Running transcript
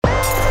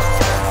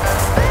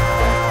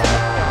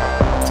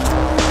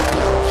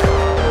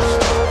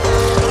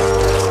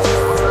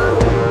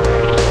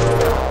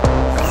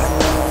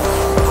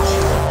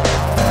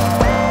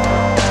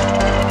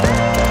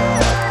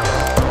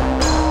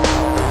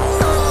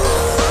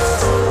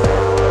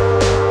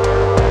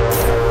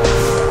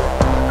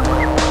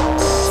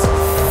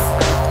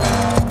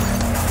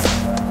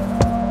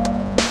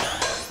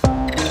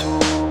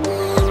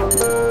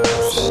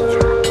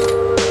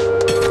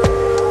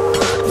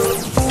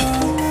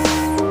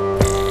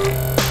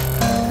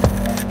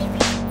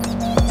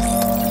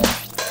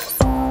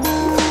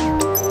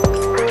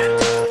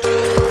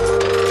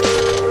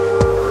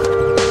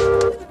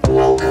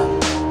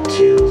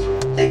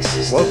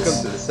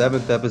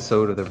7th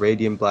episode of the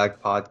Radiant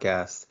Black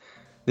podcast.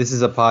 This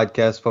is a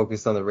podcast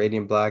focused on the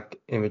Radiant Black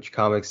Image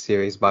Comics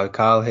series by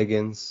Kyle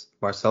Higgins,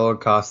 Marcelo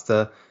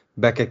Costa,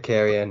 Becca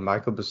Carey, and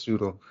Michael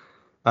Basuto.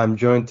 I'm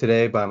joined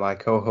today by my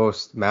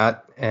co-host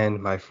Matt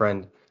and my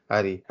friend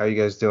Adi. How are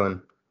you guys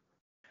doing?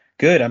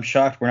 Good. I'm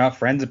shocked. We're not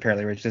friends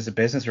apparently. We're just a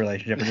business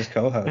relationship. We're just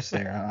co-hosts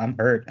there. I'm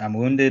hurt. I'm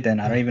wounded, and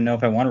I don't even know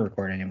if I want to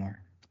record anymore.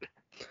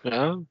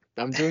 No,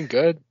 I'm doing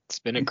good. It's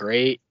been a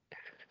great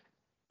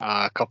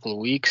couple of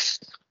weeks.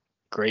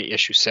 Great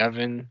issue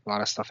 7. A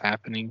lot of stuff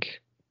happening.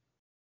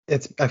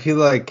 I feel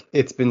like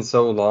it's been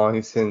so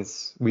long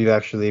since we've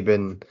actually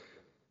been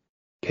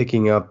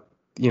picking up,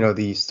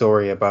 the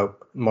story about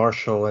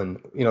Marshall and,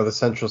 the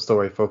central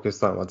story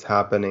focused on what's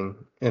happening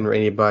in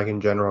Radiant Black in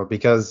general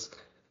because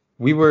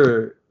we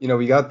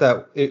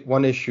got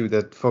one issue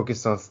that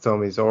focused on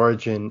Satomi's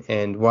origin,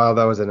 and while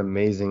that was an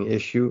amazing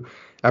issue,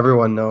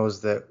 everyone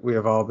knows that we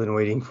have all been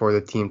waiting for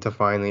the team to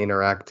finally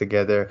interact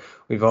together.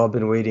 We've all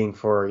been waiting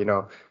for,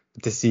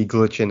 to see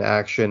Glitch in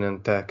action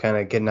and to kind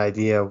of get an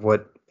idea of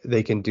what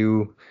they can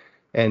do.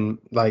 And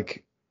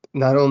like,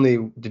 not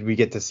only did we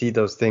get to see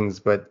those things,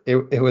 but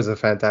it was a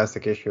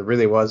fantastic issue. It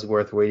really was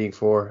worth waiting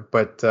for.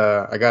 But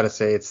I gotta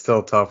say, it's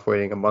still tough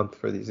waiting a month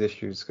for these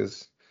issues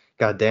because,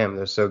 goddamn,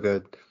 they're so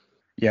good.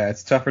 Yeah,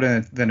 it's tougher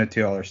than a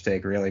 $2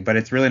 steak, really. But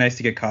it's really nice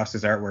to get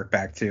Costa's artwork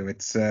back too.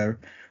 It's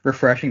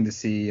refreshing to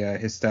see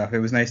his stuff. It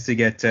was nice to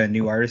get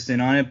new artists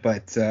in on it,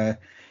 but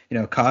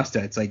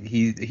Costa, it's like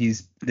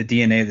he's the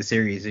DNA of the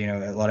series.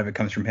 A lot of it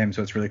comes from him,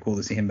 so it's really cool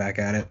to see him back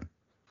at it.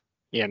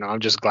 Yeah, no, I'm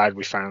just glad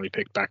we finally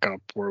picked back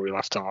up where we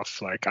left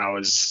off. Like, I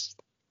was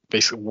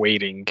basically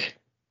waiting,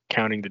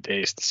 counting the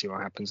days to see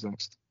what happens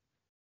next.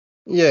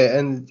 Yeah,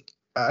 and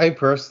I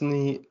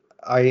personally,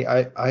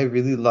 I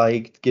really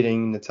liked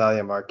getting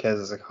Natalia Marquez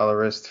as a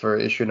colorist for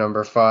issue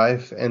number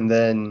 5, and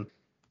then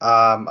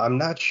I'm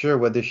not sure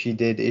whether she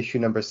did issue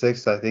number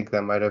 6. I think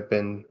that might have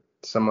been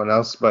someone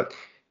else, but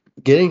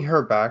getting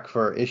her back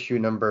for issue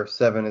number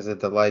 7 is a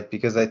delight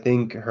because I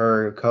think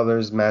her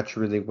colors match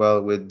really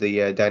well with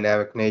the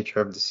dynamic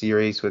nature of the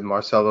series with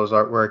Marcelo's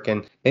artwork,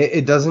 and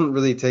it doesn't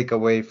really take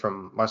away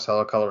from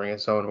Marcelo coloring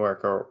his own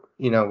work or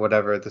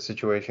whatever the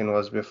situation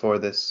was before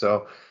this.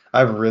 So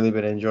I've really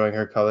been enjoying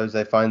her colors.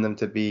 I find them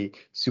to be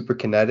super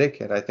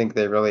kinetic, and I think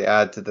they really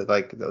add to the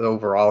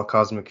overall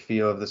cosmic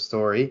feel of the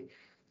story.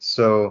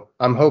 So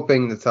I'm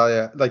hoping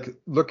Natalia, like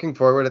looking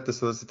forward at the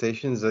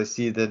solicitations, I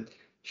see that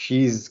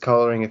she's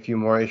coloring a few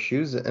more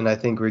issues, and I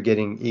think we're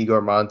getting Igor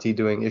Monti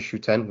doing issue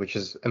 10, which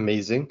is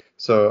amazing.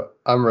 So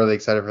I'm really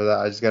excited for that.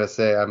 I just gotta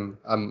say,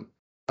 I'm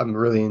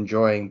really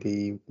enjoying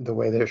the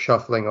way they're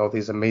shuffling all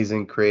these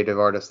amazing creative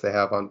artists they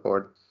have on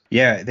board.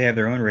 Yeah, they have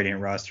their own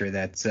Radiant roster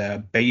that's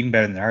even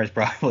better than ours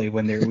probably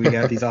when we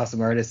got these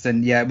awesome artists.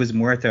 And yeah, it was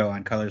Muerto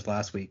on colors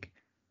last week.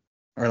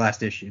 Or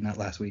last issue, not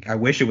last week. I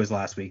wish it was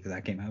last week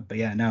that came out, but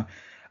yeah, no.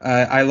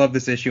 I love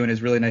this issue, and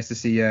it's really nice to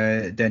see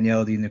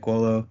Daniele Di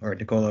Nicolo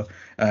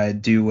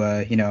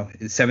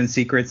do 7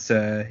 Secrets.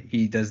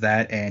 He does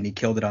that, and he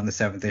killed it on the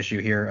 7th issue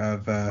here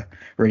of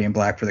Radiant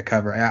Black for the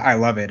cover. I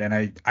love it,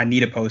 and I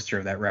need a poster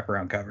of that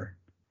wraparound cover.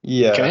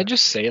 Can I Yeah.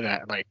 just say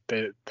that like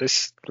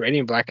this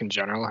Radiant Black in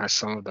general has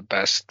some of the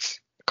best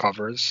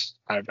covers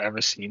I've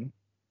ever seen.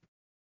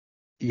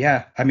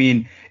 Yeah, I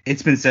mean,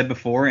 it's been said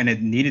before, and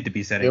it needed to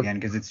be said Yep. again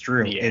because it's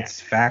true. Yeah,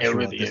 It's it factual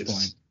really at this is.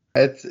 point.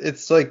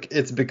 It's like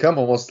it's become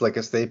almost like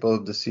a staple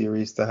of the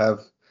series to have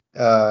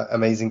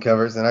amazing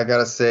covers, and I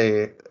gotta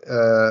say,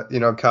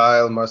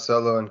 Kyle,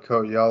 Marcelo, and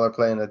Coach, y'all are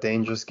playing a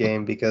dangerous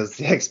game because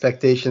the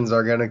expectations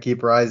are gonna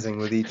keep rising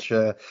with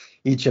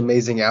each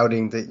amazing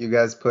outing that you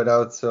guys put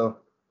out. So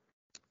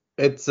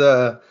it's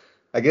I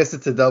guess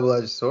it's a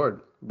double-edged sword,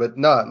 but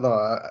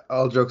no,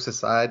 all jokes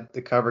aside,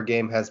 the cover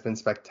game has been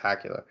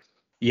spectacular.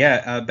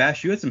 Yeah,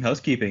 Bash, you had some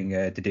housekeeping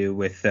to do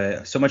with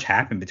so much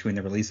happened between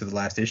the release of the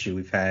last issue.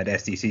 We've had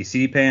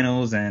SDCC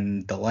panels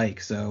and the like.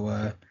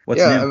 So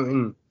what's Yeah, I new?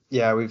 mean,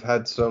 yeah, we've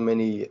had so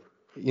many,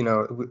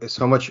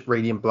 so much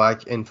Radiant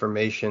Black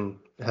information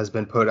has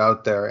been put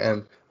out there,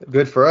 and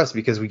good for us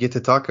because we get to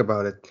talk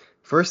about it.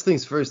 First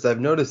things first, I've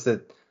noticed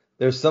that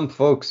there's some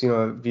folks,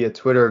 via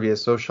Twitter, via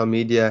social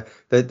media,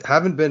 that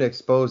haven't been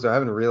exposed or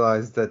haven't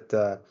realized that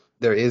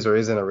there is or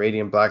isn't a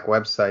Radiant Black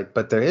website,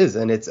 but there is,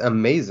 and it's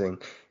amazing.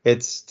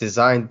 It's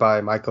designed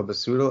by Michael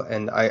Basuto,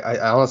 and I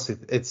honestly,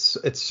 it's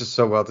just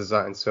so well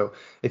designed. So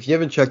if you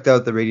haven't checked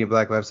out the Radiant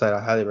Black website,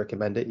 I highly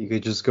recommend it. You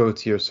could just go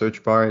to your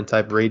search bar and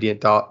type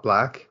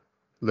Radiant.Black.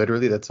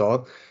 Literally, that's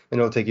all.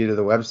 And it'll take you to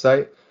the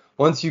website.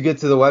 Once you get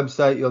to the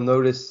website, you'll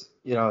notice,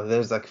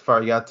 there's like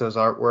Fariato's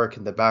artwork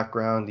in the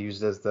background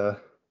used as the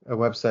a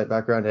website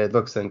background, and it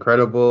looks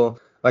incredible.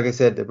 Like I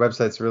said, the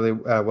website's really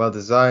well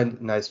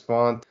designed, nice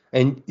font,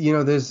 and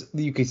you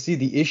can see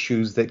the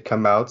issues that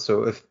come out.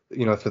 So if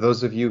for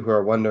those of you who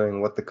are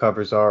wondering what the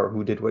covers are, or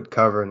who did what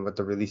cover, and what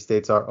the release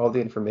dates are, all the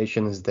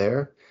information is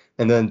there.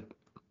 And then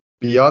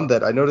beyond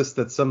that, I noticed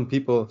that some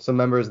people, some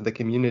members in the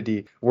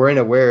community, weren't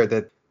aware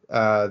that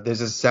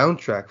there's a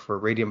soundtrack for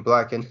Radiant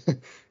Black, and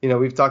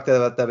we've talked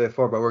about that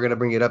before, but we're gonna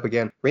bring it up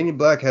again. Radiant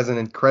Black has an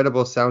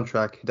incredible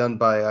soundtrack done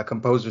by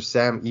composer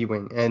Sam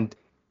Ewing, and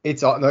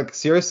like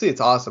seriously,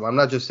 it's awesome. I'm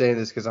not just saying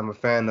this because I'm a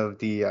fan of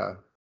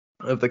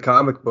the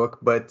comic book,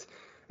 but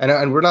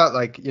and we're not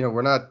like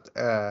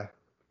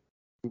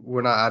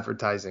we're not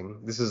advertising.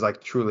 This is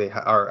like truly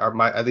our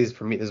my at least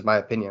for me, this is my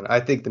opinion.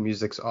 I think the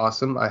music's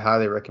awesome. I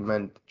highly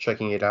recommend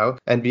checking it out.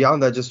 And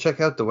beyond that, just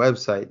check out the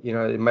website.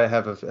 It might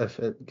have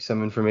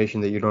some information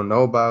that you don't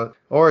know about,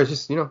 or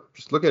just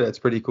just look at it. It's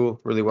pretty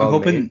cool, really I'm well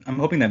made. hoping I'm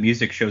hoping that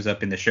music shows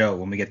up in the show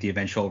when we get the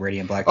eventual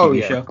Radiant Black Oh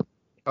TV yeah, show.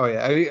 oh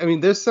yeah. I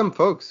mean, there's some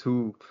folks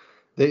who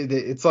they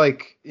it's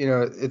like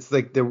it's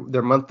like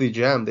their monthly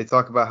jam. They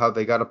talk about how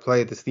they got to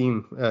play the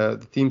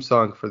theme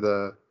song for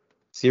the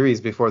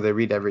series before they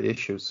read every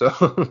issue.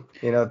 So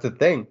it's a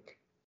thing.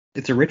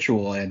 It's a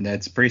ritual, and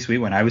it's a pretty sweet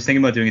one. I was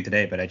thinking about doing it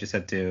today, but I just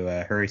had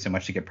to hurry so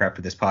much to get prepped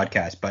for this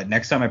podcast. But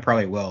next time I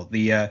probably will.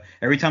 The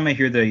every time I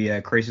hear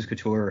the Crisis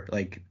Couture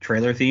like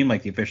trailer theme,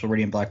 like the official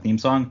Radiant Black theme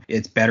song,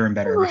 it's better and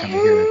better every time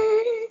I hear it.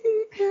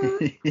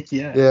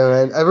 Yeah. Yeah,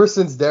 man. Ever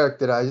since Derek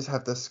did, I just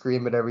have to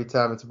scream it every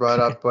time it's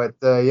brought up. But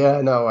yeah,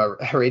 no,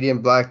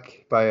 Radiant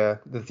Black by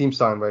the theme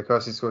song by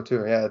Crossy Score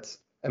Tour. Yeah, it's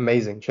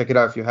amazing. Check it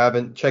out if you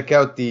haven't. Check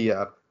out the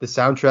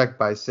soundtrack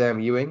by Sam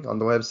Ewing on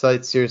the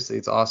website. Seriously,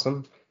 it's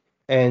awesome.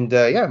 And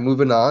yeah,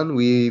 moving on,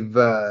 we've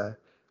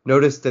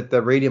noticed that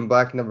the Radiant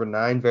Black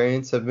 #9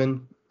 variants have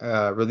been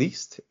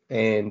released,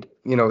 and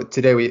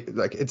today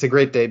it's a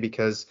great day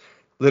because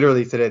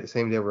literally today, the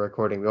same day we're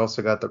recording, we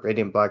also got the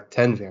Radiant Black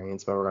 10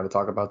 variants, but we're going to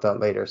talk about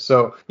that later.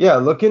 So yeah,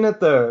 looking at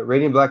the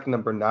Radiant Black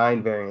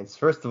 #9 variants,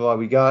 first of all,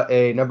 we got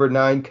a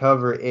 #9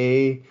 cover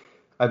A.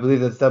 I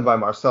believe that's done by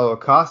Marcelo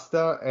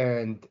Costa,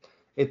 and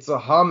it's a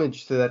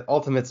homage to that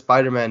Ultimate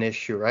Spider-Man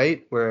issue,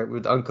 right? Where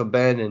with Uncle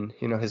Ben and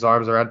his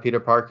arms around Peter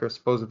Parker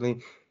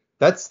supposedly.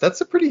 That's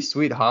a pretty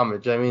sweet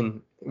homage. I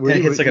mean, And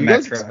it hits like a you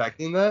guys metro.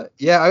 expecting that?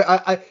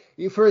 Yeah,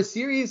 for a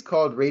series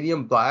called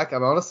Radiant Black,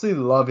 I'm honestly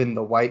loving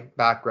the white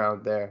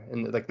background there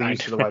and like the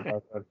use of the white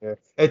background there.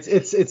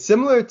 It's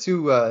similar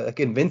to like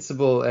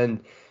Invincible,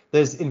 and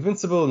there's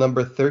Invincible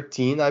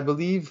 #13, I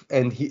believe,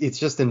 and it's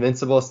just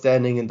Invincible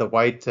standing in the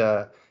white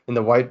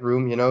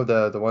room,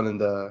 the one in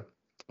the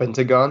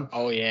Pentagon.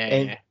 Oh yeah,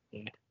 And yeah,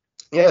 yeah.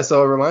 yeah,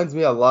 so it reminds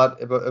me a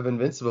lot of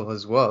Invincible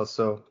as well.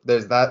 So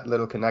there's that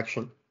little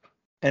connection.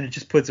 And it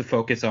just puts a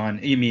focus on.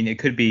 I mean, it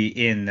could be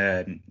in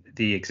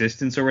the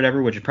existence or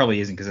whatever, which it probably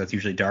isn't because that's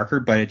usually darker.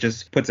 But it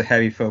just puts a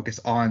heavy focus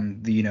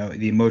on the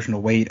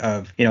emotional weight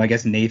of I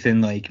guess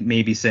Nathan like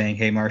maybe saying,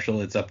 "Hey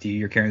Marshall, it's up to you.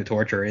 You're carrying the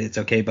torch, or it's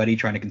okay, buddy,"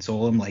 trying to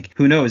console him. Like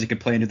who knows? It could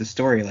play into the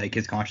story. Like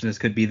his consciousness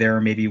could be there,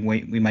 or maybe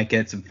we might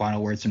get some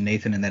final words from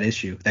Nathan in that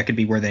issue. That could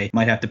be where they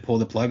might have to pull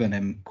the plug on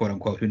him, quote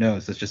unquote. Who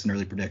knows? That's just an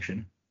early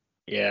prediction.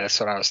 Yeah, that's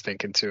what I was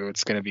thinking too.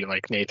 It's gonna be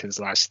like Nathan's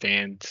last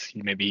stand.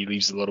 Maybe he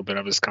leaves a little bit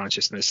of his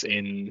consciousness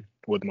in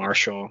with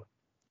Marshall.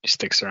 He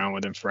sticks around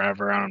with him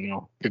forever. I don't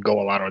know. Could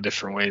go a lot of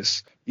different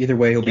ways. Either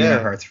way, he'll be in Yeah.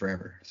 our hearts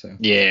forever. So.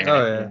 Yeah.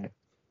 Oh yeah.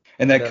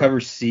 And that No. cover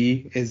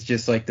C is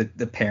just like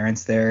the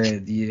parents there.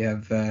 You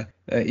have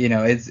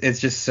it's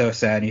just so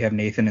sad. You have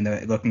Nathan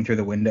looking through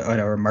the window,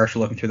 or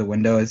Marshall looking through the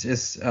window. It's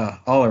just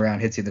all around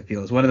hits you in the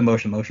feels. One of the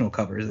most emotional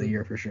covers of the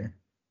year for sure.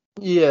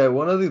 Yeah,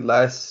 one of the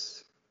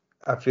less,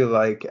 I feel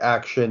like,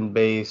 action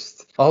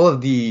based. All of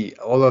the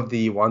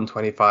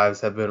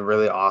 125s have been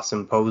really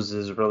awesome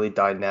poses, really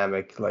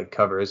dynamic like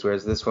covers,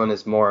 whereas this one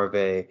is more of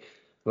a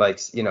like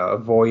a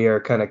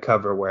voyeur kind of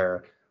cover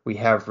where we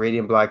have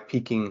Radiant Black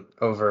peeking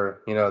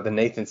over the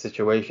Nathan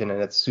situation,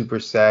 and it's super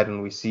sad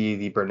when we see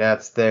the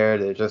Burnett's there.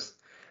 It's just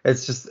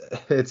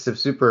it's a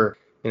super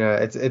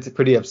it's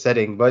pretty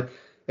upsetting, but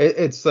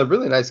it's a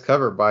really nice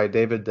cover by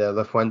David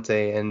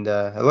LaFuente, and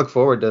I look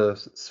forward to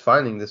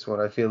finding this one.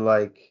 I feel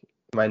like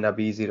it might not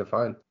be easy to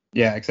find.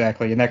 Yeah,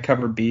 exactly. And that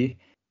cover B.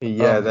 Oh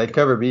Yeah, my that god.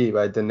 cover B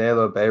by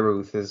Danilo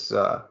Beirut is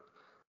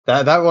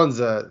that one's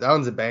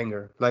a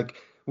banger. Like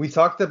we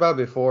talked about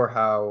before,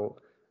 how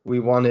we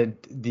wanted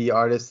the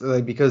artists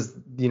like because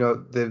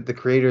the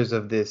creators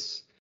of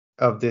this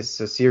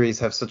series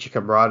have such a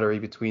camaraderie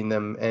between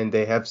them, and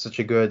they have such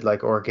a good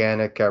like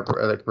organic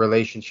like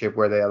relationship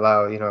where they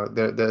allow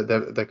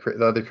the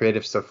other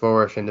creatives to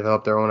flourish and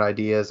develop their own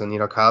ideas.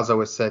 And Kyle's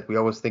always said we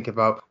always think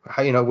about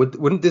how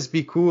wouldn't this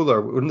be cool,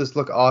 or wouldn't this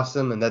look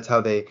awesome, and that's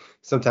how they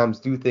sometimes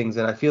do things.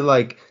 And I feel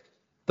like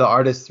the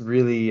artist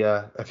really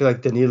I feel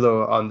like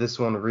Danilo on this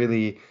one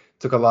really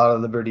took a lot of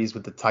liberties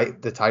with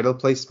the title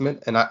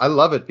placement, and I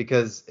love it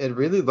because it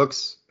really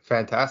looks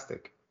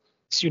fantastic.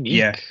 It's Yeah,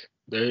 unique.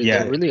 There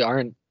yeah, really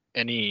aren't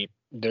any.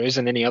 There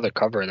isn't any other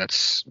cover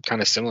that's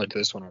kind of similar to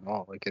this one at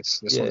all. Like this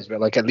Yeah. one's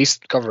like at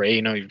least cover A.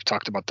 You've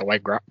talked about the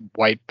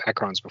white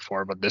backgrounds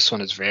before, but this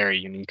one is very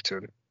unique to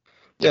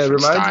Yeah, it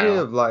different reminds me style.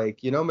 of like,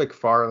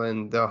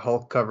 McFarlane, the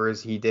Hulk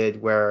covers he did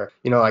where,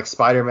 like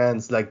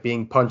Spider-Man's like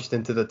being punched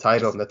into the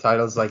title and the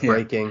title's like yeah.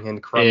 breaking and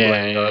Yeah,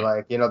 crumbling, or yeah.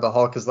 like, the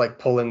Hulk is like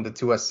pulling the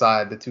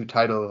two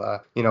title,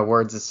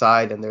 words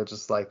aside, and they're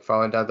just like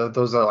falling down.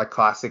 Those are like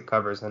classic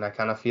covers, and I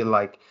kind of feel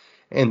like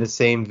in the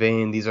same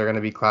vein, these are going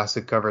to be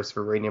classic covers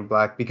for Radiant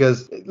Black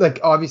because, like,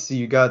 obviously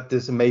you got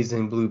this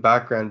amazing blue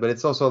background, but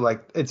it's also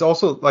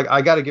like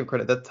I got to give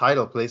credit. The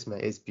title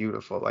placement is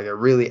beautiful. Like, it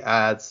really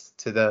adds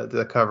to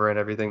the cover and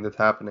everything that's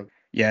happening.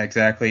 Yeah,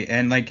 exactly.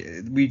 And like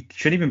we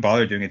shouldn't even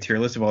bother doing a tier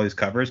list of all these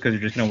covers because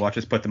you're just gonna watch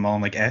us put them all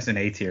in like S and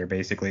A tier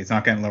basically. It's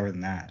not getting lower than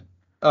that.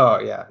 Oh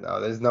yeah,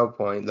 no, there's no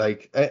point.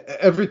 Like,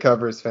 every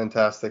cover is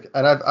fantastic,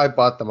 and I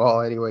bought them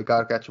all anyway.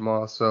 Gotta catch them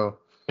all. So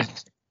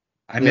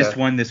I missed yeah.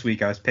 one this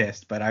week. I was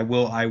pissed, but I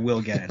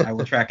will get it. I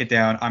will track it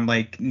down. I'm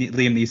like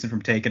Liam Neeson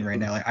from Taken right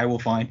now. Like I will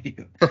find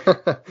you.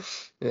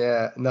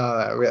 Yeah,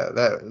 no, yeah,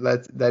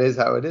 that is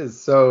how it is.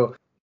 So,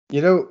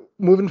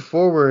 moving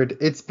forward,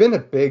 it's been a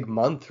big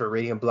month for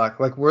Radiant Black.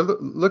 Like, we're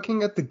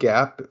looking at the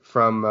gap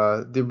from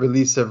the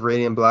release of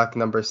Radiant Black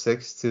number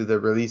 6 to the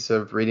release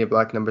of Radiant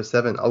Black number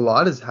 7. A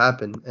lot has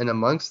happened, and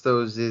amongst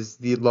those is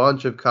the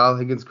launch of Kyle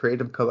Higgins'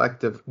 creative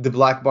collective, The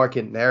Black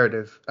Market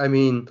Narrative. I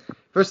mean,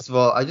 first of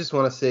all, I just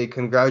want to say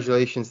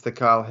congratulations to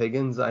Kyle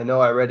Higgins. I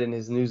know I read in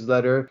his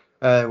newsletter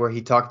where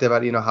he talked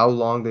about, how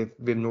long they've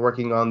been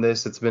working on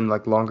this. It's been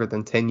like longer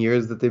than 10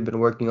 years that they've been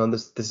working on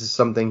this. This is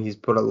something he's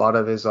put a lot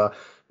of his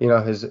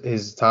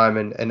time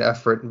and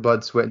effort and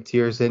blood, sweat, and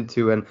tears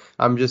into. And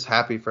I'm just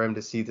happy for him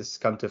to see this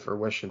come to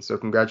fruition. So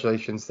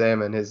congratulations to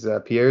him and his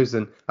peers.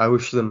 And I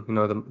wish them,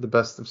 the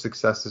best of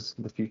successes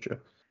in the future.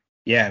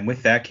 Yeah, and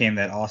with that came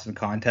that awesome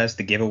contest,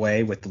 the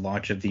giveaway with the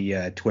launch of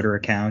the Twitter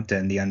account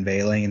and the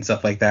unveiling and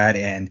stuff like that.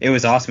 And it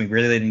was awesome. We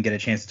really didn't get a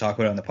chance to talk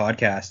about it on the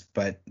podcast,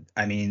 but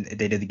I mean,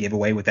 they did the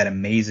giveaway with that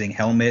amazing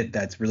helmet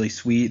that's really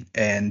sweet.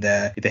 And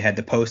they had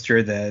the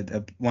poster,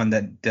 the one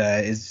that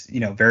is,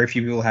 very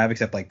few people have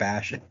except like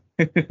Bash,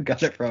 who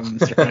got it from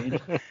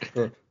Strange,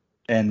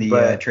 and the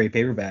But trade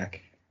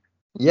paperback.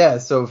 yeah,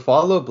 so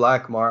follow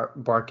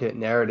Market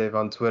Narrative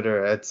on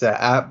Twitter. It's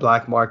at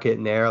Black Market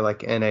Nair,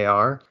 like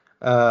NAR.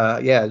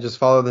 Yeah, just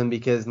follow them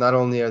because not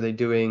only are they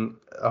doing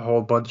a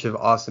whole bunch of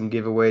awesome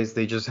giveaways,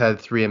 they just had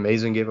 3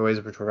 amazing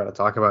giveaways, which we're going to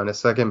talk about in a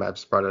second. Matt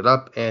just brought it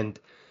up, and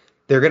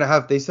they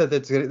said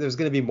that there's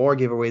gonna be more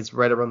giveaways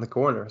right around the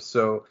corner.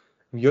 So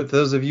for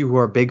those of you who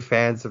are big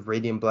fans of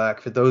Radiant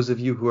Black, for those of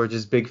you who are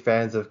just big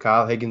fans of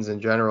Kyle Higgins in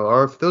general,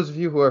 or for those of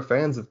you who are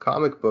fans of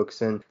comic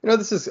books, and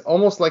this is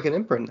almost like an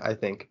imprint, I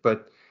think,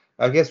 but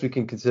I guess we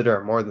can consider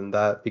it more than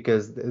that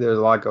because there's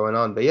a lot going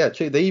on. But yeah,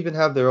 they even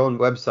have their own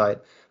website,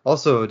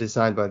 also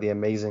designed by the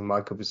amazing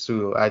Michael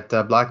Basulo at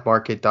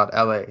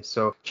blackmarket.la.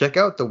 So check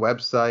out the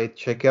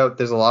website.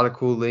 There's a lot of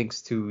cool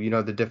links to,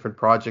 the different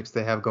projects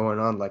they have going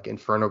on, like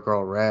Inferno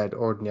Girl Red,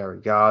 Ordinary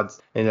Gods,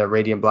 and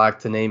Radiant Black,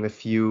 to name a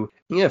few.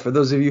 Yeah, for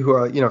those of you who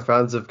are,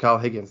 fans of Kyle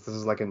Higgins, this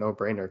is like a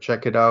no-brainer.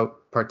 Check it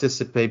out,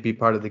 participate, be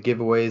part of the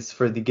giveaways.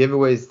 For the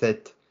giveaways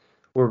that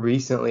were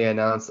recently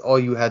announced, all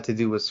you had to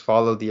do was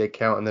follow the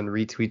account and then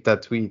retweet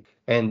that tweet.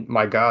 And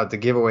my God, the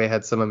giveaway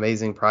had some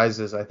amazing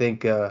prizes. I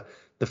think the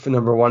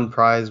number one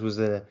prize was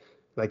a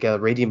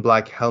Radiant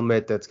Black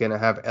helmet that's gonna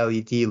have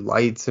LED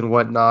lights and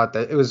whatnot.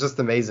 It was just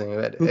amazing.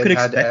 It, Who it could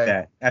had expect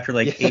that after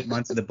like yeah. 8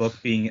 months of the book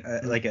being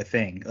like a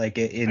thing, like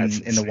That's in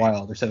the insane.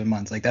 wild, or 7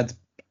 months? Like that's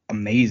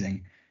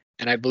amazing.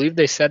 And I believe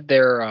they said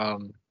they're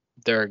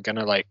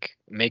gonna like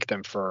make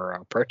them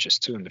for purchase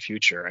too in the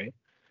future, right?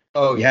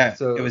 Oh yeah. Yeah, it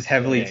So was yeah,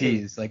 heavily Yeah, yeah.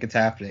 teased, like it's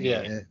happening.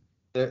 yeah.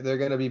 They're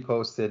gonna be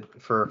posted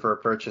for a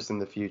purchase in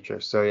the future.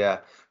 So yeah,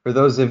 for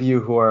those of you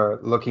who are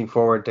looking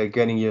forward to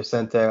getting your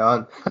Sentai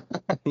on,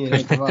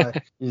 come on,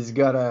 you just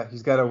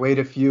gotta wait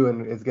a few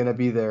and it's gonna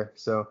be there.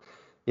 So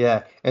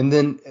yeah, and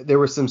then there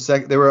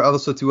were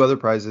also 2 other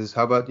prizes.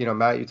 How about,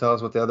 Matt, you tell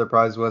us what the other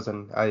prize was,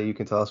 and you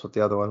can tell us what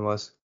the other one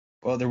was.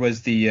 Well, there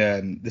was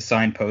the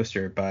signed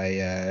poster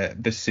by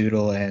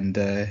Basudel and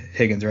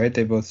Higgins, right?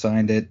 They both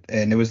signed it,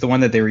 and it was the one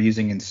that they were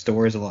using in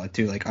stores a lot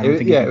too. Like I don't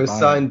think you Yeah, it can was buy it.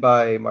 signed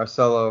by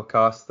Marcelo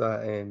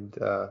Costa and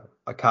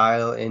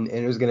Kyle, and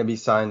it was gonna be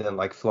signed in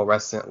like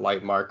fluorescent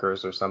light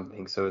markers or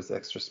something, so it's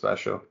extra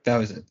special. That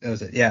was it. That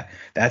was it. Yeah,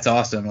 that's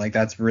awesome. Like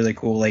that's really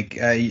cool. Like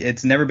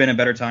it's never been a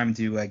better time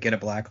to get a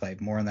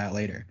blacklight. More on that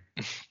later.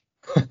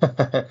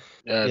 Yeah,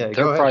 Their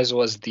go ahead. prize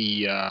was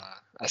the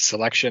a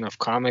selection of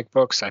comic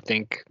books. I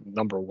think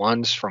number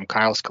ones from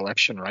Kyle's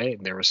collection, right?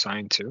 They were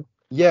signed too.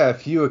 Yeah, a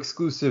few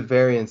exclusive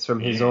variants from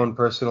his Yeah, own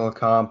personal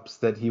comps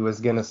that he was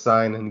gonna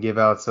sign and give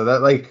out. So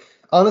that, like,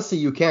 honestly,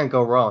 you can't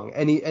go wrong.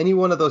 Any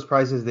one of those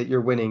prizes that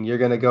you're winning, you're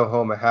gonna go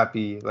home a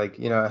happy, like,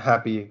 a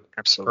happy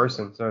absolutely.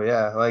 person. So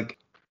yeah, like,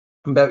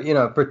 but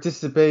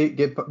participate,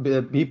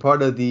 be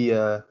part of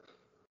the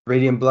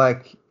Radiant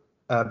Black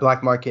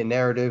Black Market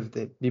Narrative,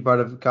 that be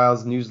part of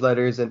Kyle's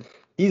newsletters, and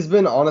he's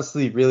been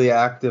honestly really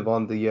active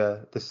on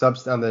the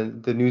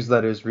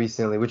newsletters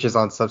recently, which is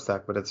on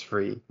Substack, but it's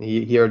free.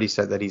 He already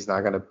said that he's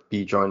not gonna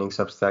be joining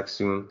Substack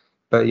soon,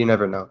 but you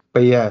never know.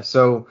 But yeah,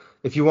 so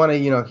if you want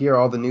to hear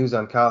all the news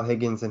on Kyle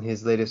Higgins and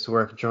his latest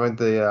work, join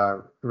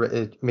the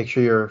make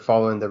sure you're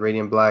following the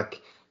Radiant Black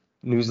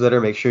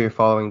newsletter. Make sure you're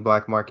following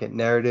Black Market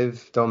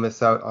Narrative. Don't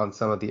miss out on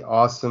some of the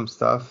awesome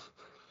stuff.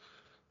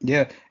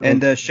 Yeah,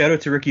 and And shout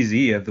out to Ricky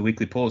Z of the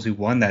Weekly Polls who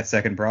won that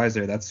second prize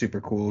there. That's super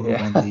cool. Who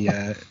won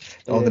yeah,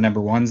 the all the yeah. number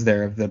ones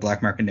there of the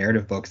Black Market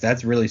Narrative books.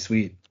 That's really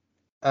sweet.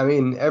 I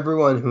mean,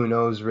 everyone who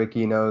knows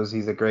Ricky knows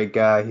he's a great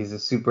guy. He's a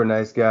super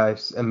nice guy,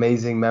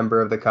 amazing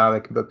member of the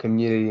comic book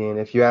community. And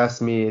if you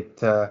ask me, it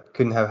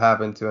couldn't have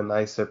happened to a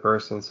nicer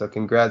person. So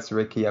congrats,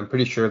 Ricky. I'm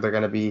pretty sure they're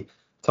going to be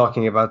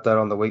talking about that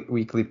on the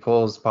Weekly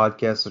Polls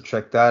podcast. So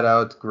check that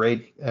out.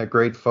 Great,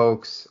 great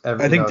folks. I You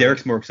think know,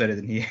 Derek's more excited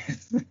than he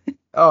is.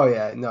 oh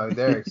yeah, no,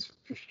 Derek's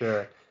for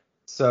sure.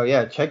 So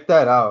yeah, check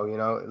that out. You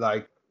know,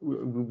 like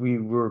we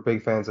were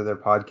big fans of their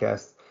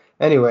podcast.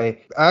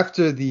 Anyway,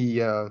 after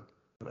the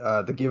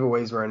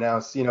giveaways were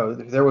announced, you know,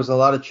 there was a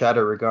lot of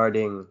chatter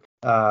regarding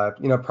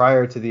you know,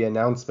 prior to the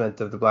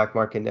announcement of the Black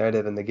Market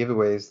Narrative and the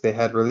giveaways, they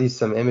had released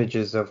some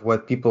images of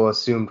what people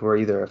assumed were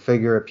either a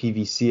figure, a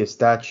PVC, a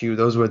statue.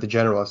 Those were the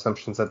general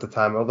assumptions at the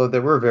time, although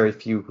there were very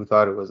few who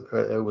thought it was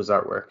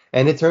artwork.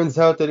 And it turns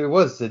out that it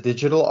was the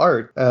digital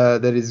art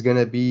that is going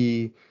to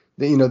be,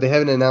 you know, they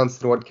haven't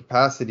announced in what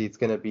capacity it's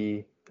going to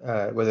be,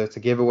 whether it's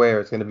a giveaway or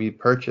it's going to be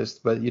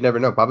purchased, but you never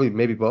know. Probably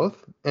maybe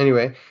both.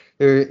 Anyway,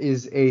 there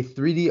is a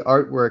 3D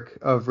artwork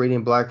of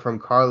Radiant Black from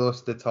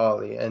Carlos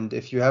Detali, and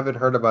if you haven't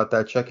heard about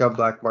that, check out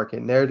Black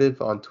Market Narrative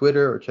on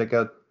Twitter or check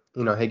out,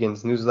 you know,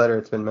 Higgins' newsletter.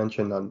 It's been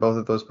mentioned on both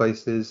of those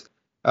places.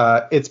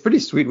 It's pretty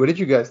sweet. What did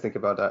you guys think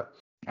about that?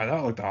 I thought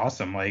it looked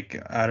awesome.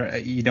 Like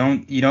you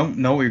don't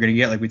know what you're gonna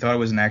get. Like we thought it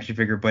was an action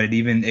figure, but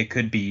it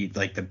could be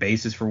like the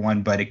basis for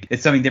one, but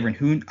it's something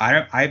different.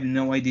 I have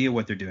no idea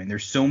what they're doing.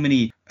 There's so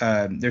many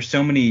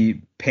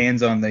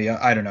pans on the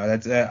I don't know.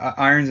 That's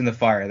irons in the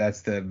fire.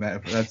 That's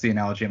the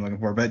analogy I'm looking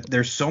for. But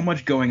there's so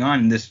much going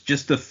on in this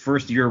just the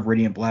first year of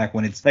Radiant Black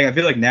when it's like I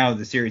feel like now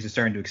the series is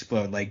starting to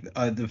explode. Like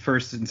the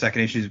first and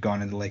second issues have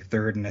gone into like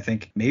third and I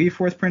think maybe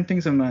fourth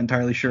printings. I'm not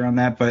entirely sure on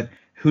that, but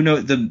who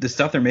knows the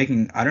stuff they're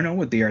making. I don't know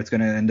what the art's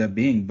going to end up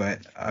being, but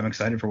I'm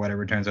excited for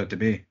whatever it turns out to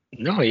be.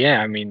 No, yeah,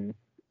 I mean,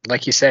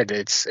 like you said,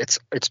 it's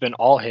been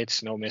all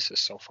hits, no misses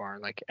so far.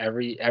 Like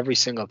every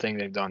single thing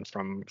they've done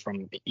from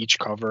each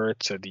cover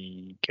to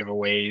the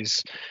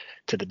giveaways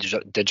to the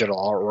digital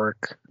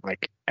artwork,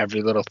 like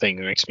every little thing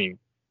makes me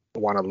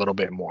want a little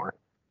bit more.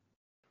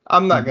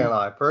 I'm not gonna Hmm.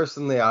 lie.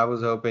 Personally, I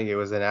was hoping it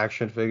was an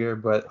action figure,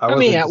 but I I mean,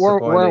 wasn't yeah,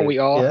 weren't disappointed. we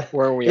all? Yeah,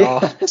 Weren't we all?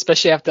 yeah,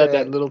 Especially after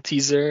that yeah, little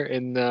teaser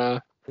in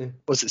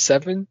was it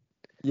 7,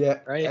 yeah,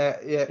 right? yeah.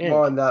 Yeah.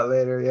 More on that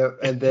later. Yep.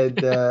 And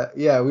then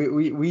yeah,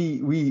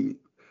 we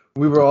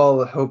were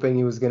all hoping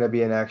he was gonna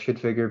be an action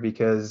figure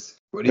because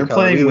what do you They're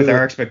call it? playing with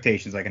our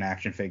expectations like an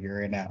action figure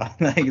right now.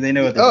 Like they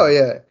know what they're Oh doing.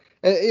 yeah,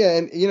 and yeah,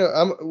 and you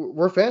know,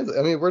 we're fans.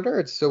 I mean, we're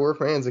nerds, so we're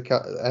fans of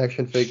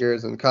action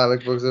figures and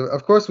comic books.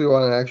 Of course, we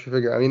want an action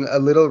figure. I mean, a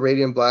little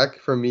Radiant Black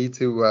for me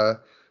to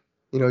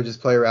you know,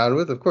 just play around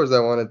with. Of course, I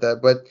wanted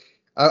that, but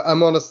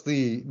I'm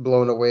honestly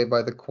blown away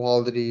by the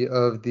quality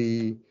of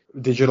the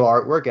digital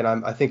artwork,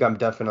 and I think I'm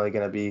definitely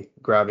gonna be Oh,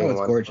 grabbing it's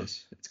one.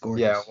 gorgeous. It's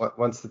Yeah, gorgeous.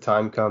 once the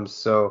time comes.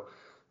 So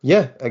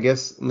yeah, I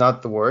guess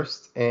not the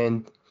worst.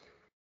 And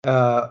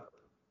uh,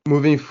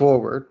 moving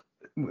forward,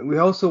 we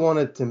also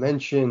wanted to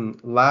mention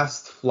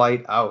Last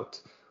Flight Out.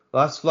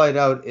 Last Flight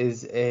Out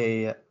is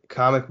a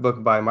comic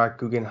book by Mark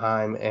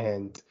Guggenheim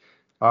and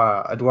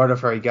Eduardo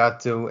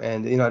Farigato.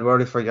 And, you know,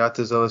 Eduardo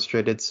Farigato's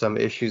illustrated some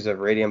issues of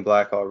Radiant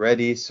Black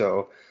already.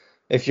 So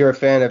if you're a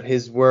fan of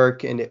his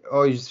work and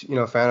always, you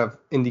know, a fan of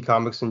indie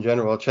comics in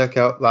general, check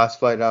out Last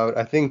Flight Out.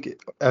 I think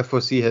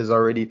FOC has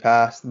already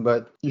passed,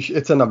 but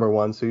it's a number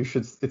one, so you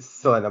should. It's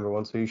still a number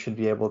one, so you should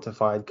be able to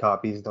find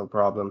copies, no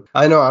problem.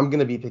 I know I'm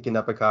gonna be picking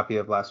up a copy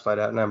of Last Flight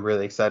Out, and I'm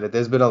really excited.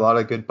 There's been a lot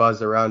of good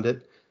buzz around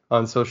it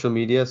on social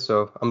media,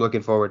 so I'm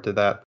looking forward to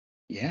that.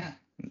 Yeah,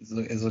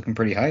 it's looking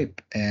pretty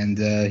hype. And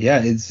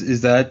yeah,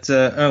 is that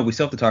oh we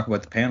still have to talk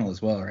about the panel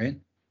as well, right?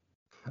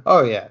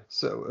 Oh yeah.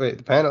 So wait,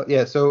 the panel.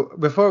 Yeah. So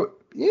before,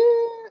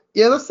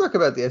 yeah, let's talk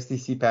about the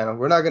SDC panel.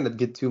 We're not gonna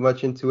get too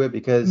much into it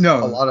because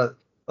No. a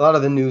lot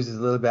of the news is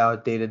a little bit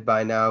outdated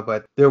by now.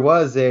 But there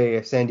was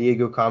a San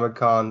Diego Comic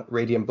Con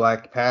Radiant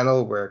Black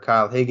panel where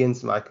Kyle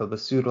Higgins, Michael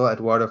Basuto,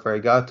 Eduardo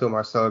Ferrigato,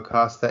 Marcelo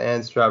Costa,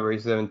 and Strawberry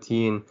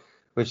 17,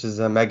 which is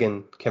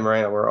Megan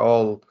Camarena, were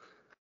all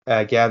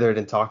gathered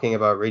and talking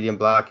about Radiant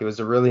Black. It was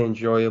a really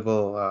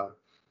enjoyable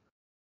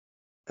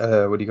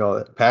what do you call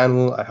it,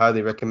 panel. I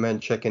highly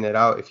recommend checking it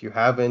out if you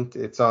haven't.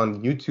 It's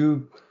on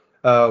YouTube.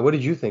 What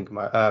did you think,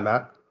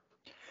 Matt?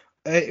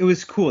 It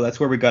was cool. That's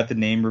where we got the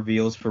name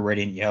reveals for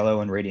Radiant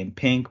Yellow and Radiant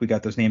Pink. We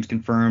got those names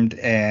confirmed,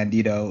 and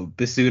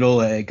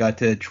Basuto got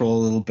to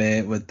troll a little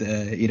bit with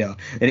the,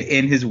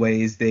 in his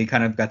ways. They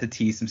kind of got to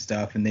tease some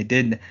stuff, and they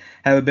did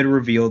have a bit of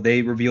reveal.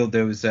 They revealed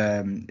those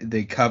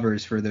the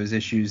covers for those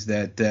issues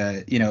that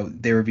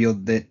they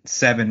revealed that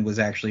 7 was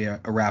actually a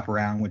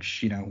wraparound,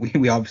 which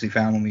we obviously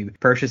found when we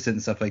purchased it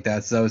and stuff like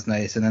that. So that was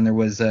nice. And then there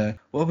was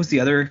what was the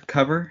other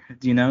cover?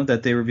 Do you know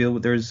that they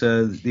revealed? There's the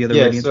other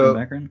Yeah, Radiants in the so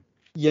background.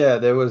 yeah,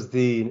 there was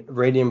the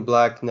Radiant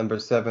Black number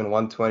 7,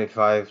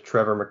 125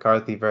 Trevor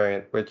McCarthy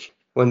variant, which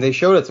when they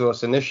showed it to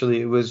us initially,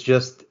 it was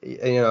just,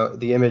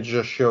 the image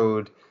just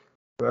showed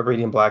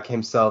Radiant Black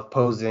himself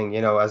posing,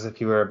 as if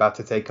he were about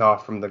to take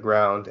off from the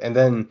ground. And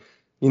then,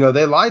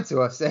 they lied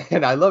to us.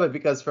 And I love it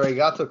because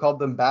Ferrigato called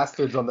them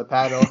bastards on the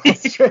panel.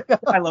 Straight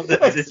I up. love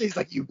that. He's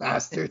like, you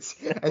bastards.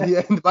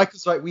 And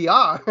Michael's like, we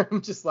are.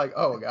 I'm just like,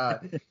 oh,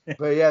 God.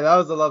 But yeah, that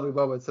was a lovely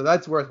moment. So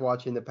that's worth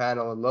watching the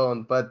panel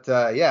alone. But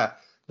yeah,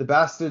 the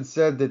bastards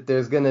said that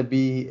there's going to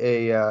be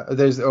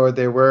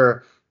there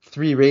were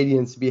three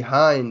Radiants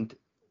behind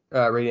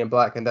Radiant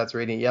Black, and that's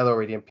Radiant Yellow,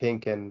 Radiant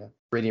Pink, and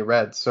Radiant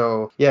Red.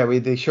 So yeah,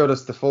 they showed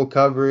us the full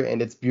cover,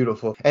 and it's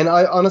beautiful. And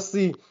I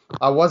honestly,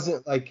 I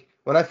wasn't like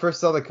when I first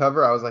saw the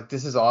cover, I was like,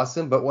 this is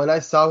awesome. But when I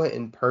saw it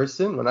in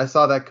person, when I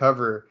saw that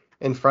cover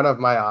in front of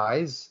my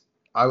eyes,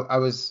 I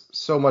was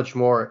so much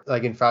more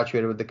like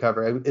infatuated with the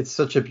cover. It's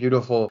such a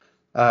beautiful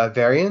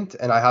variant,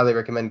 and I highly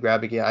recommend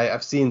grabbing it.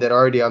 I've seen that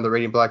already on the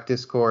Radiant Black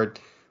Discord.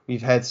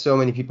 We've had so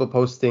many people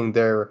posting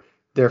their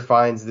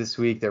finds this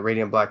week, their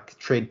Radiant Black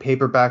trade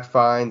paperback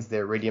finds,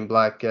 their Radiant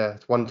Black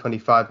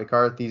 125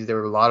 McCarthy's. There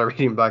were a lot of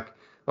Radiant Black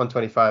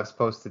 125s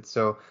posted.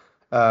 So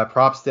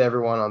props to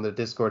everyone on the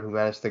Discord who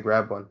managed to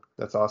grab one.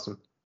 That's awesome.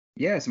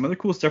 Yeah, some other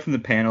cool stuff from the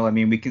panel. I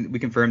mean, we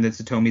confirmed that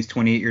Satomi's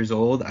 28 years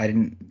old.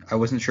 I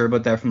wasn't sure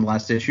about that from the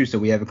last issue, so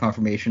we have a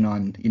confirmation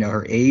on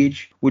her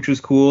age, which was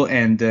cool.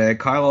 And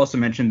Kyle also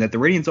mentioned that the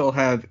Radiants all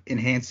have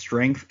enhanced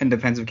strength and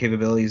defensive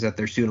capabilities that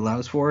their suit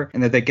allows for,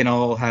 and that they can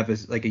all have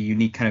a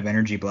unique kind of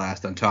energy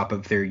blast on top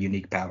of their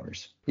unique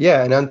powers.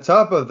 Yeah, and on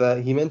top of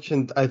that, he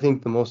mentioned I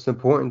think the most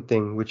important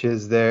thing, which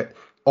is that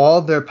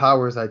all their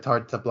powers are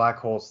tied to black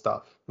hole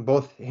stuff.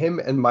 Both him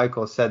and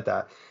Michael said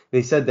that.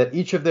 They said that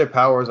each of their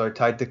powers are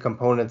tied to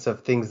components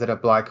of things that a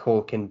black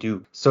hole can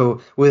do.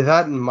 So with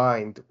that in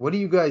mind, what do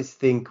you guys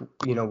think,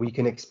 we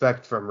can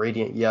expect from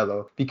Radiant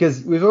Yellow?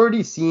 Because we've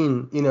already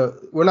seen,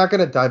 we're not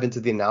going to dive into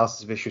the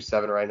analysis of issue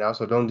 7 right now,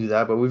 so don't do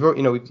that. But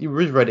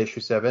we've read issue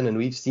 7 and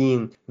we've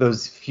seen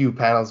those few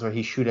panels where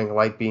he's shooting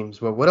light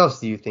beams. Well, what else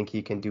do you think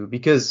he can do?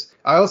 Because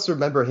I also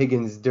remember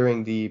Higgins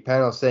during the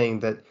panel saying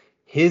that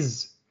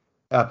his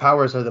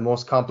powers are the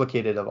most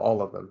complicated of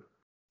all of them.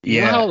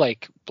 You know how Yeah.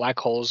 like black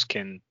holes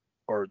can,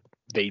 or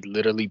they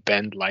literally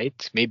bend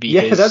light? Maybe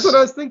Yeah, that's what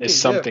I was thinking. is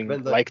Yeah, something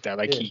bend like that.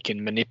 Like yeah. he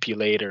can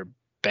manipulate or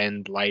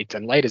bend light,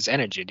 and light is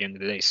energy at the end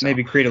of the day. So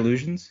Maybe create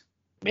illusions.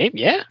 maybe,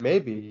 yeah,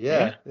 Maybe,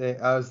 yeah.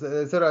 yeah.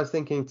 That's what I was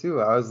thinking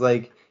too. I was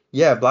like,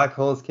 yeah, black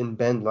holes can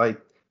bend light.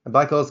 And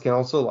black holes can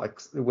also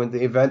when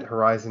the event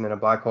horizon in a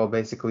black hole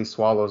basically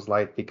swallows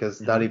light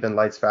because not Mhm. even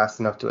light's fast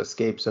enough to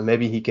escape. So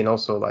maybe he can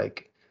also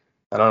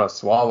I don't know,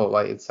 swallow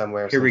light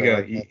somewhere or Here we something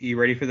go. like You, that. you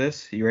ready for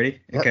this? You ready?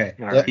 Yep. Okay.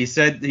 All Yep. right. He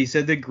said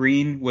that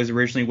green was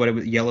originally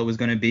what yellow was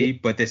going to be,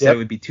 Yep. but they said it Yep.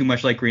 would be too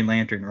much like Green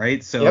Lantern,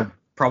 right? So Yep.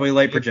 probably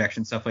light Yep.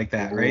 projection, stuff like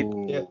that, right? Yep.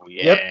 Ooh, Yep.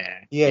 yeah,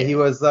 Yeah, he yeah.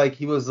 was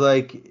like, it was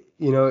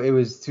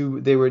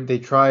too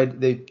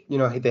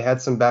they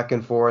had some back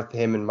and forth,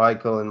 him and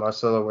Michael and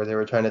Marcelo, where they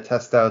were trying to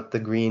test out the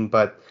green,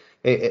 but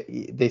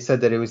they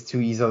said that it was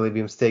too easily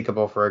be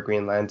mistakable for a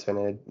Green Lantern,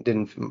 and it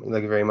didn't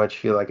like very much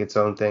feel like its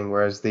own thing,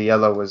 whereas the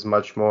yellow was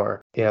much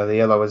more, the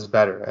yellow was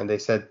better. And they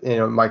said,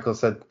 Michael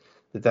said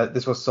that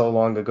this was so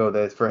long ago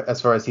that for as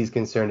far as he's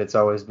concerned, it's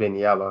always been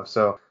yellow.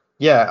 So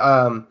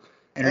yeah,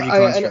 Energy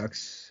and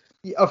constructs.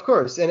 yeah, of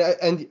course, and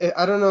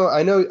I don't know.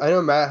 I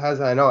know Matt has.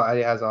 I know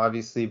Ali has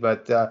obviously,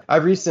 but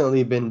I've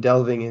recently been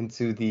delving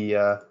into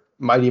the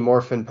Mighty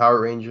Morphin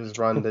Power Rangers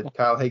run that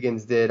Kyle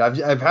Higgins did.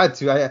 I've had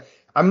to.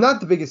 I'm not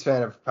the biggest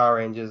fan of Power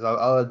Rangers,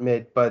 I'll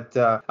admit, but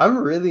I'm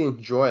really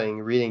enjoying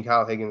reading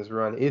Kyle Higgins'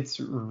 run.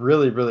 It's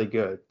really really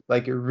good,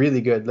 like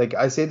really good. Like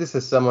I say this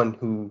as someone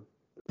who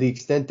the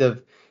extent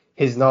of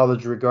his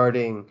knowledge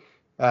regarding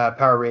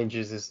Power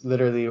Rangers is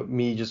literally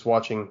me just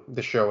watching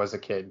the show as a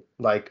kid,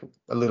 like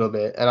a little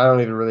bit, and I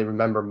don't even really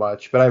remember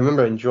much, but I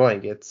remember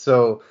enjoying it.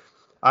 So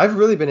I've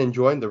really been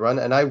enjoying the run,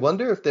 and I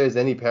wonder if there's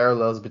any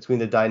parallels between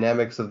the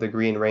dynamics of the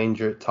Green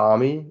Ranger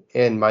Tommy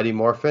in Mighty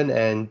Morphin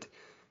and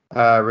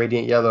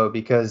Radiant Yellow,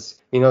 because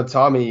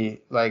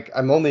Tommy, like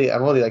I'm only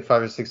like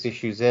 5 or 6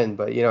 issues in,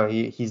 but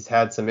he's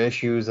had some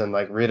issues, and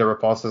like Rita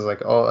Repulsa's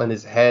like all in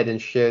his head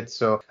and shit.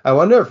 So I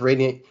wonder if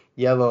Radiant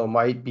Yellow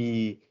might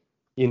be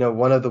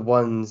one of the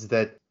ones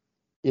that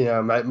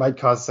might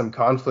cause some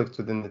conflict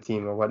within the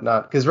team or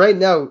whatnot. Because right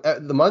now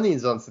the money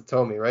is on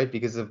Satomi, right?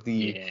 Because of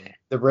the Yeah.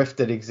 the rift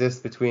that exists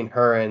between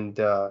her and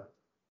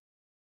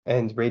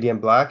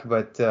Radiant Black.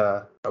 But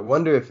I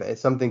wonder if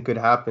something could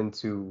happen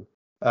to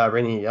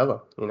Radiant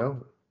Yellow.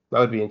 That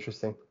would be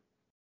interesting.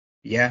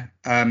 Yeah.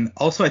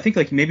 Also, I think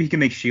like maybe he can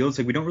make shields.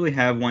 Like we don't really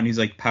have one whose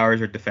like powers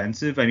are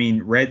defensive. I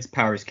mean, Red's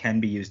powers can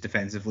be used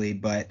defensively,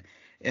 but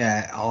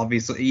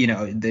obviously,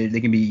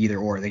 they can be either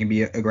or. They can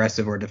be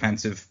aggressive or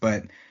defensive.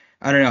 But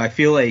I don't know. I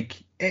feel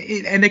like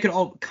and they could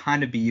all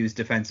kind of be used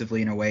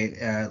defensively in a way,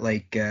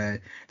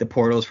 the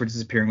portals for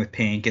disappearing with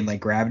Pink and like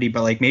gravity.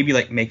 But like maybe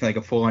like making like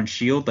a full on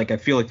shield. Like I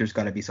feel like there's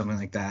got to be something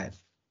like that.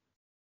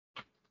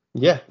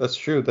 Yeah, that's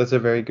true. That's a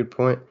very good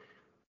point.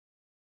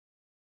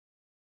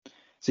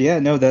 So yeah,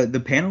 no, the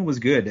panel was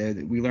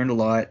good. We learned a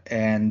lot,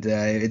 and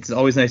it's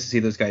always nice to see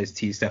those guys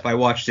tease stuff. I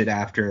watched it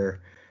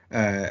after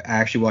I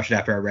actually watched it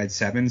after I read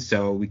Seven,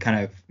 so we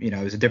kind of,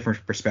 it was a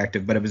different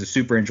perspective, but it was a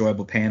super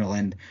enjoyable panel,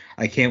 and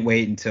I can't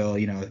wait until,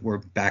 we're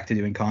back to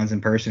doing cons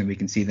in person and we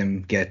can see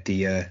them get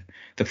the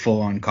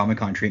full-on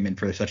Comic-Con treatment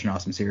for such an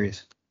awesome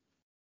series.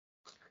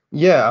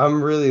 Yeah,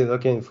 I'm really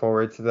looking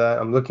forward to that.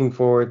 I'm looking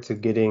forward to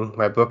getting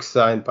my book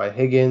signed by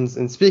Higgins.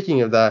 And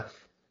speaking of that,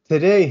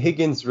 today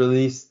Higgins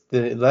released the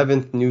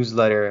 11th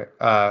newsletter,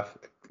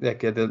 the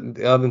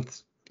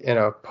 11th,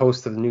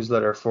 post of the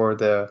newsletter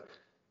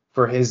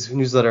for his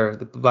newsletter,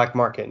 the Black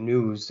Market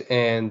News.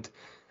 And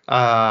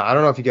I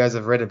don't know if you guys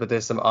have read it, but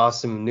there's some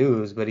awesome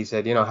news. But he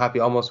said, happy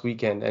almost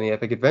weekend, any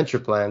epic adventure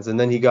plans? And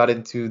then he got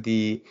into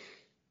the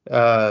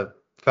uh,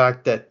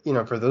 fact that,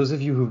 for those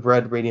of you who've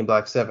read Radiant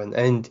Black 7,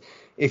 and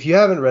if you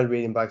haven't read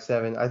Radiant Black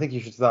 7, I think you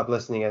should stop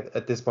listening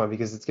at this point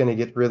because it's going to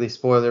get really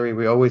spoilery.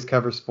 We always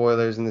cover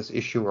spoilers in this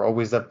issue. We're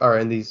always up, or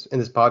in this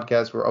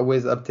podcast, we're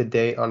always up to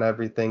date on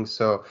everything.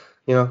 So,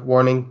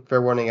 warning,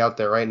 fair warning out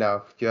there right now.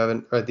 If you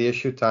haven't read the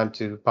issue, time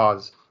to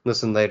pause.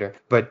 Listen later.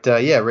 But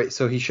yeah, right.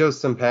 So he shows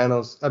some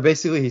panels.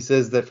 Basically, he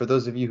says that for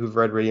those of you who've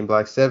read Radiant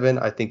Black 7,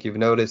 I think you've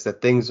noticed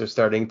that things are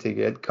starting to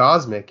get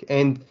cosmic.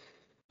 And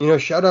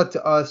shout out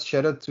to us,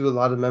 shout out to a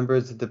lot of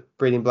members of the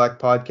Braiding Black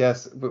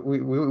podcast.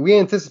 We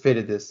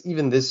anticipated this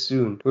even this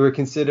soon. We were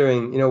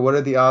considering, what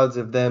are the odds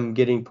of them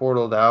getting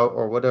portaled out,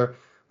 or what are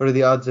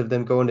the odds of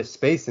them going to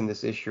space in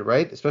this issue,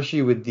 right?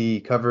 Especially with the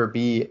cover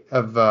B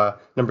of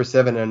number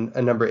 7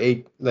 and number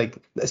 8, like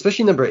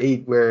especially number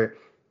 8 where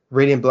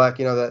Radiant Black,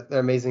 that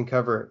amazing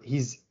cover,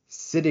 he's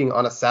sitting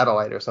on a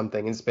satellite or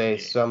something in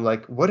space. So I'm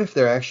like, what if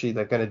they're actually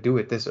like gonna do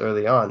it this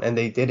early on? And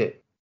they did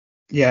it.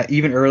 Yeah,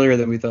 even earlier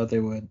than we thought they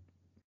would.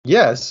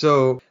 Yeah,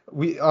 so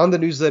we on the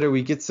newsletter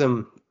we get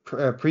some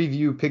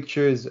preview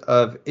pictures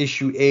of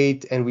issue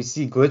 8 and we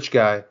see Glitch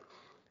Guy.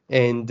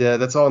 And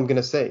that's all I'm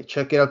gonna say.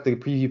 Check out the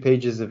preview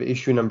pages of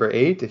issue number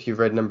 8 if you've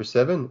read number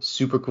 7.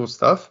 Super cool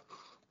stuff.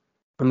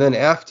 And then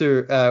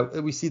after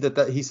we see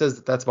that he says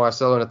that that's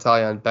Marcelo,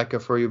 Natalia, and Becca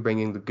for you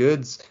bringing the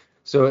goods.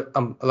 So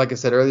like I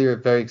said earlier,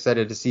 very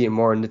excited to see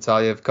more of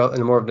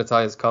more of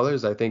Natalia's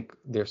colors. I think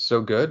they're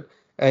so good.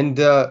 And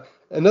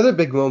another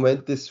big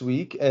moment this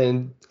week,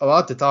 and a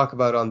lot to talk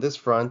about on this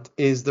front,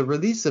 is the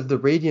release of the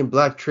Radiant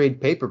Black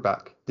trade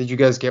paperback. Did you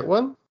guys get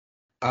one?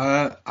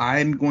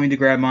 I'm going to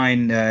grab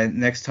mine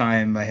next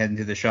time I head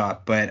into the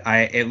shop, but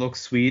it looks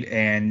sweet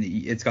and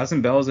it's got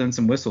some bells and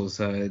some whistles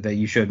that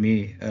you showed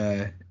me.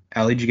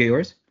 Ali, did you get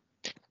yours?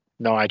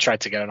 No, I tried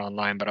to get it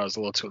online, but I was a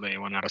little too late. It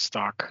went out of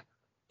stock.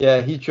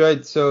 Yeah, he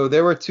tried. So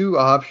there were two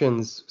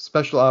options,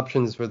 special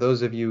options for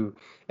those of you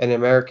in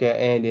America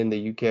and in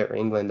the UK or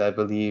England, I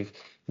believe.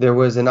 There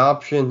was an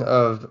option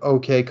of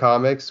OK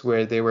Comics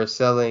where they were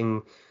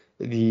selling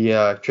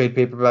the trade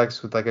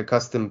paperbacks with like a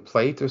custom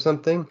plate or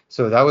something.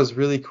 So that was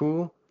really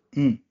cool.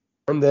 Mm.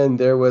 And then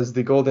there was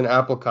the Golden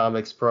Apple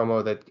Comics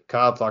promo that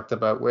Kyle talked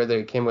about where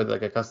they came with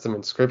like a custom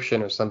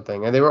inscription or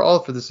something. And they were all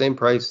for the same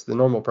price, the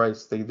normal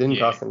price. They didn't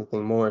cost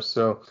anything more.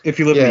 So if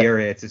you live in yeah. the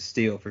area, it's a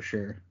steal for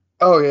sure.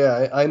 Oh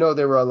yeah, I know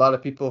there were a lot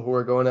of people who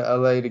were going to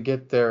LA to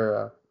get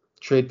their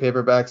trade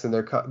paperbacks, and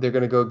they're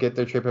going to go get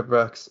their trade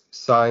paperbacks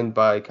signed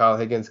by Kyle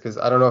Higgins because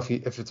I don't know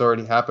if it's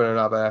already happened or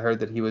not, but I heard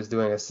that he was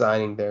doing a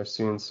signing there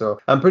soon. So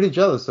I'm pretty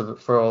jealous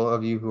for all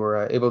of you who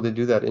are able to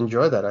do that.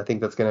 Enjoy that. I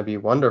think that's going to be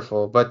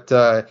wonderful. But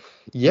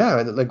yeah,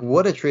 like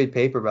what a trade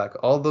paperback!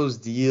 All those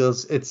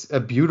deals. It's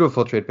a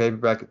beautiful trade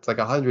paperback. It's like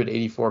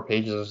 184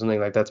 pages or something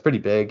like that. It's pretty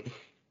big,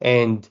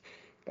 and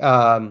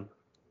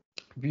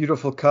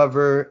beautiful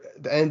cover,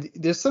 and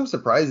there's some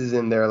surprises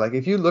in there. Like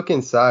if you look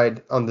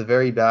inside on the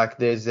very back,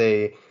 there's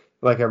a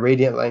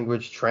Radiant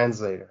language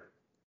translator.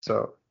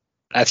 So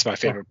That's my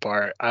favorite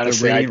part. The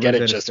Honestly, I'd Radiant get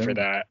it Rosetta just for Stone.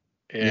 that.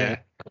 Yeah. Yeah.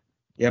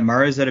 Yeah,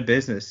 Mara's out of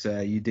business.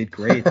 You did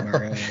great,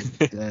 Mara.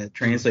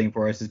 Translating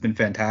for us has been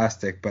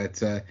fantastic,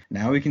 but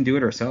now we can do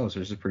it ourselves,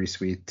 which is pretty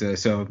sweet.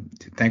 So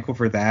thankful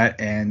for that.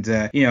 And,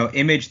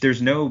 Image,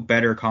 there's no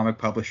better comic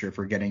publisher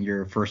for getting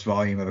your first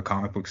volume of a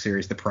comic book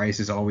series. The price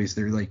is always,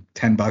 they're like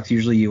 $10,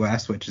 usually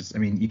US, which is, I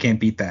mean, you can't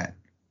beat that.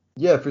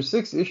 yeah, for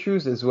 6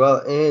 issues as well,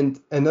 and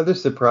another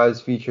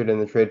surprise featured in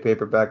the trade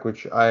paperback,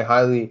 which I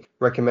highly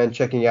recommend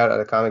checking out at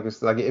a comic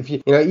book. Like if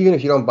even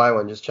if you don't buy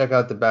one, just check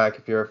out the back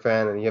if you're a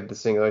fan and you have the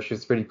single issue.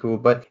 It's pretty cool.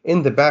 But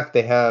in the back,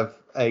 they have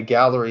a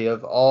gallery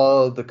of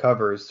all the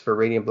covers for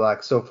Radiant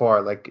Black so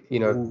far, like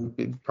Ooh.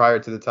 prior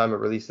to the time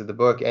of release of the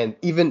book, and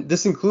even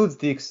this includes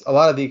a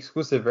lot of the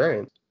exclusive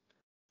variants.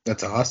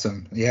 That's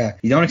awesome. Yeah,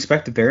 you don't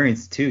expect the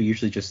variants too.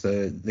 Usually just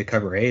the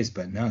cover A's,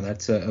 but no,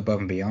 that's above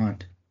and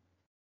beyond.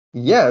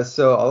 Yeah,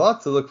 so a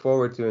lot to look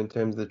forward to in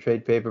terms of the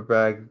trade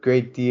paperback.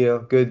 Great deal,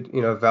 good,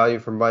 value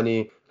for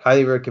money.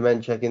 Highly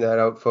recommend checking that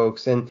out,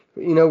 folks. And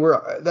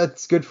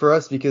that's good for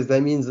us because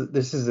that means that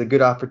this is a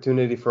good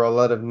opportunity for a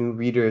lot of new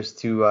readers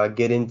to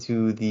get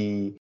into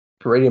the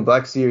Radiant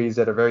Black series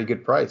at a very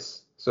good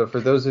price. So for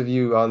those of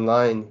you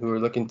online who are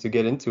looking to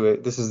get into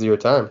it, this is your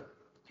time.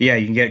 Yeah,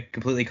 you can get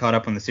completely caught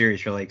up on the series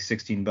for like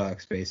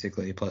 $16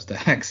 basically plus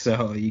tax,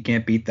 so you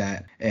can't beat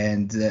that.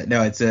 And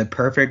no, it's a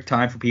perfect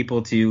time for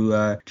people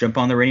to jump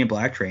on the Radiant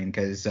Black train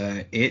because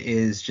it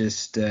is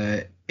just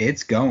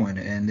it's going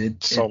and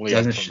It's it only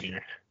up doesn't from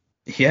here.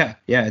 yeah,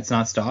 it's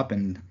not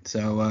stopping.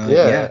 So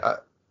Yeah, yeah.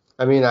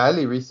 I mean,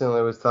 Ali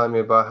recently was telling me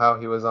about how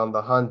he was on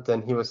the hunt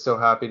and he was so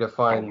happy to Oh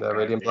find my the god,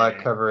 Radiant Black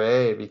yeah. cover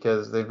A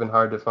because they've been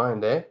hard to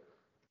find, eh?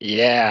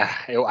 Yeah,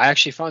 I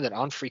actually found it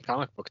on Free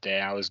Comic Book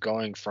Day. I was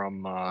going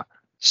from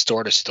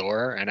store to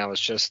store, and I was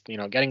just,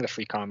 getting the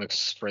free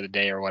comics for the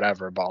day or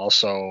whatever. But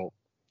also,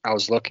 I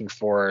was looking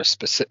for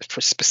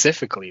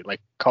specifically like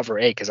cover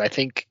A because I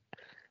think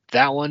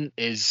that one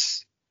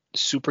is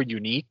super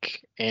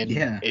unique and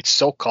Yeah. it's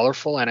so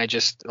colorful. And I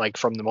just like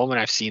from the moment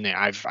I've seen it,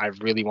 I've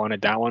really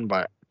wanted that one.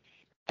 But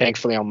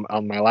thankfully,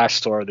 on my last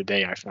store of the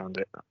day, I found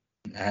it.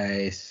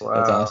 Nice. That's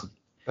Wow. awesome.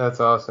 That's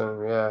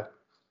awesome. Yeah.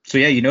 So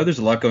yeah, there's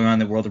a lot going on in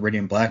the world of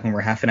Radiant Black when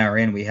we're half an hour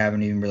in, we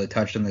haven't even really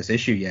touched on this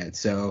issue yet.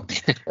 So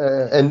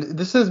And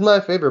this is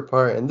my favorite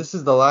part, and this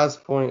is the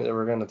last point that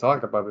we're going to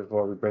talk about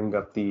before we bring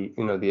up the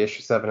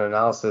issue 7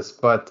 analysis.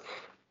 But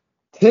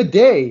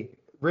today,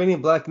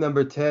 Radiant Black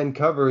number 10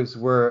 covers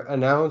were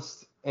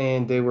announced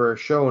and they were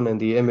shown in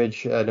the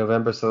Image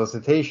November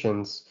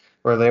solicitations,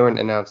 or they weren't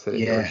announced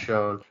today, they were yeah.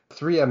 shown.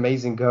 Three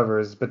amazing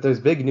covers, but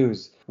there's big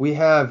news. We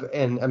have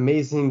an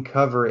amazing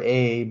cover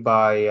A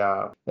by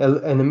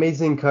Eleonora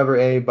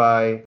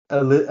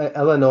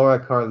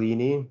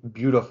Carlini,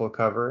 beautiful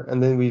cover,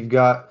 and then we've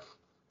got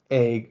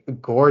a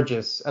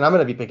gorgeous, and I'm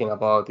gonna be picking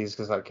up all of these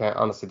because I can't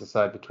honestly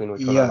decide between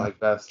which one I Yeah. like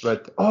best.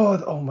 But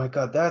oh my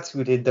God, that's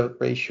who did the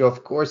ratio.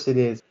 Of course it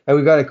is. And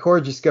we got a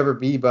gorgeous cover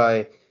B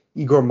by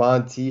Igor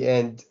Monti,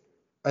 and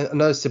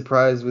another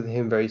surprise with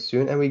him very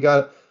soon. And we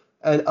got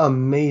an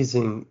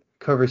amazing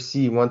cover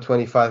C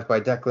 125 by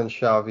Declan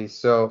Shalvey.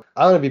 So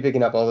I'm gonna be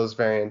picking up all those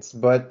variants.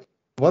 But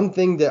one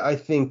thing that I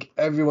think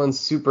everyone's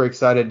super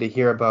excited to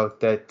hear about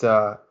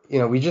that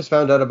we just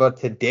found out about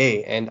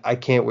today, and I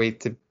can't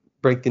wait to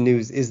break the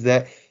news is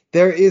that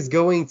there is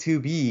going to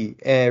be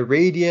a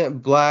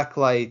Radiant Black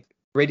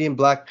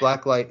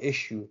Blacklight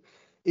issue.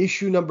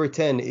 Issue number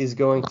 10 is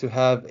going to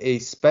have a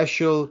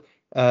special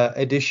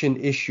edition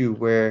issue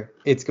where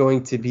it's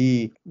going to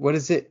be, what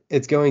is it?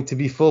 It's going to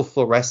be full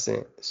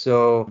fluorescent.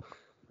 So,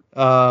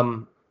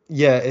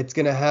 yeah, it's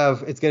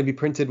gonna be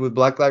printed with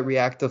blacklight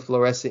reactive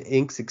fluorescent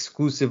inks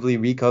exclusively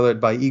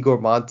recolored by Igor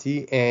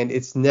Monti, and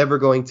it's never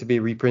going to be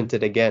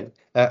reprinted again,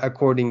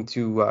 according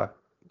to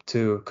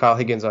Kyle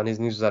Higgins on his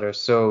newsletter.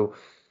 So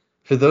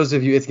for those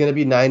of you, it's going to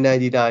be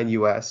 $9.99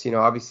 US.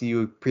 Obviously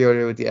you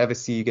pre-order with the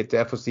FSC, you get the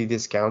FOC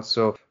discount.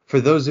 So for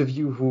those of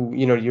you who,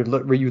 you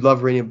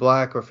love Radiant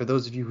Black, or for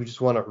those of you who just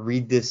want to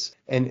read this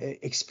and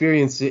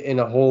experience it in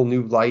a whole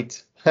new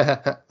light,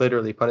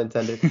 literally pun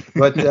intended.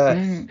 But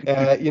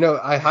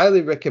I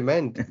highly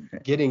recommend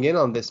getting in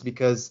on this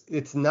because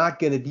it's not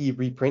going to be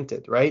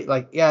reprinted, right?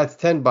 Like, yeah, it's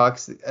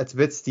 $10. It's a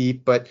bit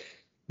steep, but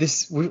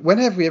when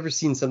have we ever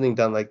seen something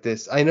done like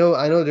this? I know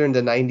during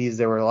the 90s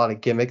there were a lot of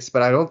gimmicks,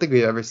 but I don't think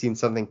we've ever seen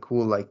something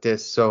cool like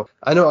this. So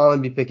I know I'm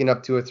gonna be picking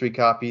up 2 or 3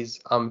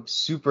 copies. I'm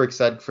super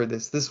excited for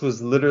this. This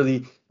was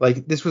literally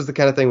like this was the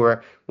kind of thing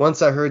where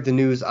once I heard the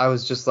news, I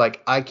was just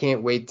like, I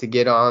can't wait to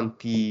get on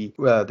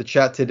the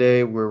chat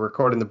today. We're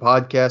recording the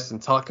podcast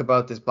and talk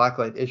about this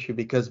Blacklight issue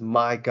because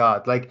my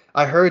God, like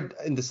I heard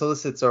in the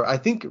solicits, or I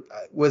think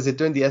was it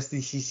during the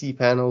SDCC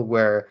panel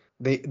where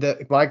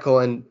Michael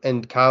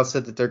and Kyle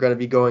said that they're going to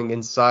be going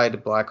inside a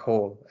black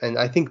hole, and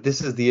I think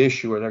this is the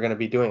issue where they're going to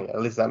be doing it. At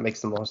least that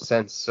makes the most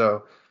sense.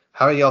 So,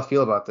 how do y'all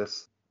feel about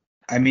this?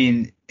 I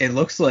mean, it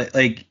looks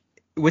like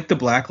with the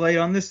black light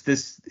on this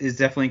is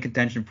definitely in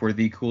contention for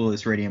the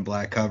coolest Radiant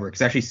Black cover.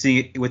 Because actually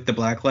seeing it with the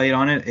black light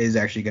on it is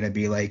actually going to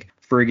be like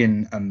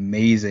friggin'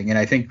 amazing. And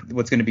I think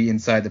what's going to be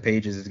inside the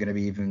pages is going to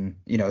be even,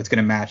 it's going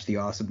to match the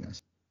awesomeness.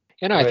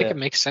 I Oh think yeah, it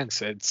makes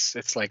sense.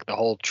 It's like the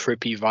whole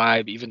trippy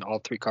vibe. Even all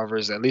three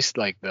covers, at least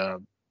like the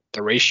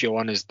ratio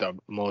one is the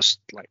most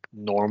like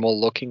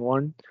normal looking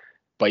one.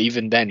 But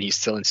even then, he's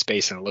still in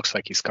space, and it looks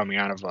like he's coming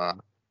out of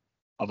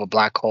a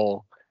black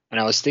hole. And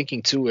I was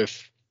thinking too,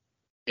 if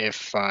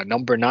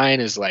number 9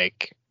 is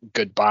like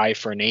goodbye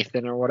for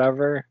Nathan or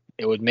whatever,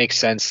 it would make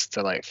sense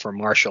to like for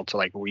Marshall to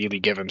like really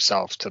give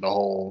himself to the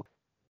whole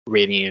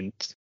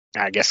Radiant,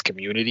 I guess,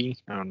 community.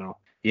 I don't know.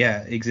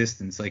 Yeah,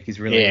 existence. Like he's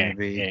really going Yeah, to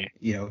be,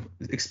 yeah.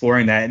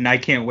 exploring that. And I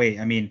can't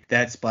wait. I mean,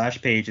 that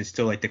splash page is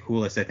still like the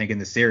coolest, I think, in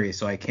the series.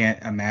 So I can't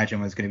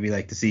imagine what it's going to be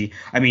like to see.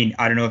 I mean,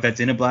 I don't know if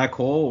that's in a black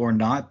hole or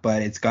not,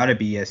 but it's got to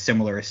be a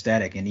similar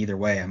aesthetic. And either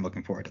way, I'm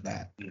looking forward to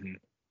that. Mhm.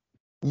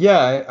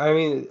 yeah. I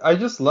mean, I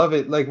just love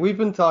it. Like we've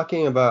been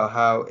talking about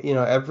how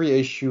every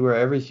issue or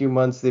every few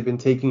months they've been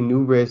taking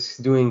new risks,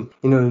 doing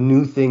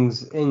new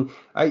things. And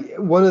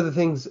one of the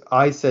things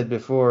I said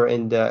before,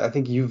 and I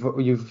think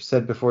you've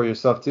said before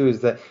yourself too,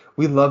 is that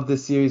we love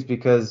this series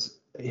because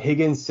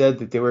Higgins said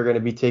that they were going to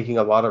be taking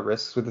a lot of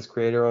risks with this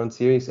creator-owned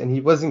series, and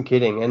he wasn't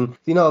kidding. And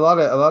a lot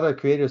of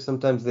creators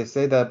sometimes they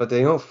say that, but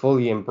they don't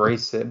fully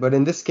embrace it. But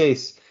in this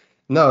case,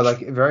 No, like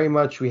very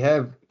much we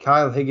have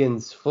Kyle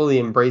Higgins fully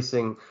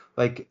embracing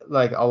like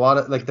a lot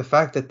of like the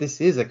fact that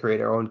this is a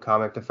creator-owned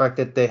comic, the fact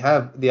that they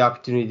have the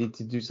opportunity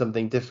to do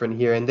something different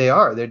here, and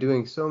they're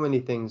doing so many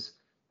things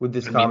with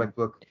this I mean, comic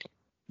book.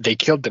 they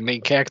killed the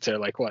main character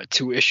like what,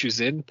 2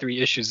 issues in,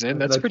 3 issues in.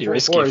 That's Like pretty four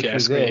risky four if you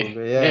issues ask in, me.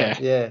 but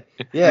Yeah.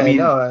 I yeah, mean,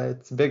 no,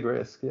 it's a big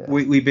risk, yeah.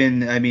 we've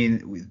been, I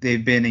mean,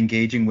 they've been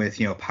engaging with,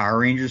 Power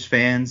Rangers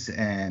fans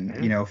and,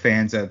 Mhm.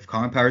 fans of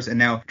comic powers, and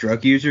now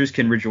drug users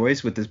can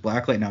rejoice with this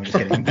blacklight. No, I'm just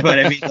kidding. But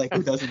I mean, like,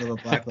 who doesn't love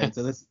a blacklight?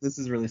 So this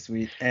is really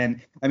sweet. And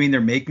I mean, they're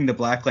making the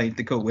blacklight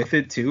to go with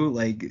it too.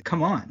 Like,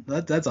 come on,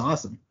 that's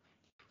awesome.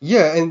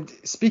 Yeah, and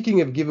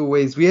speaking of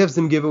giveaways, we have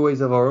some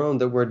giveaways of our own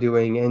that we're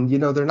doing, and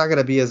they're not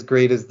gonna be as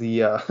great as the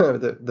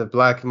the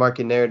black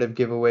market narrative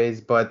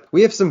giveaways, but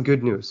we have some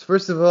good news.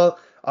 First of all,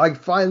 I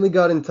finally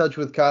got in touch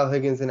with Kyle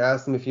Higgins and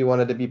asked him if he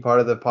wanted to be part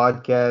of the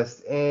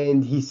podcast,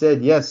 and he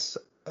said yes,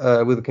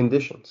 with a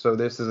condition. So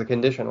this is a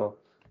conditional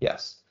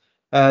yes.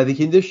 The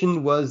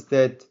condition was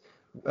that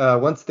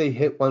once they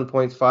hit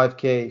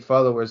 1.5k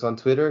followers on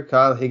Twitter,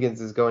 Kyle Higgins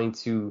is going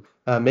to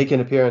make an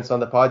appearance on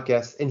the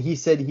podcast, and he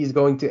said he's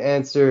going to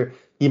answer.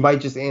 He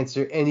might just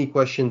answer any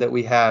question that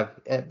we have.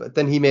 But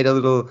then he made a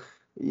little,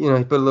 he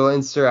put a little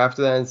insert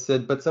after that and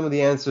said, but some of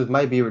the answers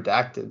might be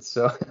redacted.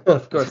 So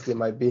of course they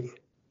might be.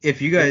 If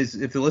you guys,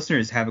 if the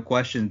listeners have a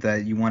question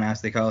that you want to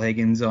ask the Kyle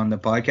Higgins on the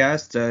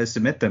podcast,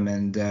 submit them,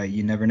 and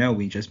you never know,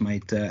 we just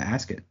might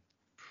ask it.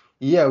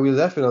 Yeah, we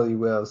definitely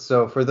will.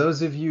 So for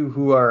those of you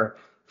who are,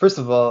 first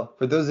of all,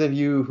 for those of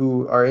you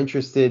who are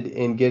interested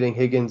in getting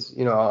Higgins,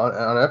 on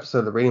an episode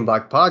of the Reading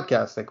Black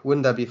podcast, like,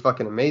 wouldn't that be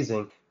fucking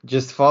amazing?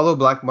 Just follow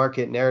Black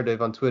Market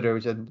Narrative on Twitter,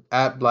 which is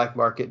at Black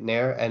Market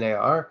Nair,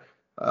 N-A-R,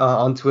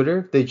 on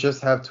Twitter. They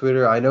just have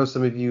Twitter. I know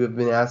some of you have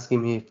been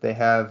asking me if they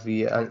have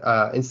the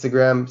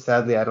Instagram.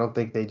 Sadly, I don't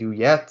think they do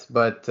yet,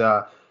 but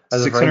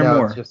as of right 600 now, it's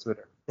more, just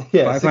Twitter.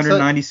 Yeah, 600.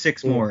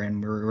 596 Yeah. more,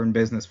 and we're in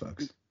business,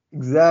 folks.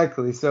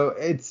 Exactly. So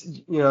it's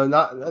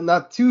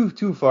not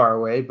too far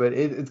away, but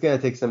it's gonna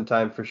take some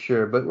time for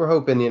sure. But we're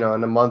hoping in a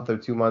month or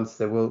 2 months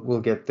that we'll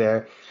get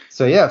there.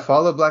 So yeah,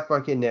 follow Black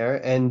Market Nair,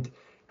 and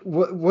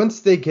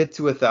once they get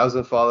to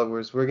 1,000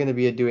 followers, we're gonna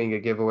be doing a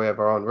giveaway of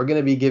our own. We're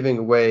gonna be giving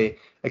away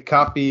a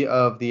copy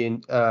of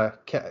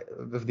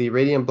the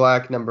Radiant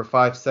Black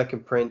 #5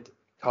 second print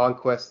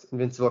Conquest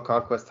Invincible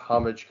Conquest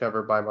homage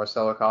cover by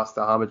Marcelo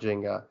Costa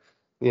homaging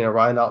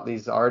Ryan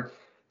Otley's art.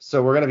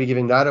 So we're gonna be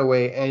giving that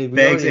away, and we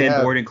Bags already and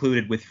have. board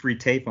included with free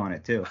tape on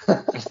it too.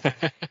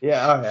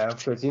 Yeah, oh yeah,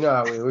 of course. You know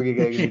how we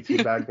gotta get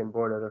you back and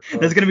board it, of That's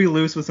course. gonna be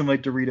loose with some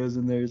like Doritos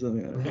in there or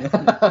something.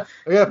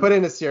 We gotta put it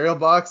in a cereal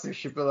box and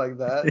ship it like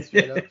that,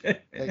 straight up.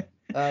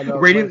 Like, no,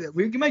 Radiant,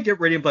 we might get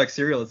Radiant Black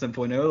cereal at some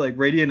point. No, like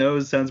Radiant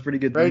O's sounds pretty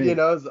good to me.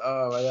 Radios.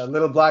 Oh my God,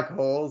 little black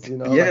holes.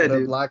 Like Yeah, they're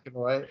dude. black and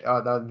white.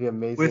 Oh, that would be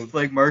amazing. With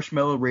like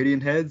marshmallow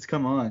Radiant heads,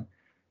 come on.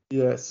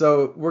 Yeah,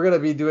 so we're gonna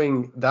be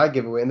doing that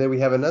giveaway, and then we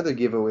have another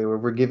giveaway where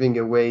we're giving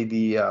away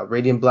the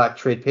Radiant Black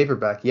trade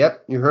paperback.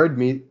 Yep, you heard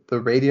me, the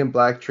Radiant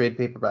Black trade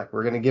paperback.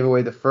 We're gonna give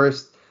away the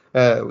first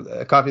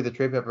a copy of the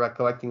trade paperback,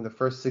 collecting the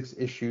first 6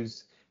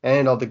 issues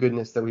and all the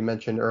goodness that we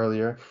mentioned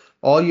earlier.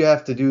 All you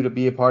have to do to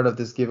be a part of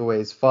this giveaway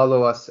is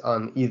follow us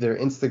on either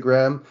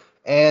Instagram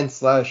and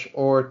slash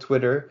or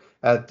Twitter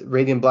at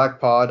Radiant Black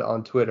Pod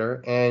on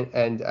Twitter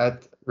and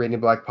at Radiant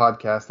Black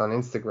Podcast on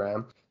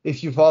Instagram.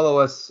 If you follow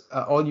us,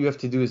 all you have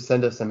to do is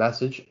send us a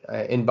message,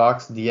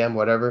 inbox, DM,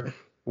 whatever.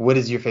 What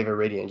is your favorite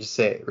radiant? Just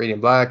say it.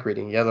 Radiant black,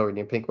 radiant yellow,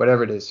 radiant pink,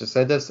 whatever it is. Just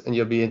send us, and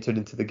you'll be entered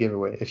into the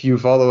giveaway. If you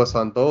follow us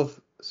on both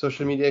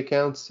social media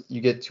accounts,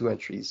 you get 2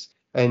 entries.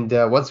 And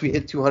once we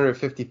hit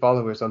 250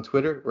 followers on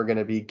Twitter, we're going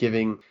to be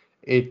giving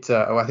it.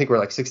 I think we're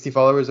like 60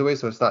 followers away,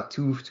 so it's not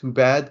too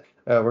bad.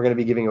 We're going to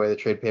be giving away the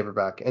trade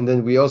paperback, and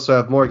then we also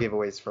have more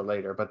giveaways for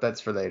later, but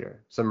that's for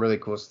later. Some really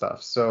cool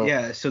stuff. So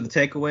Yeah, so the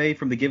takeaway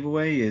from the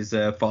giveaway is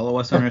follow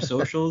us on our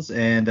socials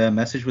and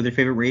message with your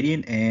favorite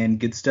Radiant, and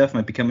good stuff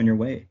might be coming your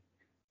way.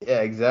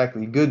 yeah,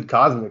 exactly. Good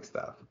cosmic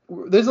stuff.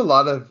 There's a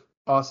lot of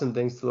awesome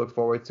things to look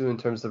forward to in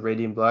terms of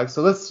Radiant Black.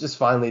 So let's just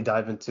finally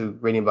dive into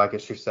Radiant Black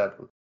issue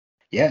 7.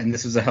 Yeah, and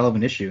this was a hell of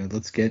an issue.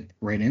 Let's get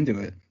right into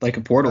it. Like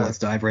a portal, All right. let's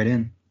dive right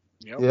in.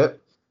 Yep. Yep.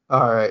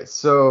 All right.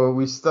 So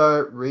we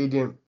start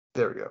Radiant.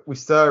 There we go. We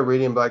start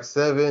Radiant Black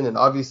 7, and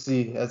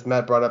obviously, as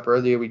Matt brought up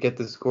earlier, we get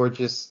this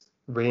gorgeous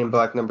Radiant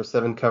Black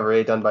 #7 cover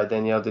A done by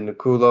Danielle De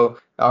Niculo,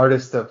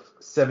 artist of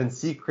Seven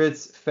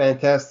Secrets,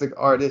 fantastic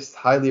artist.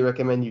 Highly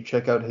recommend you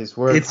check out his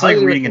work. It's like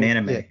Highly reading an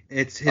recommend- anime.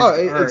 Yeah. It's his art.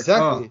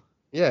 Exactly. Oh.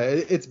 Yeah,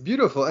 it's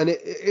beautiful, and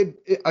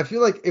I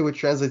feel like it would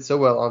translate so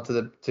well onto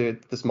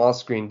the small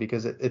screen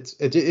because it's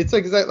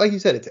like you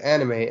said, it's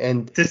anime,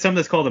 and There's something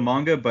that's called a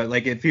manga, but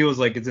like it feels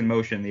like it's in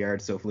motion. The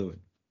art's so fluid.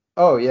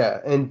 oh yeah,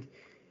 and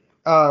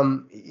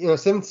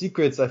Seven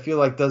Secrets I feel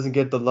like doesn't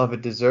get the love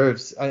it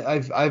deserves.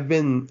 I've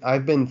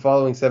been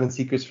following Seven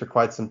Secrets for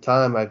quite some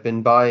time. I've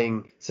been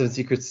buying Seven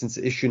Secrets since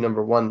issue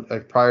 #1,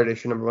 like prior to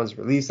issue #1's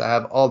release. I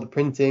have all the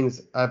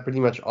printings, I have pretty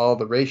much all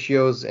the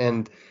ratios,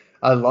 and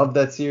I love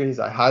that series.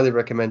 I highly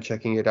recommend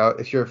checking it out.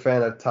 If you're a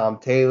fan of Tom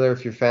Taylor,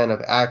 if you're a fan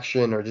of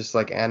action or just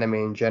like anime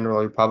in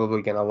general, you're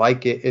probably gonna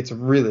like it. It's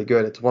really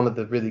good. It's one of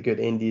the really good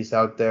indies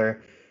out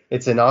there.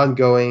 It's an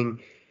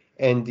ongoing,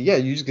 and yeah,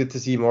 you just get to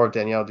see more of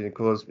Danielle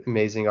Delacroix's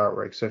amazing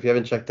artwork. So if you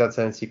haven't checked out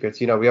Seven Secrets,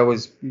 we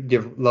always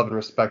give love and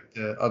respect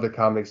to other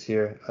comics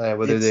here,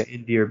 whether they're It's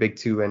indie or big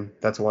two, and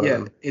that's one of Yeah,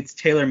 them. it's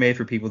tailor made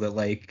for people that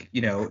like,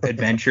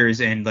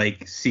 adventures and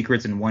like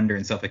secrets and wonder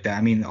and stuff like that.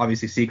 I mean,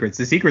 obviously secrets.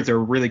 The secrets are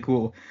really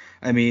cool.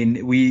 I mean,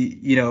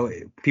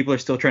 people are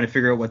still trying to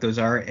figure out what those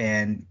are,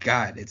 and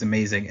God, it's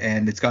amazing.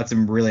 And it's got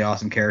some really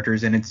awesome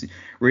characters, and it's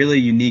really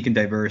unique and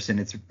diverse, and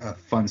it's a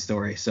fun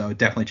story. So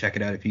definitely check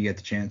it out if you get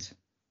the chance.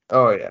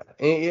 Oh yeah.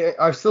 And yeah,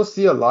 I still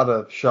see a lot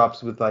of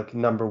shops with like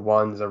number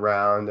ones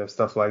around or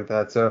stuff like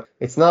that. So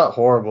it's not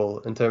horrible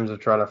in terms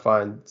of trying to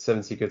find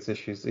Seven Secrets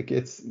issues.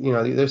 It's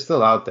they're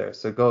still out there.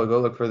 So go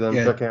look for them,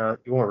 Yeah, check it out.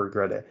 You won't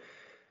regret it.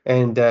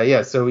 And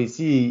yeah, so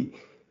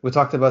we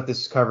talked about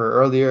this cover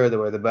earlier,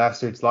 where the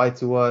bastards lied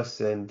to us,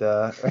 and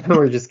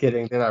we're just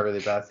kidding. They're not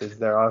really bastards.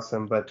 They're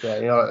awesome, but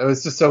it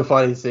was just so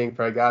funny seeing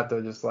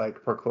Fregato just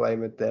like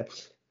proclaim it there.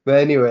 But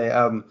anyway,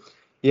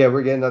 yeah,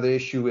 we're getting another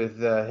issue with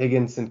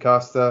Higgins and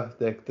Costa,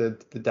 the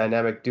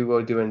dynamic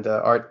duo doing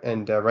the art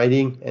and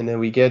writing, and then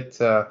we get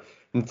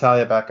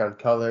Natalia back on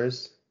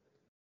colors,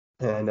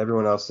 and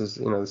everyone else is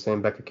the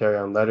same. Becca Carey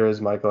on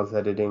letters, Michael's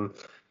editing.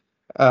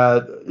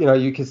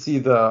 You can see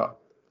the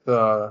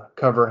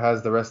cover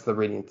has the rest of the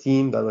Radiant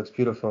team. That looks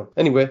beautiful.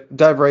 Anyway,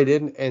 dive right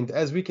in, and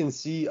as we can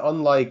see,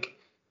 unlike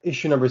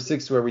issue number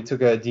 6 where we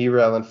took a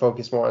derail and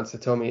focused more on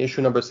Satomi,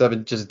 issue number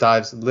 7 just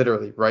dives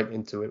literally right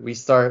into it. We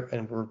start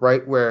and we're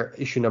right where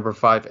issue number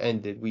 5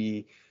 ended.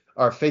 We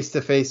are face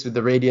to face with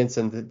the Radiants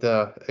and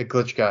the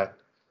glitch guy.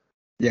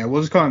 yeah,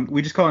 we just call him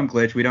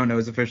Glitch. We don't know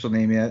his official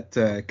name yet.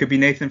 Could be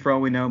Nathan for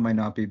all we know, might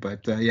not be,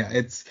 but yeah,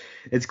 it's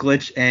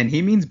Glitch, and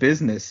he means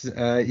business.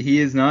 He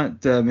is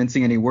not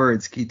mincing any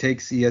words. He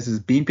has his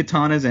beam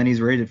katanas, and he's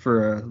ready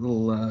for a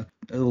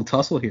little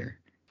tussle here.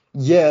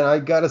 Yeah, and I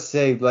gotta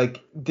say,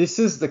 like, this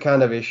is the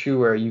kind of issue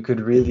where you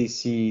could really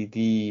see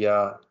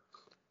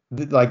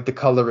like the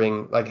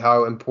coloring, like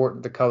how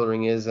important the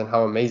coloring is and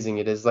how amazing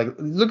it is. Like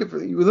look at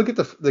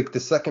the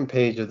second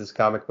page of this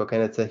comic book,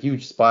 and it's a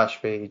huge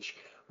splash page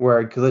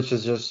where Glitch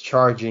is just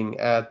charging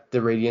at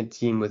the Radiant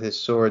team with his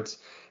swords,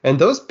 and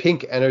those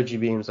pink energy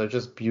beams are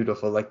just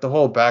beautiful. Like the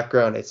whole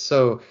background, it's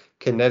so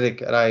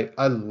kinetic, and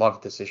I love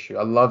this issue.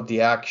 I love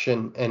the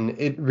action, and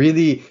it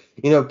really,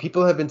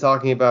 people have been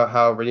talking about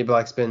how Radiant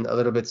Black's been a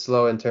little bit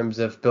slow in terms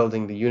of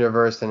building the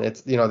universe, and it's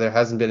there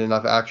hasn't been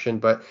enough action,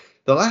 but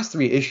the last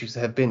 3 issues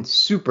have been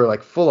super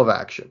like full of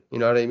action. You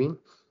know what I mean?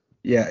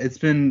 Yeah, it's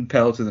been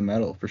pedal to the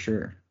metal for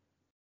sure.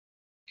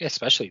 Yeah,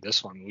 especially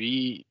this one.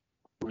 We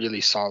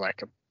really saw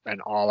like an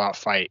all-out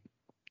fight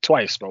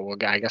twice, but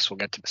I guess we'll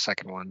get to the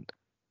second one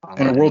And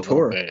a in a world little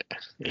tour. bit.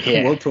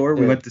 Yeah, World tour.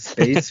 We Yeah. went to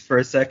space for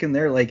a second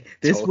there. Like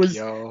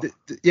Tokyo.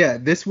 yeah,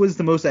 this was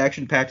the most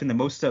action packed and the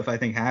most stuff I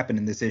think happened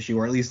in this issue,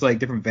 or at least like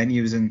different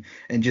venues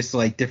and just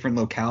like different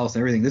locales and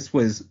everything. This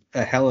was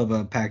a hell of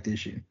a packed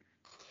issue.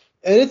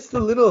 And it's the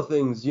little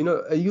things, you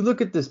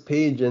look at this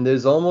page and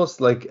there's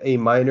almost like a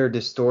minor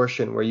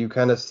distortion where you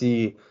kind of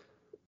see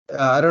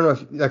I don't know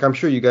if like I'm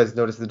sure you guys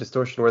notice the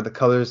distortion where the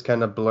colors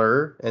kind of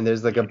blur and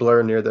there's like a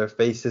blur near their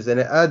faces and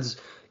it adds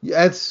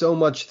so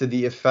much to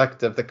the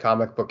effect of the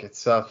comic book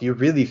itself. You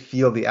really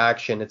feel the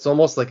action. It's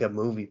almost like a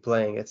movie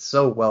playing. It's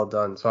so well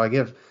done. So I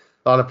give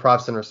a lot of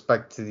props and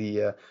respect to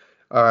the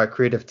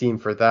creative team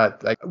for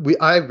that. Like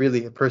I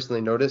really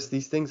personally notice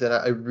these things and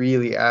it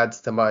really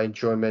adds to my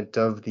enjoyment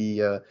of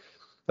the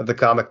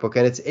comic book,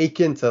 and it's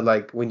akin to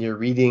like when you're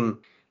reading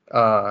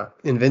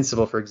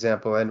Invincible, for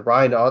example, and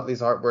Ryan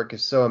Ottley's artwork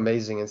is so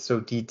amazing and so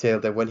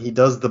detailed that when he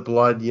does the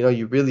blood,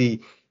 you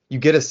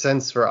get a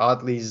sense for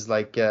Ottley's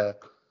like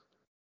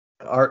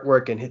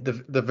artwork and the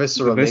The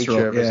visceral nature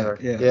visceral, of his yeah,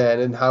 art. yeah. Yeah,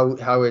 and then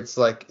how it's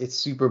like it's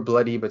super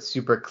bloody but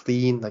super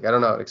clean. Like I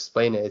don't know how to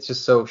explain it. It's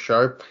just so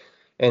sharp.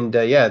 And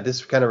yeah,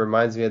 this kind of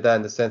reminds me of that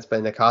in the sense, but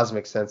in the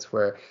cosmic sense,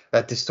 where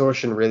that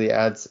distortion really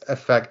adds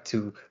effect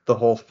to the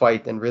whole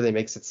fight and really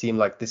makes it seem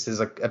like this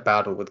is a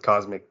battle with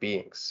cosmic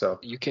beings. So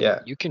You can yeah.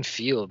 you can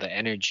feel the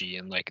energy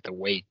and like the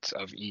weight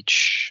of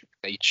each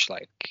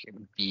like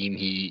beam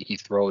he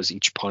throws,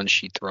 each punch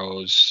he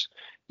throws,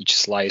 each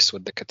slice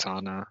with the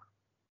katana.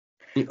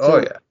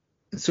 Oh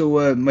So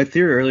yeah. my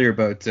theory earlier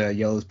about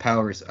Yellow's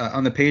powers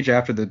on the page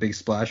after the big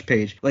splash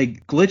page,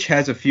 like Glitch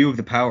has a few of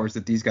the powers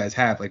that these guys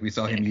have. Like we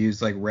saw him Yeah.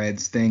 use like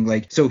Red's thing.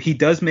 Like so he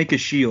does make a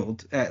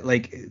shield.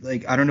 Like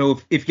I don't know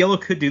if Yellow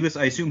could do this.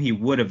 I assume he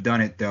would have done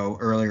it though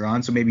earlier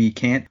on. So maybe he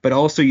can't. But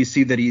also you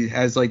see that he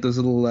has like those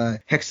little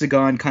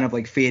hexagon kind of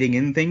like fading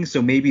in things.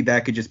 So maybe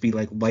that could just be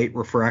like light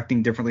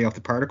refracting differently off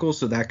the particles.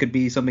 So that could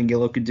be something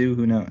Yellow could do.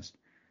 Who knows?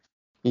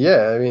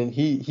 Yeah, I mean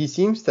he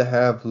seems to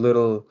have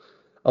little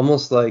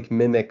almost like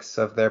mimics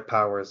of their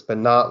powers, but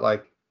not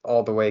like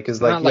all the way.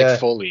 Because like Not like yeah,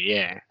 fully,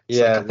 yeah. It's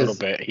like yeah, a little because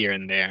bit here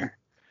and he, there.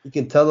 he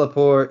can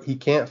teleport, he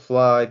can't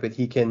fly, but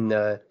he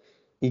can.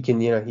 he can,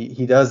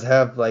 he does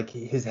have like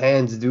his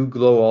hands do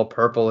glow all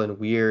purple and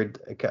weird.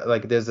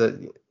 Like there's a,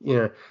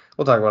 we'll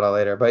talk about that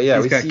later. But yeah,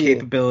 He's we got see,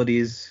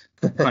 capabilities,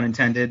 pun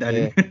intended. I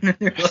yeah, didn't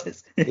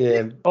realize.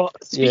 yeah, Well,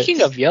 yeah,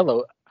 speaking of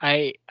yellow,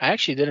 I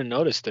actually didn't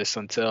notice this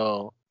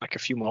until like a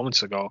few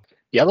moments ago.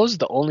 Yellow's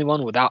the only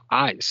one without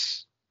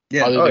eyes,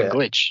 Yeah, other oh than yeah,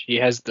 Glitch. He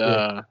has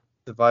yeah,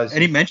 the the and he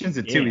visor. mentions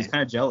it too. He's yeah,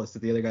 kind of jealous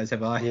that the other guys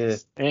have Yeah,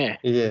 eyes. yeah.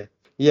 yeah,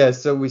 yeah.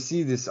 So we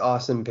see this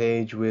awesome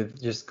page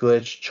with just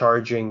Glitch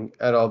charging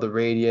at all the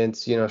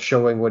radiants,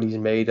 showing what he's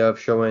made of,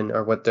 showing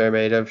or what they're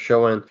made of,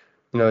 showing,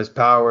 his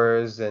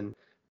powers and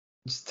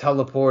just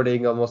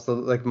teleporting, almost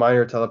like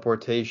minor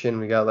teleportation.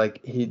 We got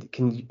like he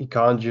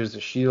conjures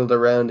a shield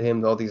around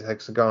him, all these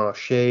hexagonal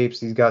shapes.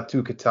 He's got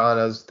two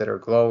katanas that are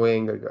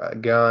glowing, a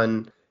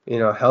gun,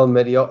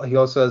 helmet. He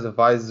also has a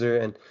visor,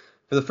 and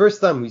for the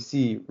first time we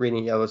see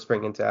Radiant Yellow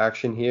spring into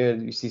action here.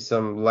 You see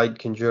some light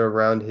conjure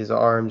around his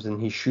arms, and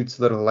he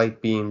shoots little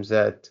light beams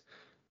at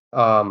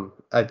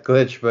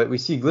Glitch. But we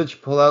see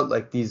Glitch pull out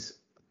like these.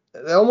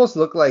 They almost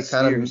look like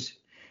kind of, Spheres.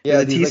 They're yeah,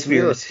 the these T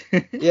like little,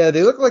 spheres. yeah,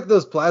 they look like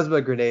those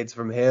plasma grenades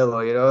from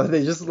Halo,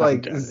 They just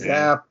like Yeah.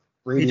 zap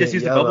He just radiant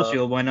used a bubble yellow.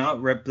 shield. Why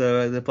not rip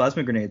the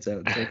plasma grenades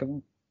out? It's like, come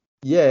on.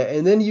 Yeah,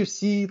 and then you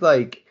see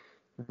like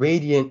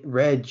radiant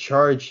red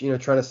charge, trying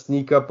to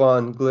sneak up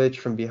on Glitch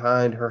from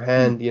behind her Hmm.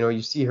 hand.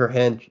 You see her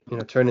hand,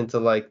 turn into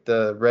like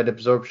the red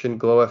absorption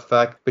glow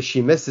effect, but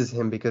she misses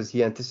him because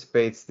he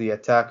anticipates the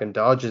attack and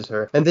dodges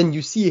her. And then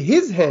you see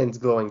his hands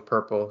glowing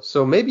purple.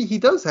 So maybe he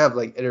does have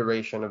like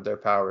iteration of their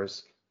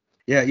powers.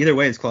 Yeah, either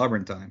way, it's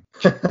clobbering time.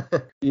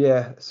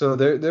 Yeah, so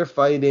they're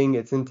fighting.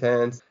 It's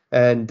intense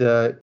and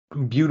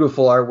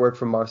beautiful artwork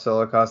from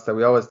Marcelo Costa.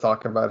 We always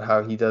talk about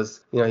how he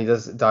does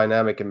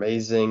dynamic,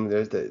 amazing.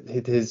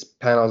 His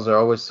panels are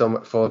always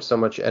full of so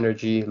much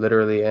energy,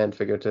 literally and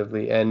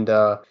figuratively. And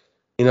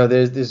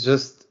there's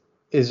just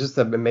it's just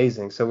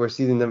amazing. So we're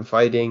seeing them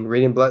fighting.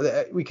 Radiant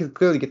Blood. We can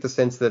clearly get the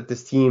sense that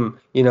this team,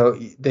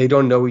 they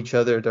don't know each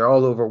other. They're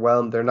all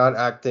overwhelmed. They're not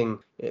acting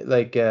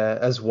like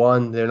as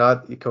one. They're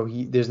not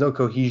there's no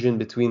cohesion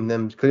between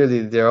them.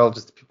 Clearly, they're all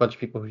just a bunch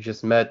of people who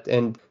just met,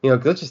 and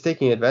Glitch is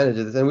taking advantage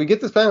of this. And we get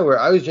this panel where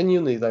I was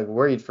genuinely like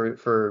worried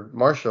for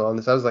Marshall on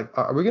this. I was like,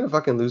 are we gonna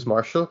fucking lose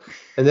Marshall?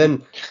 And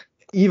then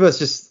Eva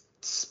just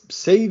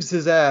saves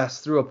his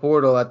ass through a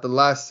portal at the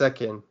last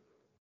second.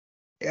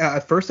 Yeah,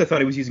 at first I thought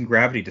he was using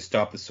gravity to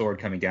stop the sword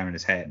coming down on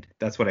his head.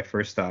 That's what I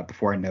first thought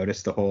before I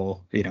noticed the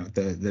whole,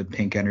 the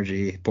pink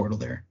energy portal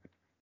there.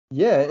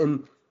 Yeah,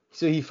 and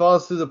so he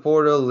falls through the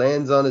portal,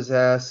 lands on his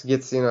ass,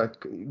 gets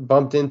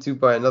bumped into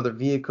by another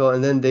vehicle,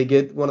 and then they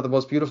get one of the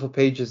most beautiful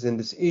pages in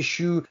this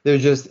issue. They're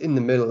just in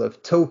the middle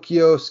of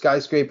Tokyo,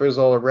 skyscrapers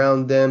all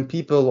around them,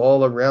 people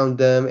all around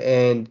them,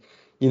 and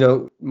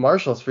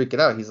Marshall's freaking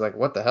out. He's like,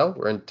 "What the hell?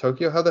 We're in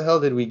Tokyo? How the hell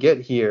did we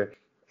get here?"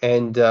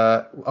 And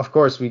of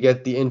course, we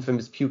get the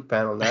infamous puke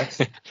panel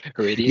next.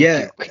 Radiant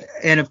Yeah, puke.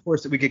 and of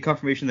course we get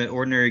confirmation that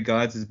Ordinary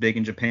Gods is big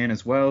in Japan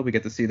as well. We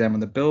get to see them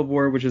on the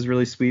billboard, which is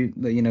really sweet.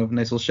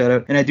 Nice little shout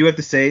out. And I do have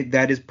to say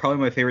that is probably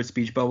my favorite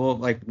speech bubble,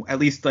 like at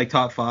least like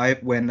top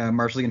 5 when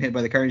Marshall's getting hit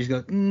by the car and he's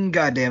going,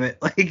 God damn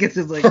it, like it's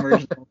just like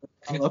merged.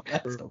 I love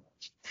that so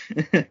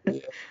much.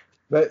 Yeah.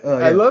 But Oh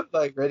I yeah, love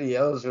like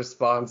Radiel's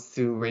response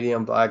to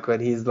Radiant Black when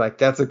he's like,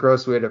 "That's a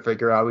gross way to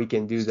figure out we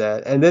can do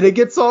that," and then it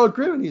gets all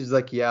grim and he's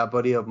like, "Yeah, a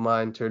buddy of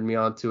mine turned me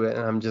on to it,"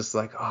 and I'm just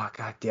like, "Oh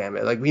god damn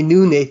it!" Like we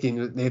knew Nathan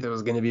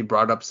was going to be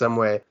brought up some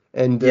way,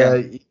 and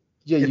yeah,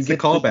 yeah, it's the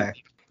callback.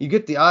 you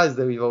get the eyes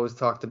that we've always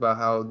talked about,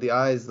 how the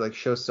eyes like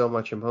show so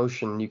much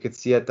emotion. You could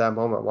see at that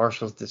moment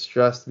Marshall's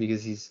distressed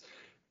because he's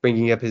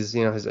bringing up his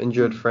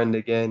injured Mm. friend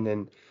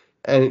again,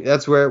 and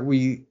that's where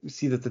we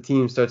see that the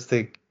team starts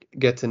to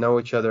get to know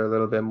each other a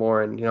little bit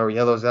more. And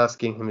Yellow's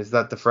asking him, "Is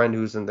that the friend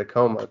who's in the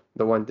coma,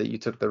 the one that you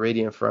took the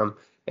radiant from?"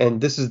 And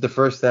this is the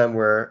first time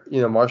where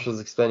Marshall's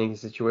explaining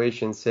his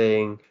situation,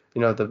 saying,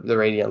 the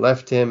radiant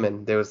left him,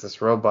 and there was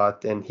this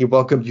robot, and he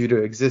welcomed you to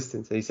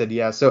existence. And he said,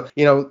 "Yeah." So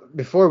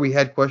before we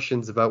had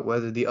questions about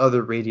whether the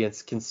other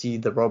radiants can see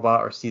the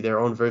robot or see their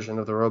own version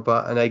of the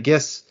robot, and I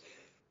guess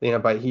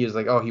but he was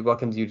like, "Oh, he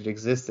welcomes you to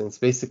existence."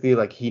 Basically,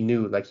 like he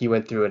knew, like he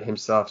went through it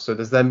himself. So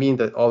does that mean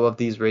that all of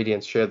these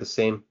Radiants share the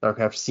same, or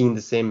have seen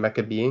the same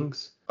mecha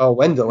beings? Oh,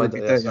 Wendell,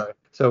 Repeat yeah, that, yeah. sorry.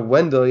 So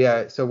Wendell,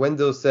 yeah. So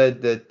Wendell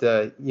said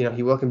that,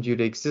 he welcomed you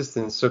to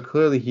existence. So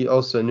clearly he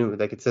also knew,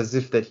 like it's as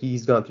if that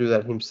he's gone through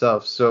that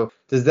himself. So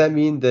does that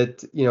mean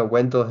that,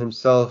 Wendell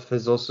himself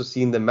has also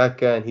seen the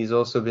mecha and he's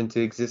also been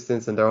to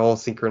existence and they're all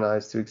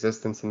synchronized to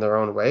existence in their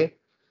own way?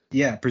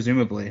 Yeah,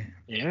 presumably.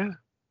 Yeah.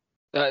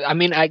 I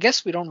mean, I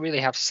guess we don't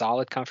really have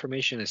solid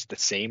confirmation it's the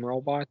same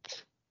robot.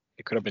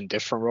 It could have been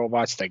different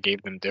robots that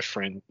gave them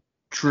different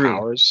True.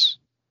 powers,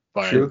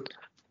 but True,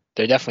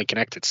 they're definitely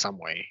connected some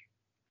way.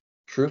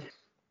 true.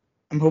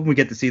 I'm hoping we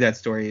get to see that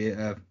story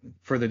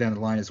further down the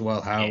line as well,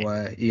 how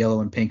Yeah.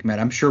 Yellow and Pink met.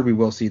 I'm sure we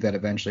will see that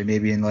eventually,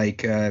 maybe in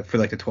like for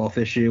like the 12th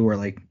issue, or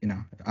like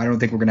I don't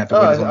think we're gonna have to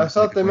Oh, wait as long I as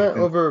like thought the they meant 25th.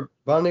 over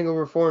bonding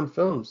over foreign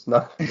films.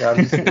 No, no, I'm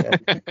just kidding.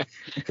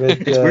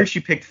 But It's weird she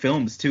picked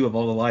films too of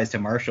all the lies to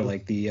Marshall,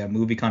 like the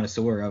movie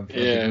connoisseur of the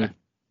Yeah. group.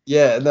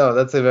 Yeah, no,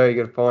 that's a very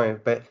good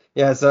point. But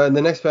yeah, so in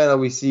the next panel,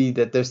 we see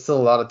that there's still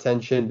a lot of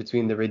tension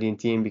between the Radiant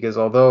team because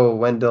although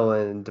Wendell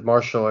and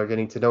Marshall are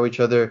getting to know each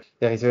other,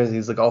 yeah,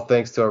 he's like, all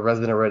thanks to a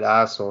resident red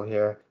asshole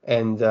here.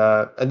 And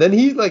then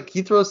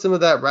he throws some of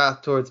that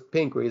wrath towards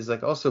Pink, where he's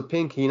like, also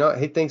Pink,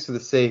 hey, thanks for the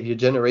save. Your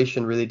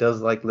generation really does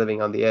like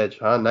living on the edge,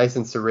 huh? Nice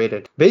and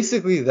serrated.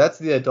 Basically, that's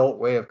the adult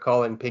way of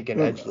calling Pink an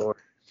edgelord.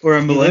 Or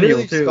a He millennial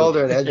literally just too. called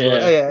her an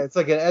edgelord. Oh Yeah. yeah, it's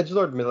like an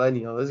edgelord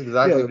millennial. This is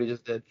exactly Yeah, what he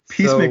just did.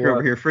 Peacemaker So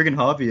over here, friggin'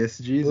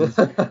 hobbyist. Jesus.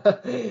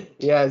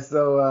 yeah,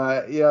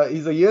 so yeah,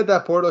 he's like, you had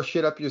that portal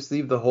shit up your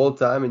sleeve the whole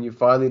time, and you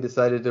finally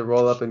decided to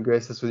roll up and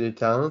grace us with your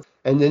talent.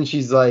 And then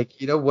she's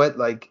like, you know what?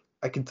 Like,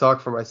 I can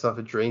talk for myself.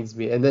 It drains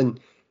me. And then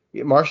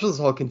Marshall's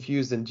all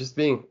confused and just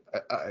being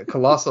a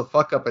colossal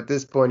fuck up at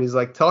this point. He's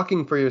like,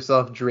 talking for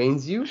yourself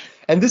drains you.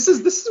 And this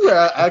is where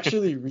I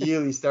actually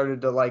really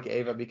started to like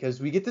Ava because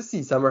we get to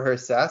see some of her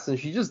sass, and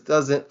she just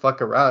doesn't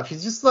fuck around.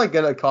 She's just like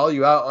gonna call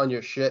you out on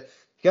your shit.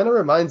 Kind of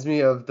reminds me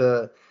of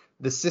the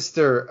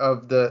sister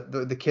of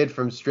the kid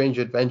from Strange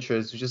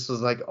Adventures, who just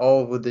was like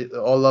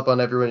all up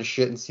on everyone's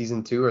shit in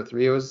season 2 or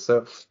 3 it was.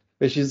 So,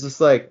 but she's just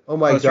like, oh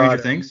my Oh, Stranger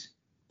god, Things.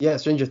 yeah,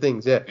 Stranger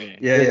Things, yeah. Yeah.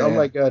 Yeah, Like, yeah, oh yeah.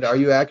 my god, are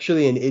you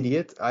actually an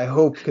idiot? I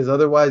hope, because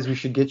otherwise we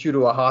should get you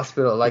to a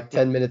hospital like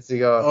 10 minutes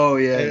ago. Oh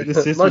yeah, And the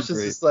sister's Marsha's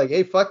great. just like,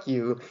 hey, fuck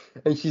you.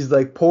 And she's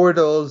like,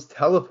 portals,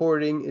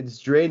 teleporting, it's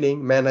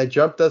draining. Man, I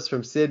jumped us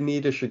from Sydney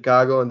to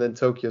Chicago and then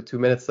Tokyo 2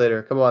 minutes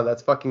later. Come on,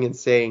 that's fucking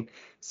insane.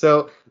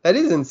 So that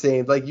is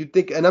insane. Like you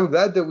think, and I'm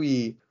glad that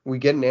we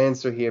get an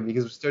answer here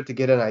because we start to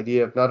get an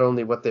idea of not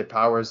only what their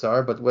powers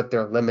are, but what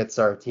their limits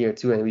are here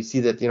too. And we see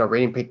that,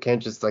 Radiant Pink can't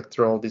just like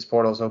throw all these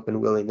portals open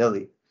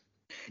willy-nilly.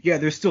 Yeah,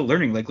 they're still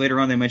learning. Like later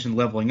on, they mentioned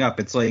leveling up.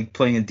 It's like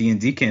playing a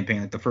D&D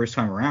campaign. Like the first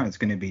time around, it's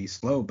going to be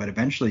slow, but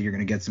eventually you're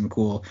going to get some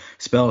cool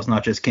spells,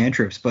 not just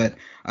cantrips. But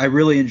I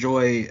really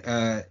enjoy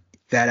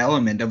that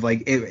element of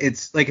like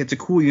it's a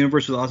cool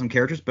universe with awesome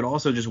characters, but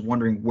also just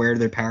wondering where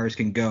their powers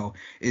can go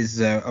is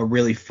a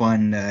really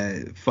fun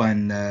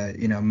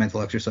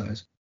mental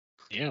exercise.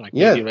 Yeah, like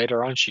maybe Yeah,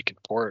 later on she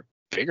could port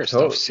bigger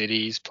stuff, to-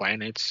 cities,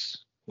 planets.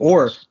 Who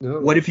Or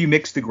knows? what no. if you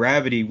mix the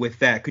gravity with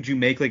that? Could you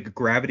make like a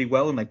gravity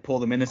well and like pull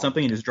them into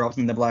something and just drop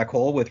them in the black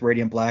hole with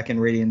Radiant Black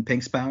and Radiant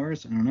Pink's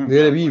powers? I don't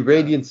There's gonna be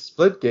Radiant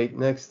Splitgate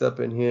next up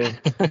in here.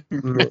 know.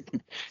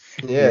 Mm,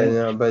 Yeah,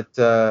 Yeah. but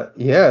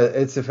yeah,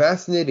 it's a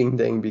fascinating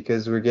thing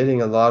because we're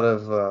getting a lot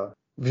of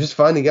we're just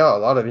finding out a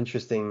lot of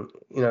interesting,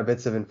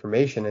 bits of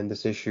information in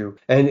this issue.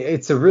 And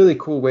it's a really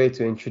cool way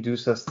to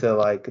introduce us to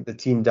like the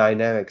team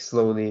dynamic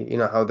slowly,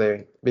 how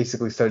they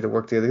basically start to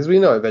work together because we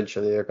know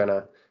eventually they're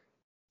gonna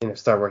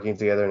start working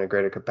together in a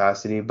greater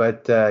capacity.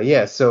 But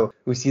yeah, so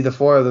we see the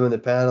four of them in the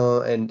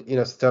panel, and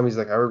Satomi's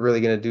like, "Are we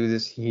really gonna do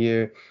this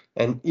here?"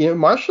 And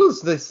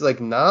Marshall's this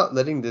like not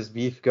letting this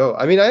beef go.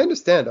 I mean, I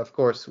understand, of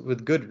course,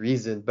 with good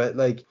reason, but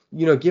like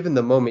given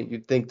the moment,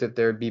 you'd think that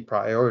there'd be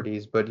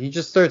priorities, but he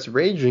just starts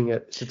raging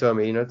at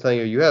Satomi, telling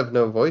her, "You have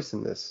no voice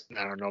in this."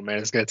 I don't know, man.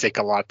 It's gonna take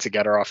a lot to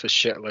get her off his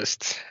shit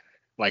list.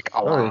 Like a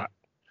Oh, lot.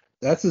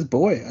 That's his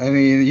boy. I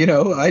mean,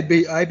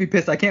 I'd be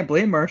pissed. I can't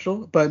blame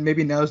Marshall, but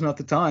maybe now's not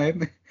the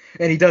time.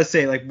 And he does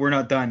say like we're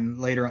not done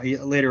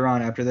later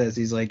on after this.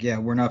 He's like, yeah,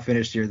 we're not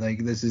finished here.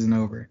 Like this isn't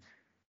over.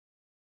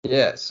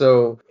 yeah,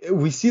 so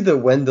we see that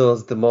Wendell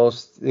is the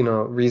most,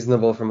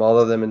 reasonable from all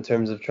of them in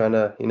terms of trying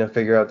to,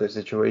 figure out their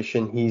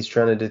situation. He's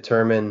trying to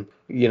determine,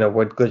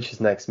 what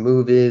Glitch's next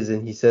move is,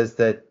 and he says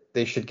that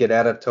they should get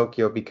out of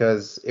Tokyo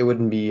because it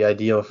wouldn't be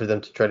ideal for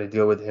them to try to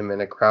deal with him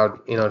in a crowd,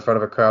 in front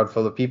of a crowd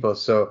full of people.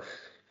 So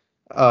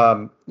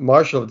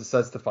Marshall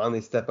decides to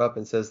finally step up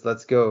and says,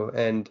 "Let's go."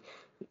 And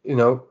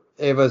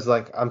Ava's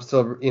like, "I'm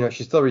still,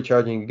 she's still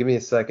recharging. Give me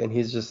a sec." And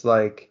he's just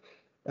like,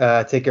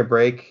 "Take a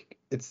break.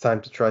 It's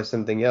time to try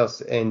something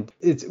else." And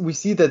we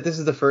see that this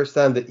is the first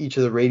time that each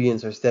of the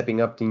Radiants are stepping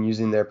up and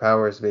using their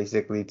powers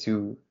basically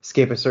to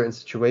escape a certain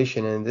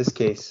situation. And in this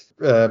case,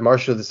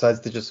 Marshall decides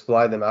to just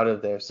fly them out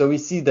of there. So we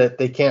see that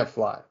they can't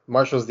fly.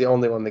 Marshall's the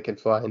only one that can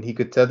fly, and he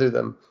could tether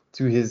them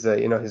to his,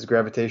 his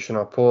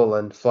gravitational pull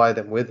and fly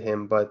them with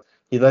him, but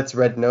he lets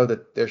Red know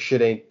that their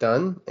shit ain't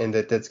done and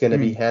that that's going to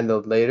be Hmm.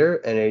 handled later,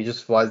 and he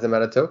just flies them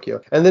out of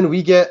Tokyo. And then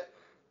we get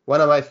one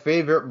of my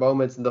favorite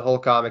moments in the whole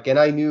comic, and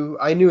I knew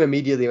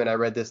immediately when I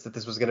read this that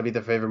this was going to be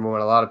the favorite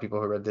moment. A lot of people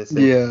who read this,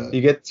 and Yeah.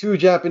 you get two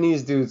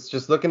Japanese dudes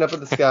just looking up at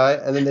the sky,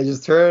 and then they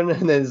just turn,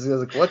 and then it's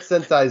like, what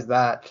Sentai is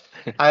that?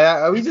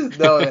 We just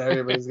know that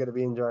everybody's going to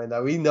be enjoying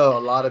that. We know a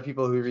lot of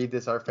people who read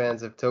this are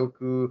fans of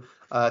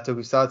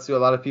Tokusatsu. A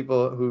lot of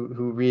people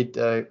who read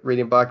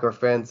Radiant Black are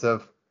fans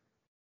of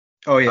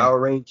Oh yeah. Power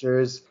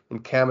Rangers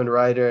and Kamen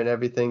Rider and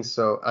everything.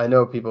 So I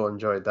know people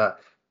enjoyed that.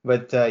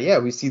 But yeah,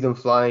 we see them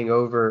flying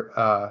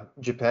over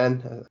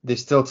Japan. They're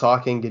still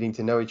talking, getting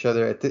to know each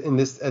other. At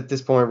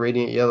this point,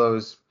 Radiant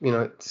Yellow's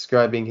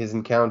describing his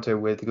encounter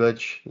with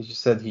Glitch. He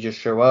just said he just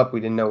show up. We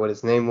didn't know what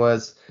his name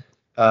was.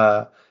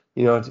 Uh,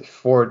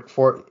 four.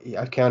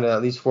 I counted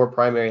at least four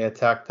primary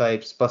attack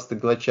types. Bust the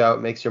glitch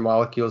out, makes your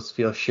molecules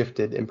feel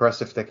shifted.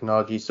 Impressive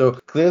technology. So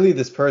clearly,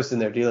 this person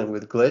they're dealing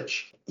with,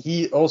 Glitch,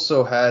 he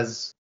also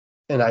has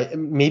and I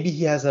maybe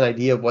he has an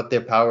idea of what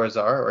their powers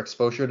are or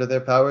exposure to their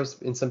powers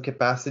in some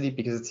capacity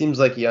because it seems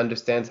like he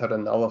understands how to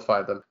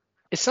nullify them.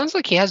 It sounds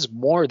like he has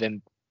more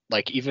than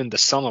like even the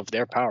sum of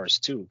their powers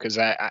too. Because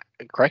I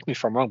correct me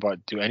if I'm wrong,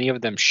 but do any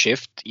of them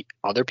shift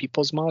other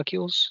people's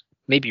molecules?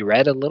 Maybe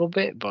Red a little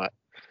bit, but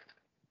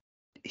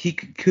He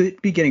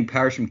could be getting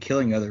powers from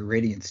killing other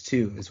Radiants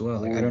too, as well.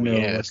 Like I don't ooh, know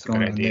yeah, what's that's a good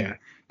going on idea. there.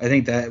 I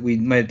think that we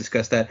might have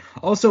discussed that.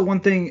 Also, one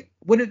thing,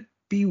 would it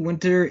be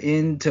winter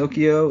in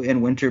Tokyo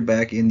and winter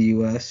back in the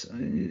U.S.? I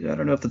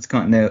don't know if that's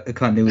a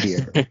continuity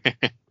error.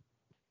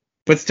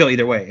 But still,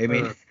 either way, I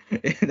mean, Uh,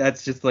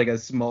 that's just like a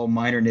small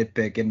minor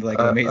nitpick in like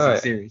an all amazing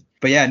right. series.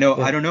 But yeah, no,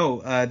 Yeah. I don't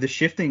know. The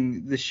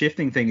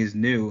shifting thing is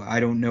new.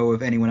 I don't know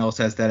if anyone else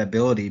has that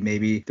ability.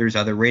 Maybe there's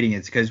other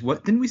radiants. Because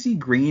what didn't we see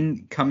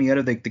green coming out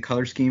of like the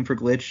color scheme for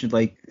Glitch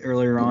like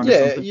earlier on or Yeah,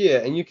 something? yeah,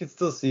 and you can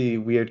still see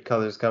weird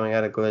colors coming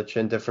out of Glitch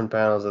in different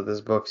panels of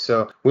this book.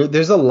 So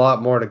there's a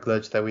lot more to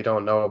Glitch that we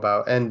don't know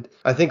about, and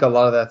I think a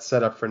lot of that's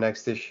set up for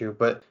next issue.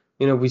 But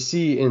we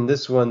see in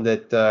this one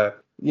that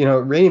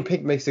Radiant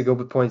Pink makes a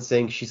good point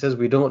saying she says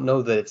we don't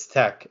know that it's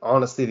tech.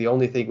 Honestly, the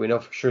only thing we know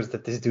for sure is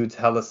that this dude's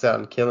hell us out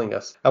and killing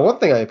us. And one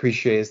thing I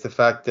appreciate is the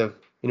fact of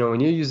when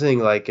you're using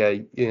like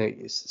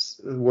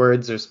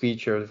words or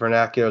speech or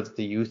vernacular that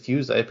the youth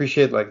use, I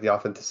appreciate like the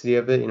authenticity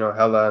of it.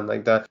 Hella and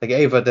like that. Like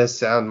Ava does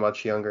sound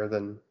much younger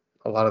than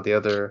a lot Yeah, of the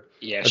other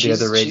she's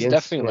Radiants.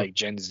 definitely Yeah. like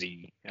Gen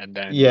Z, and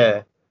then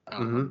Yeah.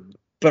 hmm um,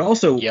 But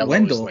also Yellow is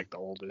Wendell, like the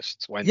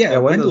oldest. yeah, Yeah,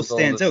 Wendell, Wendell Wendell's the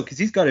stands out oldest. because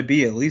he's got to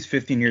be at least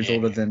 15 years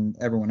older yeah, than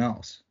everyone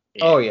else.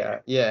 Oh yeah, yeah,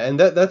 yeah, and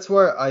that's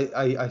where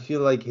I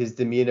feel like his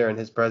demeanor and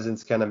his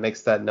presence kind of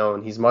makes that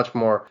known. He's much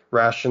more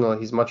rational,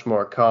 he's much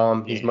more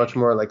calm, he's much yeah.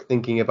 more like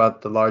thinking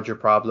about the larger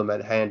problem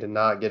at hand and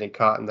not getting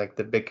caught in like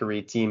the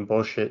bickery team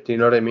bullshit. Do you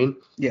know what I mean?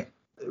 Yeah.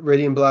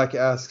 Radiant Black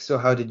asks, "So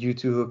how did you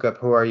two hook up?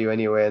 Who are you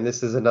anyway?" And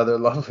this is another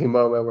lovely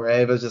moment where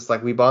Ava's just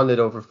like, "We bonded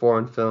over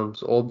foreign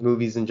films, old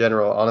movies in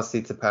general.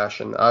 Honestly, it's a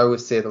passion. I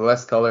always say the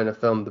less color in a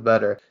film, the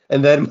better."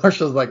 And then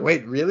Marshall's like,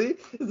 "Wait, really?"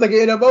 It's like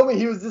in a moment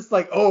he was just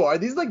like, "Oh, are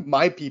these like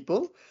my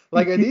people?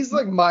 Like, are these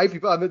like my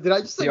people? I mean, did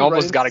I just He like run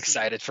almost into got some?"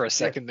 excited for a Yeah,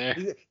 second there.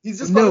 he's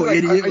just probably No, like,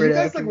 idiot are you right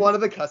guys like after. one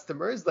of the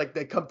customers? Like,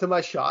 they come to my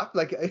shop?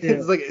 Like, Yeah.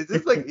 it's like, is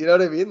this like, you know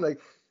what I mean? Like,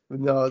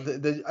 no,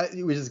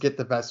 we just get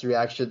the best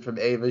reaction from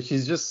Ava.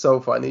 She's just so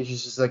funny.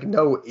 She's just like,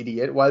 no,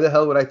 idiot. Why the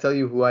hell would I tell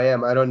you who I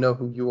am? I don't know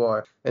who you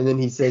are. And then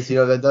he says,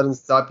 that doesn't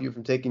stop you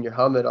from taking your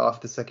helmet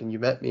off the second you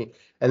met me.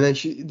 And then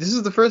this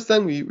is the first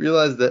time we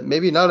realized that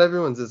maybe not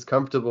everyone's as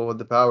comfortable with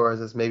the powers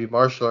as maybe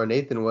Marshall or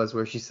Nathan was,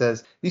 where she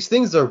says, these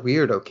things are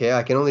weird, okay?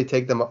 I can only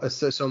take them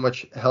so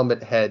much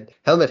helmet head.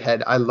 Helmet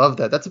head, I love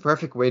that. That's a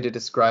perfect way to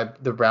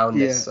describe the Yeah.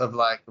 roundness of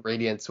like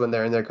Radiance when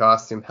they're in their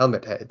costume,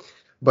 helmet head.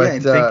 Yeah, But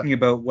and thinking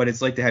about what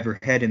it's like to have your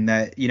head in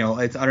that,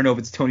 I don't know if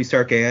it's Tony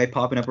Stark AI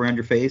popping up around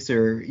your face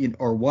or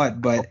what, Oh,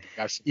 but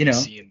got some you know,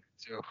 AC in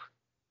there too.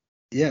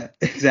 yeah,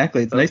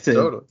 exactly. It's nice to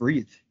totally.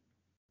 breathe.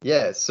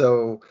 Yeah,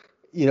 so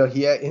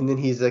and then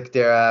he's like,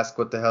 "Dare I ask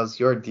what the hell's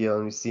your deal?"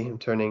 And we see him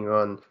turning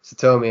on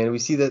Satomi, and we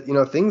see that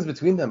things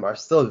between them are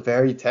still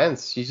very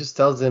tense. She just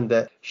tells him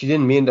that she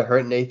didn't mean to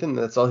hurt Nathan, and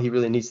that's all he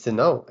really needs to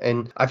know.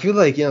 And I feel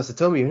like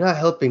Satomi, you're not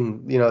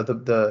helping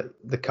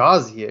the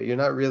cause here. You're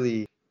not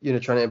really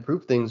trying to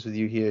improve things with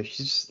you here.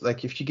 She's just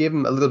like if she gave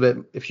a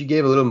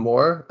little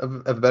more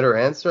of a better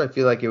answer, I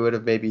feel like it would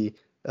have maybe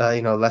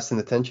lessen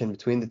the tension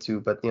between the two.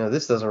 But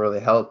this doesn't really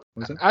help.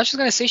 What was that? I was just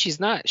gonna say she's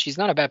not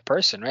a bad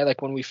person, right?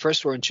 Like when we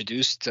first were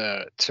introduced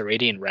to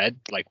Radiant Red,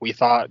 like we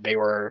thought they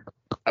were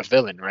a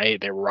villain, right?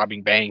 They were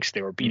robbing banks,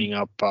 they were Mm. beating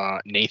up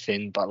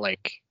Nathan, but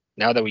like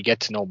now that we get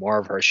to know more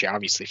of her, she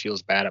obviously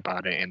feels bad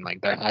about it, and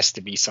like there has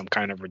to be some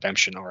kind of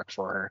redemption arc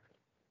for her.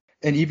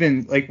 And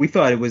even like we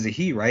thought it was a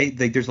he, right?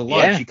 Like there's a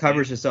lot. Yeah, She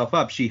covers herself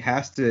up. She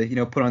has to,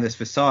 put on this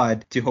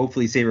facade to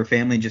hopefully save her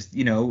family and just,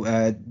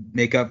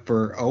 make up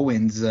for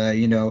Owen's,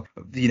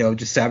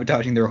 just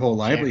sabotaging their whole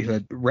yeah.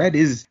 livelihood. Red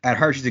is at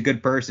heart, she's a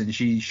good person.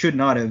 She should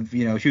not have,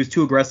 she was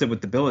too aggressive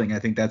with the building. I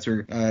think that's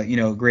her,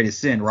 greatest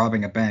sin,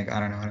 robbing a bank. I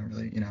don't know. I don't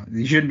really,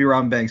 you shouldn't be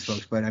robbing banks,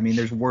 folks. But I mean,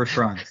 there's worse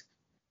crimes.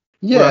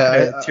 We're not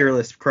gonna Yeah, tier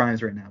list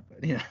crimes right now, but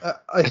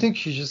I think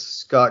she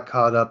just got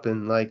caught up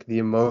in like the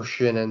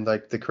emotion and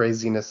like the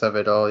craziness of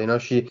it all.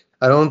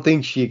 I don't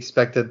think she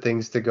expected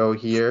things to go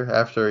here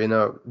after,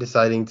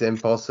 deciding to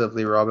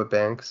impulsively rob a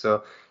bank.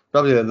 So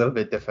probably a little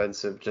bit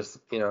defensive, just,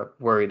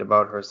 worried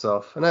about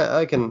herself. And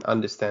I can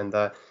understand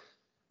that.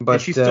 and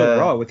But she's still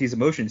raw with these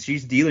emotions.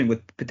 She's dealing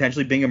with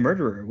potentially being a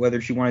murderer,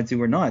 whether she wanted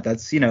to or not.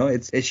 That's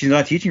it's she's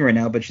not teaching right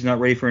now, but she's not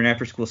ready for an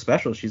after school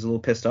special. She's a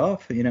little pissed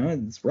off.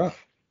 It's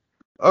rough.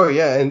 Oh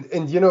yeah, and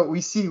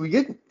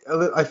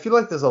I feel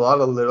like there's a lot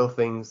of little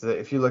things that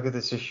if you look at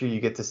this issue, you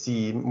get to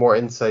see more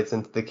insights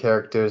into the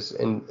characters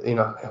and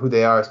who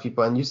they are as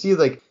people. And you see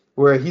like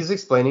where he's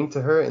explaining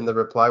to her in the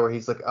reply where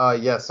he's like,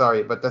 yeah,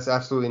 sorry, but that's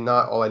absolutely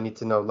not all I need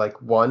to know.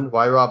 Like one,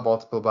 why rob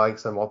multiple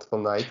banks on multiple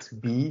nights?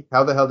 B,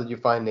 how the hell did you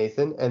find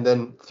Nathan? And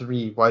then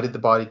three, why did the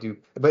body do?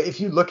 But if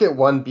you look at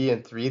one, B,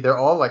 and three, they're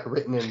all like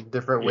written in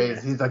different ways.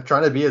 Yeah, He's like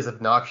trying to be as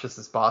obnoxious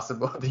as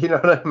possible. Do you know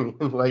what I mean?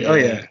 Like Oh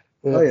yeah. yeah.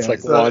 Oh Yeah. It's yeah. like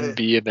So,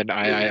 1B and then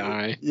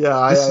I.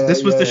 yeah,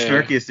 This was the yeah,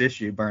 Yeah. snarkiest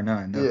issue, bar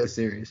none, of yeah. the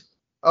series.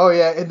 Oh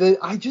yeah, and then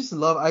I just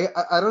love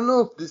I don't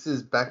know if this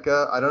is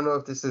Becca, I don't know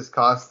if this is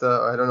Costa,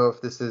 or I don't know if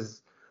this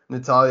is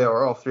Natalia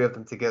or all three of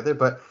them together,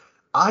 but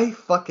I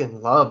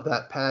fucking love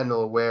that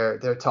panel where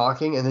they're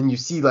talking and then you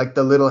see like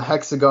the little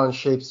hexagon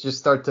shapes just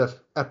start to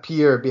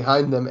appear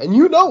behind them and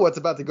you know what's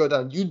about to go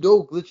down. You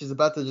know Glitch is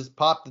about to just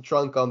pop the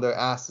trunk on their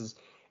asses.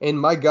 And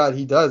my God,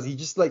 he does. He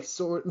just like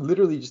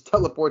literally just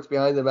teleports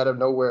behind them out of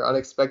nowhere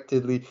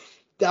unexpectedly,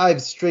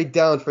 dives straight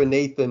down for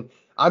Nathan.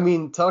 I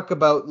mean, talk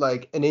about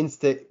like an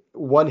instant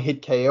one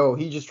hit KO.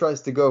 He just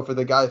tries to go for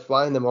the guy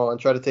flying them all and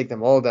try to take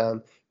them all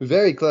down.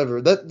 Very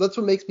clever. That's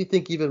what makes me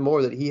think even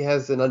more that he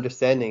has an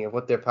understanding of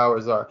what their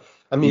powers are.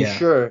 I mean, Yeah.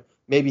 sure,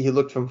 maybe he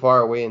looked from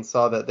far away and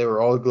saw that they were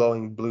all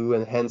glowing blue,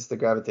 and hence the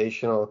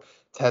gravitational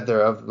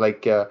tether of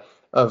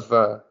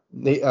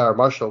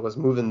Marshall was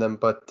moving them.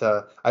 But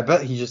I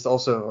bet he just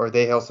also, or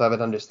they also have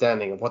an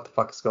understanding of what the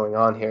fuck is going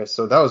on here.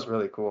 So that was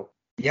really cool.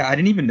 Yeah, I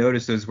didn't even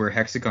notice those were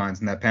hexagons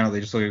in that panel.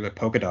 They just look like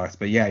polka dots.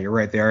 But yeah, you're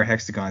right. They are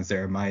hexagons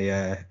there.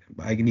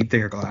 I need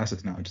thicker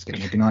glasses. No, I'm just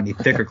kidding. I do not need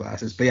thicker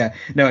glasses. But yeah,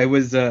 no, it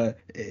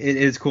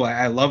is cool.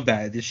 I love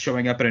that. Just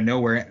showing up out of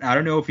nowhere. And I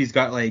don't know if he's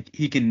got like,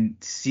 he can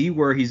see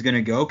where he's going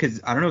to go. Cause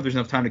I don't know if there's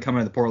enough time to come out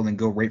of the portal and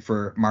go right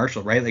for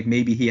Marshall, right? Like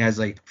maybe he has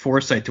like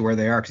foresight to where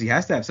they are. Cause he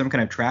has to have some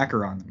kind of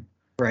tracker on them,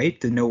 right?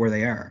 To know where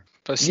they are.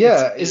 But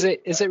Yeah, is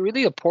it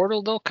really a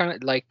portal though? Kind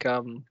of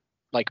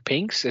like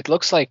Pink's? It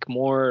looks like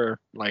more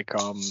like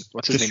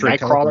what's his Just name? straight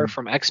Nightcrawler teleport.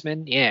 from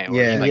X-Men. Yeah,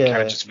 where he Yeah. like kind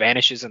of yeah, just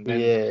vanishes and then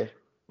yeah.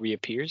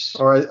 reappears.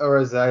 Or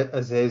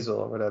Azazel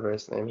or whatever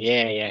his name is.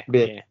 Yeah, yeah,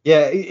 But yeah. yeah,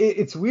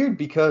 it's weird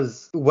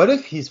because what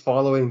if he's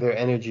following their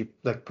energy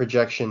like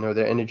projection or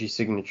their energy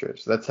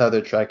signatures? That's how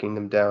they're tracking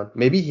them down.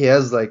 Maybe he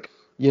has like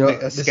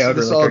Like a scouter,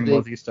 this like all Dragon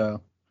Ball being Z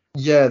style.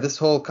 yeah, this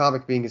whole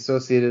comic being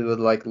associated with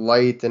like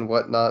light and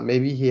whatnot.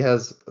 Maybe he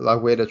has a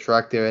way to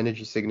track their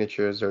energy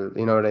signatures, or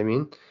you know what I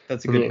mean?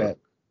 That's a I good mean, bet.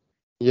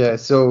 yeah,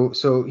 so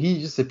he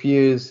just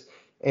appears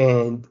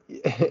and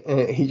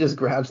he just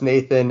grabs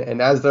Nathan, and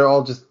as they're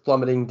all just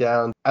plummeting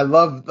down, I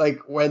love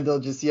like Wendell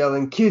just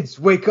yelling, "Kids,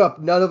 wake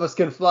up! None of us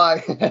can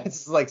fly!" It's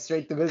just like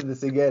straight to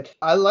business again.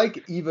 I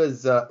like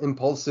Eva's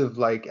impulsive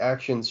like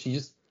actions. She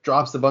just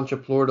drops a bunch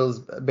of portals,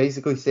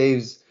 basically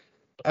saves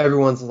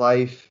everyone's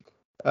life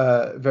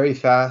very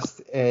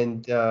fast,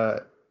 and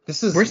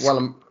this is Worst what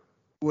I'm.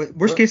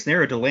 worst case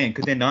scenario to land.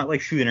 Could they not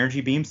like shoot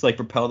energy beams to like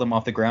propel them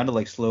off the ground to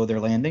like slow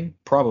their landing?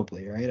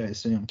 Probably, right? I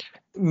assume.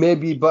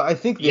 Maybe, but I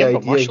think the Yeah, but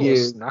idea Marshall here.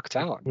 was knocked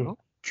out, no?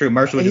 True.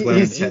 Marshall would just land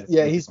on his head.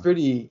 Yeah, That's a good he's point.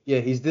 pretty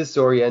he's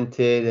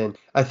disoriented, and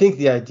I think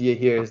the idea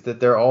here is that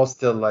they're all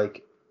still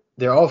like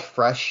they're all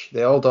fresh.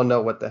 They all don't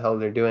know what the hell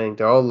they're doing.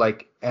 They're all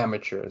like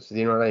amateurs.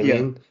 You know what I Yeah.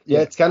 mean? Yeah,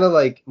 Yeah. it's kind of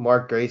like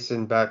Mark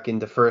Grayson back in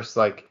the first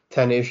like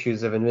 10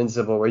 issues of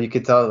Invincible, where you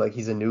could tell like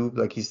he's a noob,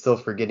 like he's still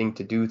forgetting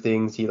to do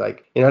things. He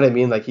like you know what I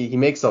mean? Like he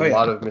makes a Oh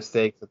lot yeah. of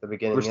mistakes at the We're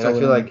beginning, and I still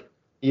feel learning. like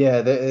yeah,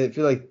 I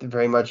feel like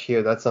very much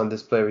here that's on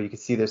display where you can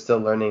see they're still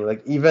learning.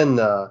 Like even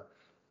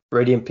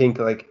Radiant Pink,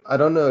 like I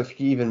don't know if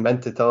he even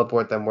meant to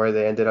teleport them where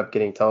they ended up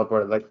getting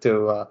teleported. Like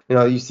to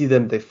you see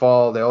them, they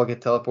fall, they all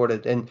get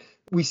teleported, and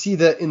we see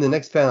that in the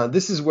next panel.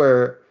 This is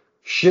where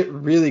shit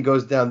really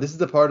goes down. This is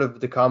the part of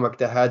the comic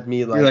that had me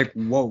You're like,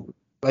 whoa.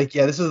 like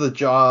yeah, this is the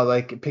jaw,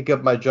 like pick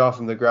up my jaw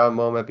from the ground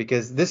moment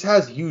because this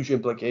has huge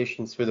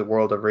implications for the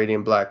world of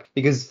Radiant Black.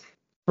 Because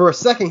for a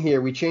second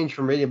here, we change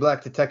from Radiant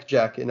Black to Tech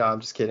Jack. No, I'm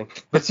just kidding.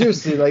 But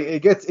seriously, like it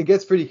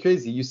gets pretty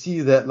crazy. You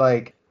see that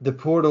like the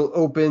portal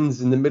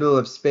opens in the middle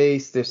of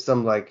space. There's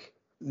some like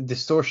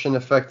distortion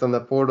effect on the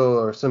portal,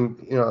 or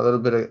some a little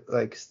bit of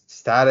like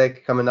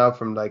static coming out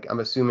from like I'm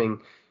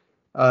assuming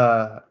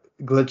uh,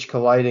 glitch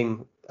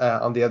colliding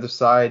on the other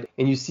side,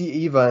 and you see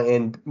Eva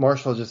and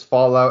Marshall just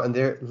fall out, and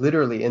they're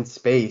literally in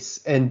space.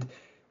 And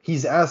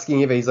he's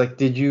asking Eva, he's like,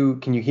 can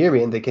you hear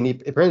me?" And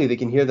apparently they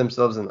can hear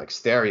themselves in like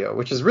stereo,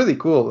 which is really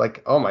cool.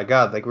 Like, oh my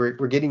God, like we're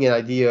getting an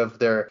idea of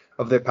their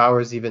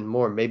powers even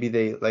more. Maybe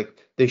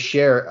they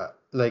share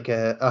like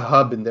a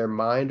hub in their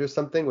mind or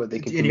something where they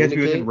And can you have to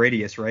be within communicate.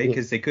 radius, right? Yeah,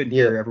 Because they couldn't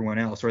yeah, hear everyone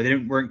else, or they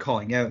weren't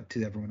calling out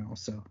to everyone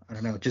else. So I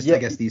don't know. Just I yeah.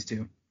 guess these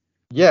two.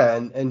 Yeah,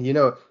 and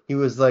he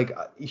was like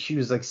she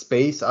was like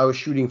space. I was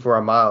shooting for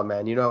a mile,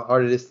 man. You know how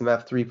hard it is to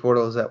map three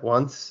portals at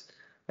once.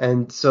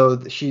 And so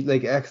she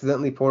like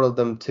accidentally portaled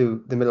them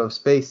to the middle of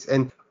space.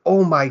 And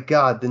oh my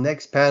God, the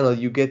next panel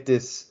you get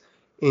this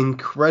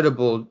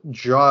incredible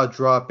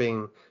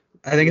jaw-dropping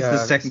I think it's the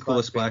second splash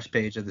coolest page. splash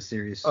page of the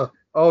series.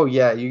 Oh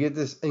yeah, you get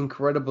this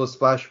incredible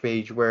splash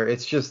page where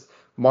it's just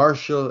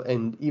Marshall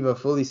and Eva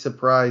fully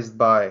surprised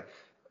by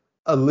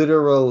a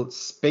literal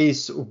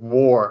space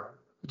war,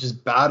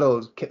 just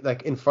battles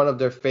like in front of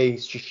their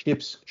face, just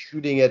ships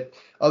shooting at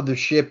other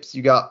ships.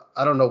 You got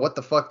I don't know what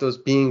the fuck those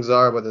beings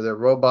are, whether they're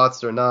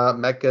robots or not,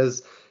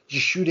 mechas,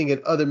 just shooting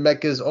at other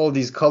mechas, all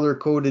these color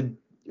coded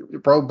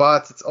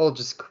robots. It's all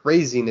just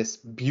craziness,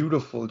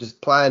 beautiful,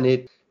 just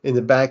planet in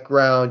the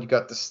background. You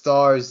got the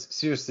stars.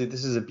 Seriously,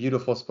 this is a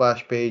beautiful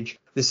splash page.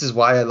 This is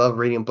why I love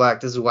Radiant Black.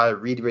 This is why I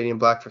read Radiant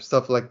Black for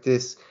stuff like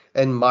this.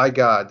 And my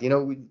God,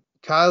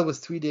 Kyle was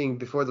tweeting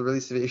before the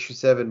release of issue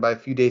 7 by a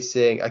few days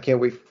saying, I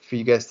can't wait for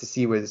you guys to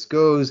see where this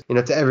goes.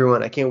 To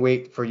everyone, I can't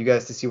wait for you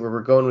guys to see where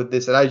we're going with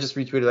this. And I just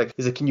retweeted, like,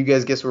 he's like, can you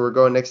guys guess where we're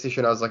going next issue?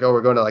 And I was like, oh,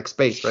 we're going to, like,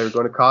 space, right? We're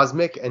going to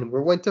cosmic, and we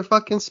went to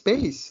fucking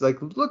space.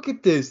 Like, look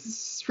at this. This is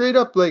straight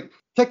up, like,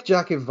 tech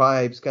jacket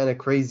vibes, kind of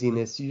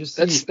craziness. You just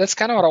see. That's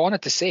kind of what I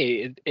wanted to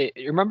say.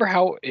 Remember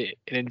how in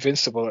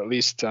Invincible, at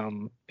least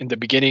in the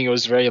beginning, it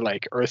was very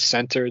like Earth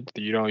centered.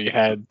 You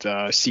had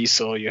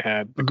Cecil, you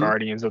had the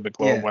Guardians of the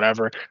Globe, Yeah.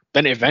 whatever.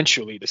 Then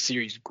eventually the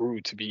series grew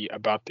to be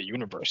about the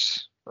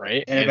universe,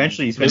 right? And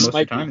eventually you spend this most of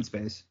your might time be in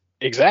space.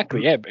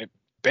 exactly, yeah. But it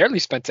barely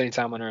spent any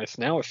time on Earth.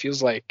 Now it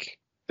feels like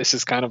this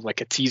is kind of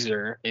like a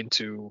teaser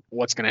into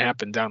what's going to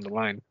happen down the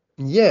line.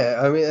 Yeah,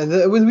 I mean,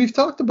 and when we've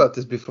talked about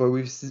this before,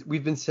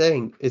 we've been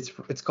saying it's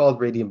called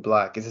Radiant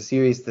Black. It's a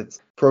series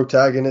that's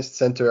protagonists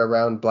center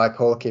around black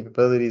hole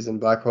capabilities and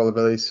black hole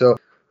abilities. So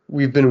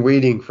we've been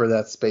waiting for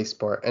that space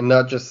part, and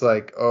not just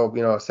like, oh,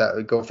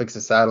 go fix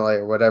a satellite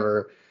or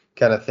whatever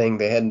kind of thing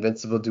they had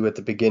Invincible do at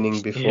the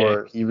beginning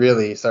before he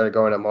really started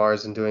going to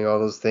Mars and doing all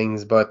those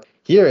things. But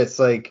here it's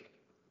like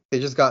they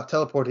just got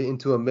teleported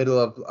into a middle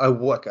of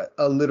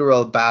a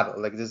literal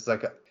battle. Like this is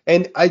like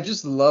and I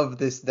just love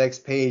this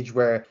next page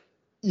where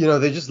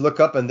they just look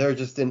up and they're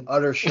just in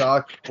utter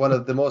shock. One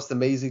of the most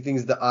amazing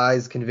things, the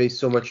eyes convey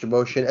so much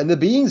emotion, and the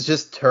beings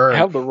just turn.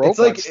 Hell, the It's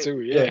like, robots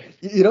too, yeah.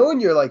 when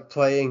you're like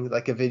playing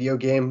like a video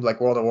game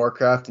like World of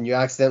Warcraft and you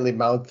accidentally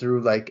mount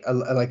through like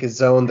a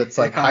zone that's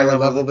like higher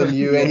level than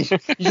you, and you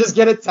just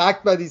get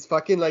attacked by these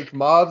fucking like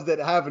mobs that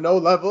have no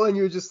level, and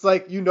you're just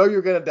like,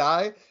 you're gonna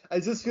die.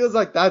 It just feels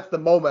like that's the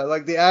moment.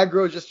 Like the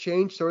aggro just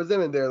changed towards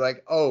them, and they're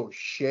like, "Oh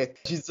shit!"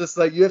 She's just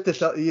like, "You have to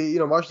tell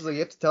Marshall's like,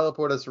 you have to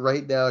teleport us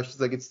right now." She's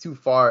like, "It's too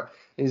far."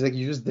 And he's like,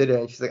 "You just did it."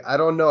 And she's like, "I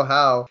don't know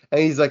how."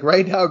 And he's like,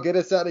 "Right now, get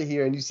us out of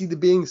here." And you see the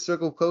beings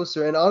circle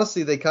closer, and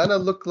honestly, they kind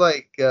of look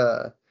like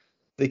the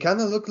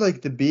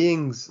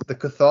beings, the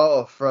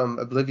Cathal from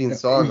Oblivion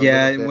Song.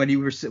 Yeah, when you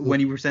were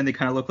saying they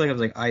kind of look like, I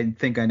was like, I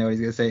think I know what he's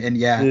gonna say, and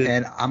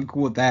and I'm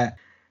cool with that.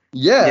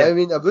 Yeah, Yeah. I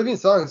mean, Oblivion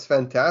Song is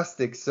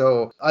fantastic.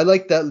 So I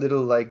like that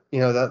little, like,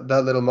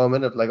 that little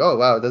moment of like, oh,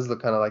 wow, it does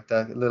look kind of like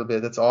that a little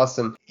bit. That's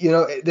awesome.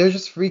 They're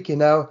just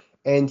freaking out.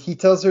 And he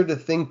tells her to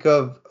think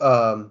of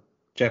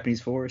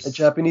Japanese a forest.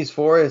 Japanese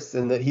forest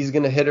and that he's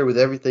going to hit her with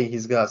everything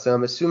he's got. So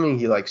I'm assuming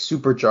he like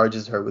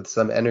supercharges her with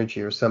some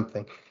energy or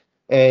something.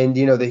 And,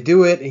 they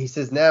do it. And he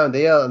says now, and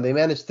they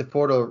manage to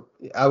portal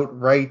out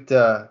right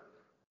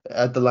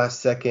at the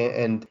last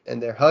second,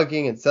 and they're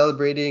hugging and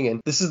celebrating,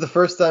 and this is the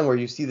first time where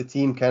you see the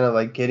team kind of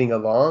like getting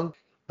along,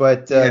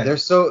 but they're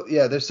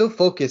so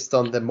focused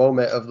on the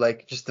moment of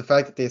like just the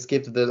fact that they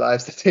escaped with their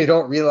lives that they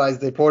don't realize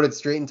they ported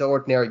straight into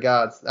ordinary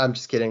gods. I'm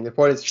just kidding, they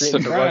ported straight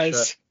into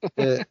Russia.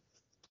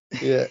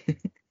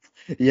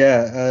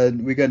 Yeah.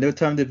 We got no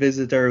time to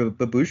visit our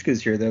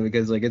babushkas here though,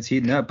 because like it's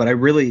heating up. But I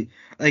really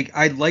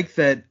I like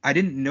that. I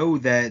didn't know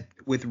that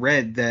with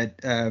Red that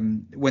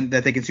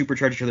that they can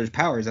supercharge each other's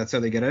powers. That's how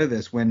they get out of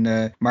this.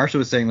 When Marshall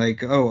was saying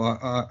like, oh,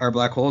 our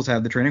black holes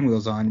have the training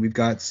wheels on. We've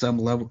got some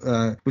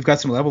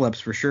level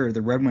ups for sure.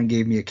 The red one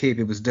gave me a cape.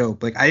 It was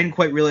dope. Like I didn't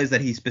quite realize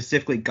that he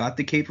specifically got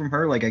the cape from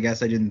her. Like I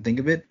guess I didn't think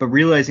of it. But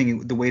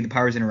realizing the way the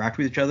powers interact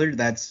with each other,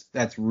 that's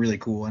really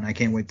cool, and I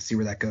can't wait to see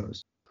where that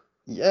goes.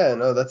 Yeah,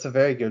 no, that's a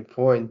very good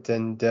point,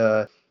 and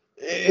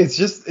it's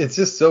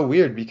just so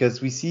weird because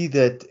we see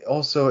that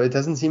also it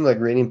doesn't seem like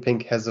Radiant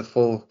Pink has a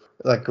full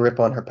like grip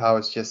on her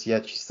powers just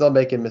yet. She's still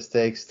making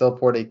mistakes, still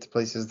porting to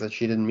places that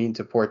she didn't mean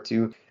to port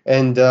to,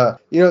 and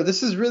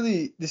this is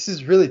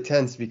really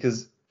tense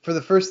because for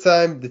the first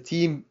time the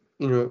team,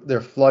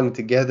 they're flung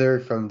together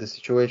from the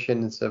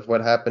situations of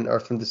what happened or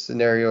from the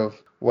scenario of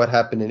what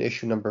happened in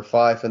issue number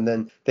 5, and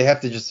then they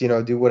have to just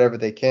do whatever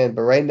they can.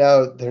 But right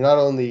now they're not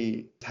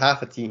only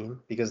half a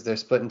team because they're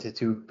split into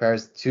two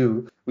pairs of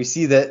two. We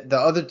see that the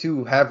other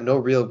two have no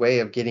real way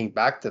of getting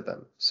back to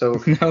them. So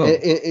No.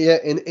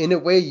 in a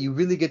way you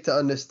really get to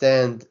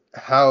understand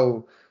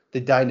how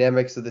the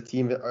dynamics of the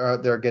team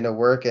they're going to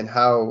work and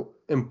how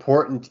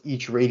important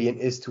each Radiant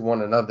is to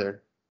one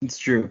another. It's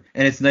true,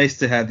 and it's nice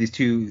to have these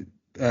two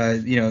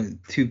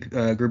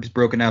groups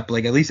broken up.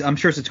 Like at least I'm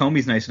sure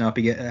Satomi's nice enough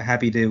to get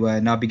happy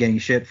to not be getting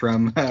shit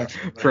from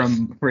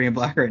Radiant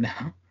Black right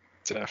now.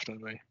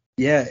 Definitely.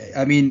 Yeah,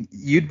 I mean,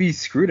 you'd be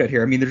screwed out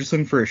here. I mean, they're just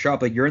looking for a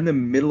shop. Like, you're in the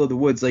middle of the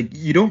woods. Like,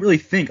 you don't really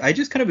think. I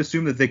just kind of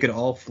assumed that they could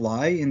all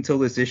fly until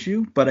this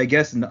issue, but I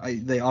guess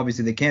they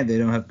obviously they can't. They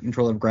don't have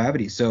control of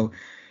gravity. So,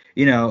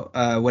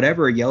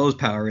 whatever Yellow's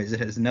power is, it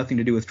has nothing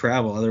to do with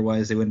travel.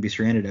 Otherwise, they wouldn't be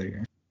stranded out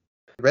here.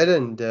 Red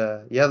and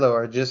Yellow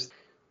are just,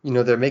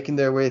 they're making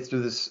their way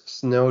through this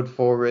snowed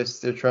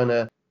forest. They're trying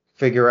to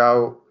figure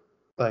out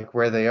like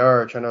where they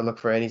are, trying to look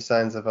for any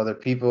signs of other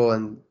people.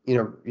 And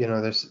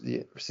there's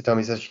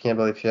Satomi says she can't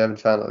believe she haven't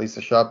found at least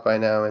a shop by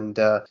now. And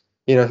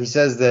he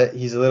says that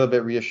he's a little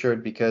bit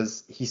reassured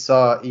because he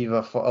saw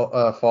Eva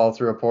fall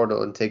through a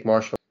portal and take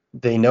Marshall.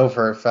 They know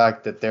for a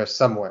fact that they're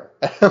somewhere.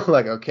 I'm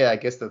like, okay, I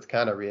guess that's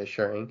kind of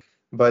reassuring.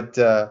 But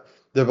they're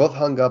both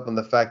hung up on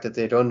the fact that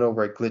they don't know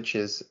where Glitch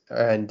is.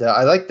 And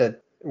I like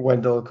that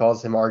Wendell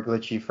calls him our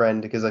glitchy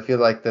friend, because I feel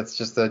like that's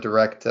just a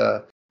direct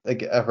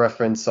like a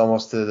reference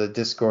almost to the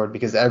Discord,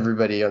 because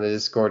everybody on the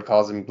Discord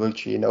calls him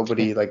glitchy.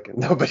 Nobody like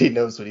nobody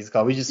knows what he's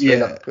called.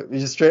 Yeah, We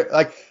just straight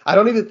like I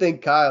don't even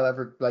think Kyle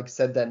ever like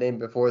said that name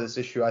before this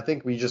issue. I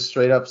think we just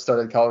straight up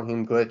started calling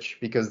him Glitch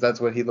because that's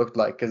what he looked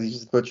like, because he's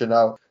just glitching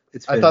out.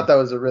 it's I thought fitting.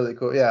 that was a really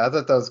cool. Yeah, I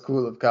thought that was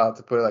cool of Kyle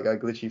to put like a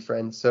glitchy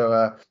friend.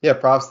 So yeah,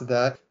 props to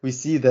that. We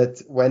see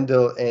that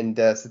Wendell and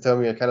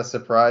Satomi are kind of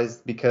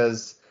surprised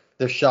because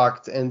they're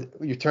shocked, and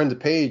you turn the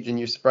page and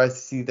you're surprised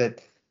to see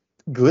that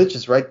Glitch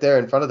is right there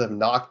in front of them,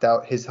 knocked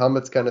out. His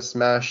helmet's kind of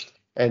smashed,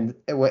 and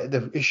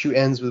the issue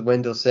ends with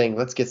Wendell saying,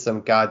 "Let's get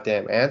some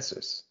goddamn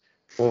answers."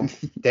 Well,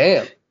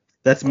 damn.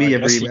 That's Well, I me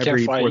guess he can't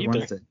every fly fourth either.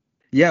 Wednesday.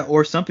 Yeah,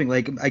 or something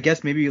like I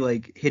guess maybe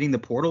like hitting the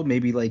portal.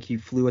 Maybe like he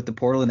flew at the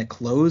portal and it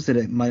closed, and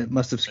it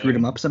must have screwed Yeah.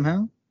 him up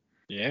somehow.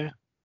 Yeah.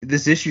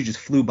 This issue just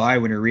flew by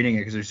when you're reading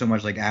it because there's so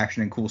much like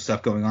action and cool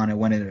stuff going on. It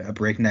went at a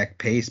breakneck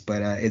pace,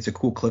 but it's a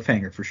cool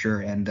cliffhanger for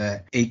sure, and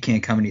 8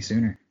 can't come any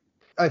sooner.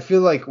 I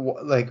feel like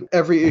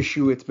every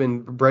issue it's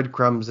been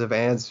breadcrumbs of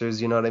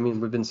answers, you know what I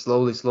mean? We've been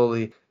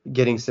slowly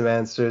getting some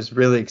answers,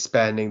 really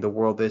expanding the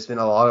world. There's been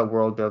a lot of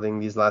world building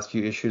these last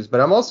few issues,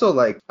 but I'm also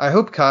like I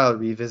hope Kyle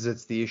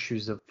revisits the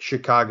issues of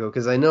Chicago,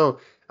 because I know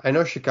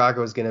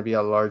Chicago is going to be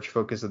a large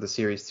focus of the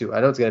series too. I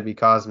know it's going to be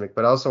cosmic,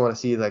 but I also want to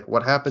see like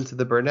what happened to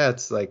the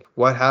Burnett's, like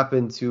what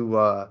happened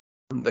to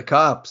the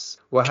cops,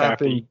 what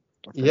happened. Kathy.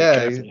 Don't forget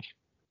Yeah, Kathy.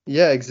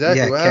 yeah,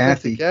 exactly. Yeah, What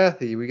happened to Kathy.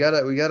 Kathy? We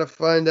gotta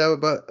find out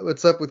about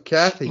what's up with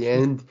Kathy,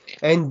 and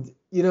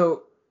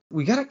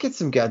we gotta get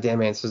some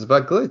goddamn answers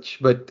about Glitch.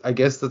 But I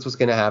guess that's what's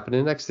gonna happen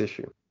in the next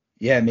issue.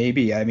 Yeah,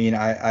 maybe. I mean,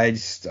 I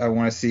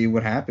want to see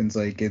what happens.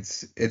 Like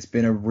it's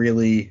been a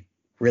really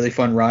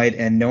fun ride,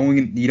 and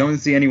knowing you don't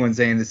see anyone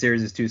saying the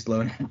series is too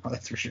slow now.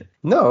 That's for sure.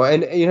 No,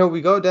 and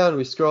we go down,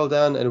 we scroll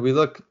down, and we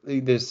look.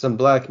 There's some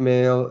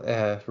blackmail,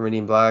 from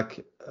Reading Black,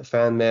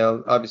 fan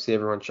mail. Obviously,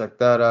 everyone checked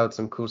that out.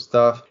 Some cool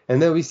stuff.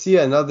 And then we see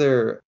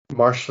another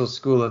Marshall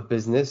School of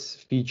Business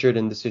featured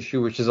in this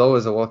issue, which is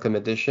always a welcome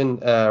addition.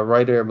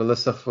 Writer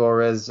Melissa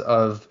Flores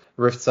of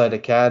Riftside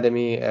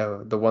Academy,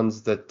 the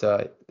ones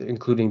that,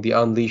 including the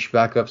Unleash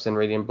backups and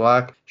Radiant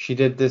Black. She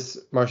did this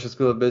Marshall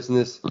School of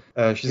Business.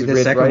 She's She a did the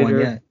great second one, writer.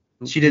 yeah.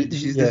 This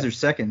is Yeah, her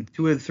second,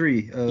 2 of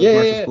 3 yeah, Marshall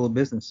yeah, School of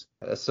Business.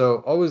 so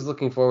always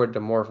looking forward to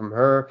more from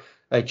her.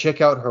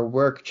 Check out her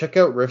work. Check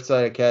out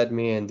Riftside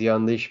Academy and the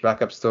Unleashed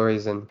backup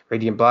stories and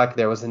Radiant Black.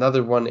 There was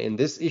another one in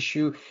this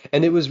issue,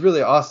 and it was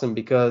really awesome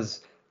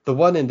because the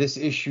one in this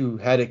issue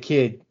had a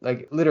kid,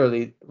 like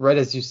literally right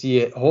as you see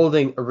it,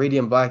 holding a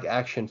Radiant Black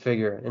action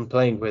figure and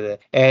playing with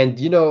it. And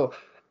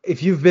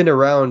if you've been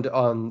around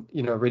on,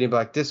 Radiant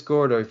Black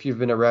Discord, or if you've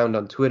been around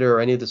on Twitter or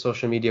any of the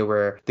social media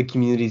where the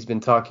community's been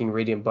talking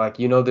Radiant Black,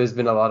 there's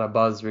been a lot of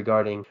buzz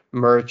regarding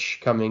merch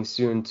coming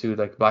soon to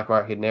like Black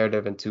Market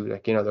Narrative and to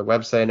like, their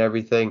website and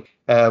everything.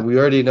 We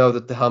already know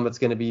that the helmet's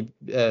going to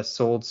be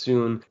sold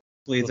soon.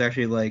 Hopefully, it's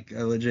actually like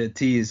a legit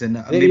tease, and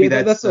Yeah, maybe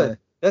yeah, that's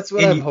that's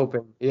what I'm in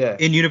hoping. Yeah.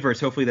 in universe.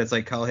 Hopefully, that's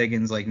like Kyle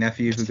Higgins' like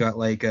nephew who got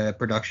like a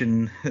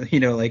production,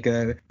 like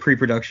a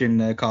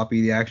pre-production copy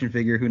of the action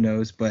figure. Who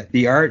knows? But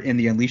the art in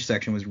the Unleashed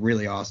section was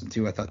really awesome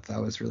too. I thought that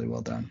was really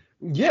well done.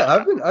 Yeah,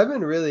 I've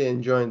been really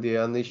enjoying the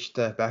Unleashed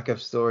backup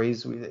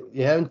stories.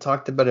 We haven't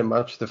talked about it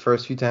much the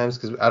first few times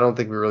because I don't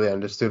think we really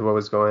understood what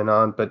was going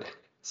on. But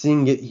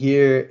seeing it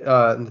here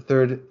in the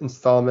third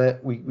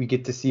installment, we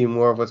get to see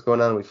more of what's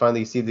going on. We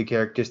finally see the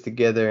characters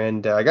together,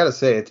 and I gotta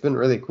say, it's been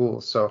really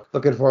cool. So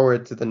looking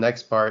forward to the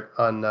next part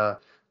on the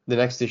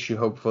next issue,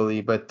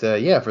 hopefully. But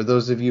yeah, for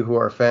those of you who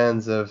are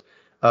fans of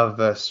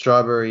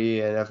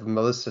Strawberry and of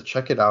Melissa,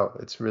 check it out.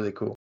 It's really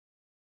cool.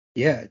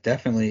 Yeah,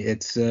 definitely.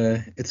 It's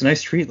a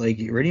nice treat. Like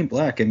Radiant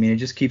Black, I mean, it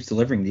just keeps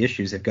delivering the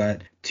issues. They've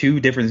got 2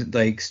 different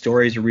like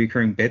stories or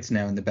recurring bits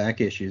now in the back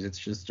issues.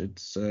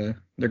 It's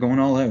they're going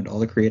all out, all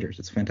the creators.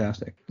 It's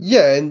fantastic.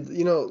 Yeah, and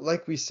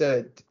like we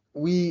said,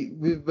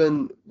 we've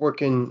been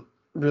working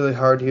really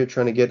hard here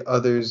trying to get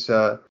others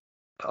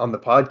on the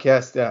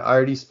podcast. I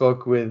already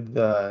spoke with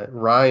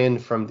Ryan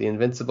from the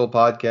Invincible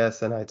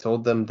podcast, and I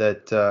told them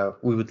that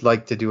we would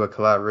like to do a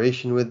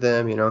collaboration with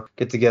them,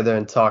 get together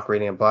and talk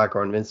Radiant Black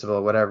or Invincible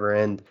or whatever.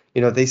 And,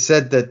 they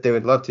said that they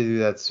would love to do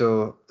that.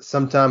 So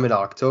sometime in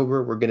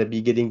October, we're going to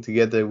be getting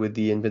together with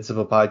the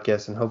Invincible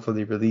podcast and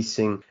hopefully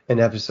releasing an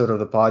episode of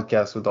the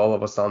podcast with all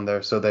of us on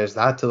there. So there's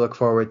that to look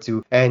forward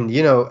to. And,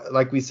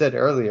 like we said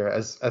earlier,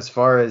 as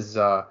far as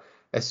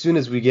soon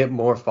as we get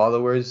more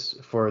followers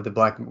for the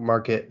Black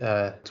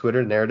Market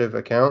Twitter narrative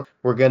account,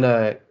 we're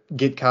gonna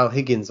get Kyle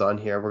Higgins on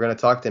here. We're gonna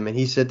talk to him, and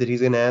he said that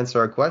he's gonna answer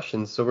our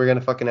questions. So we're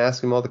gonna fucking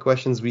ask him all the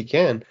questions we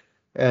can.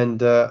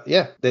 And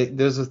yeah,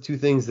 those are 2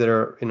 things that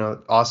are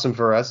awesome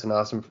for us and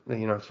awesome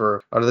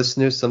for our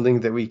listeners.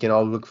 Something that we can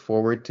all look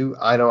forward to.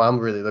 I know I'm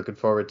really looking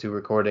forward to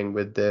recording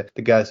with the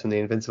guys from the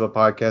Invincible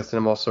podcast, and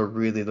I'm also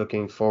really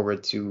looking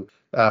forward to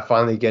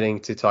finally getting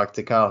to talk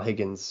to Kyle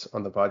Higgins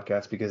on the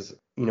podcast, because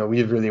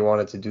we've really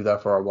wanted to do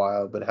that for a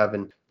while but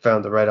haven't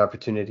found the right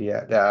opportunity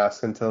to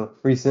ask until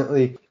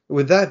recently.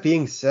 With that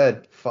being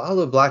said,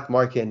 follow Black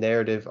Market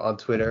Narrative on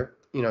Twitter.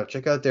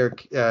 check out their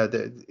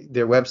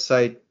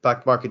website,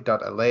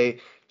 blackmarket.la.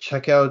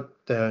 Check out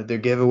their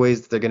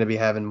giveaways that they're going to be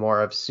having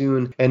more of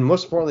soon. And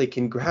most importantly,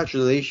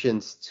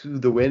 congratulations to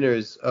the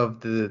winners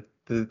of the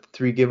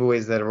three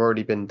giveaways that have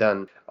already been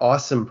done.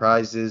 Awesome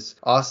prizes,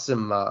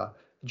 awesome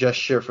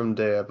gesture from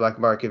the Black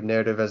Market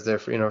Narrative as their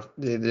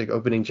the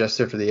opening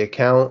gesture for the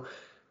account.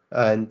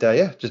 And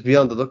yeah, just be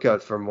on the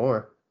lookout for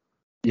more.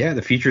 Yeah,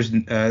 the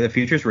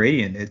future's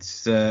radiant.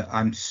 It's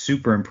I'm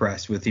super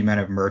impressed with the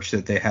amount of merch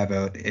that they have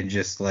out in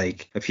just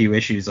like a few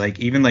issues. Like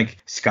even like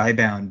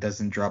Skybound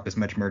doesn't drop as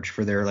much merch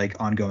for their like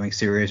ongoing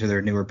series or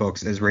their newer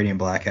books as Radiant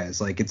Black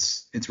has. Like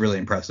it's really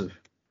impressive.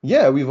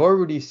 Yeah, we've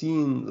already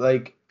seen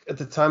like at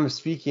the time of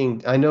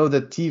speaking, I know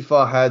that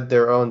Tifa had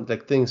their own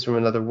like Things from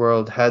Another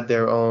World had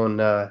their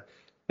own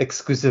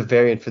exclusive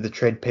variant for the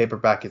trade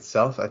paperback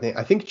itself. I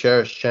think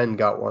Cherish Chen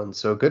got one,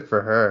 so good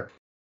for her.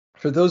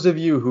 For those of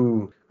you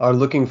who are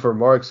looking for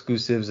more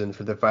exclusives and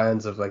for the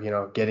fans of like,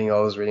 getting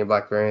all those Radiant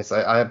Black variants,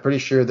 I'm pretty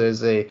sure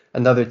there's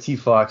another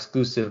Tifa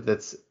exclusive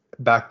that's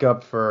back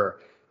up for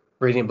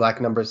Radiant Black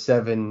number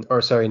 7,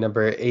 or sorry,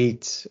 number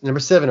 8, number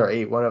 7 or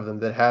 8, one of them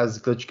that has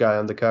Glitch Guy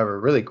on the cover.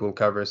 Really cool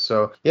covers.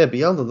 So yeah,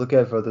 be on the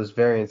lookout for those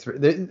variants.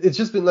 It's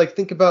just been like,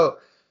 think about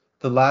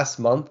the last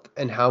month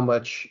and how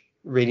much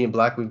Radiant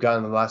Black we've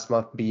gotten in the last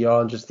month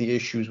beyond just the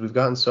issues. We've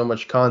gotten so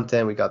much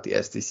content. We got the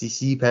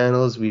SDCC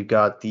panels. We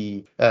got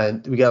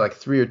like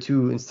 3 or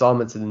 2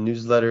 installments of the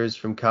newsletters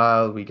from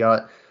Kyle. We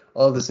got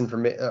all this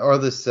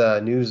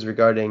news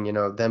regarding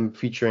them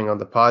featuring on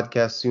the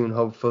podcast soon,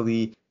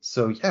 hopefully.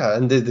 So yeah,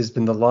 and there's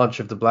been the launch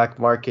of the Black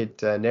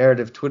Market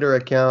Narrative Twitter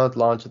account,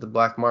 launch of the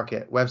Black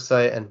Market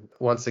website, and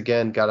once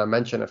again, gotta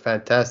mention a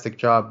fantastic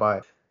job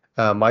by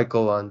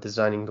Michael on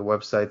designing the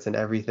websites and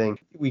everything.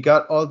 We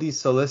got all these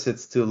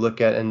solicits to look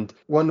at, and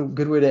one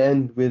good way to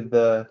end with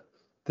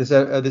this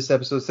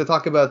episode is to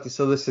talk about the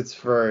solicits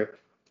for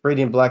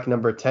Radiant Black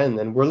number 10,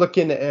 and we're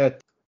looking at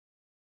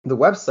the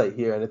website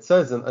here, and it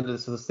says under the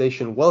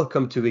solicitation,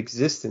 "Welcome to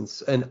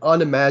existence,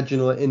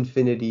 unimaginable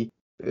infinity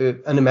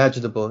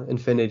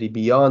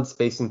beyond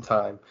space and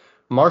time.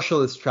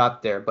 Marshall is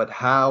trapped there, but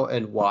how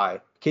and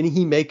why? Can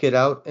he make it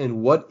out?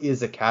 And what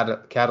is a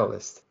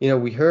catalyst?"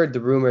 We heard the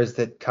rumors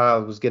that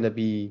Kyle was going to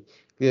be,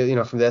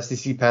 from the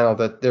SDC panel,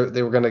 that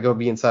they were going to go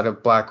be inside a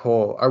black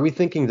hole. Are we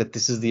thinking that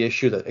this is the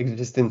issue, that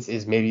existence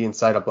is maybe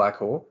inside a black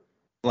hole?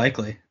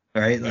 Likely,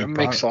 right? That Like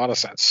makes a lot of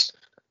sense.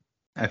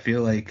 I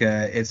feel like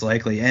it's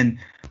likely, and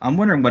I'm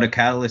wondering what a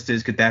catalyst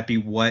is. Could that be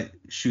what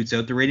shoots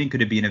out the radiant?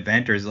 Could it be an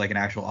event, or is it like an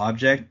actual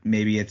object?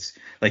 Maybe it's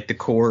like the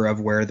core of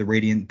where the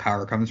radiant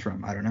power comes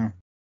from. I don't know.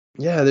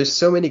 Yeah, there's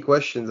so many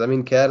questions. I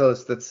mean,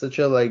 catalyst, that's such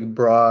a like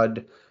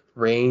broad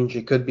range.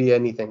 It could be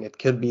anything. It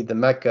could be the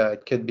mecha.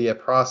 It could be a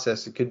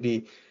process. It could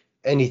be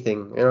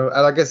anything. And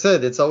like I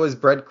said, it's always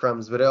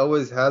breadcrumbs, but it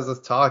always has us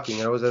talking.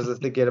 It always has us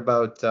thinking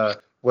about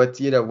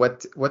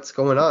what's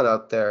going on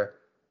out there.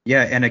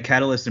 Yeah, and a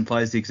catalyst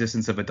implies the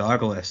existence of a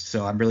dogolist,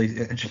 so I'm really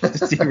interested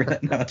to see where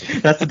that. No,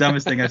 that's the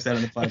dumbest thing I've said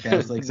on the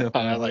podcast. Like so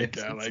far. I like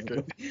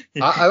it.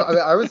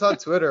 I was on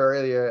Twitter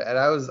earlier, and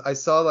I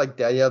saw like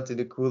Danielle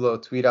Tiniculo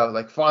tweet out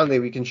like, "Finally,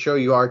 we can show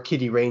you our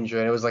kitty ranger,"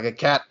 and it was like a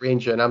cat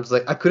ranger, and I was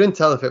like, I couldn't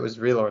tell if it was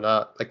real or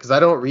not, like, because I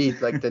don't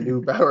read like the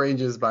new Power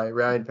Rangers by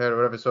Ryan Parrott or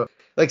whatever. So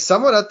like,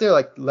 someone out there,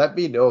 like, let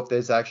me know if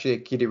there's actually a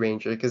kitty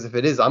ranger, because if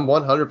it is, I'm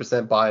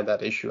 100% buying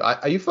that issue.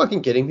 Are you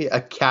fucking kidding me?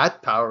 A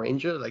cat Power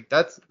Ranger? Like,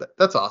 that's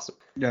awesome.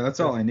 Yeah, that's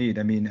all I need.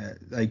 I mean,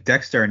 like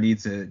Dexter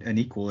needs an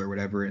equal or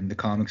whatever in the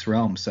comics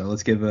realm, so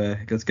let's get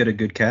a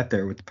good cat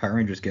there with the Power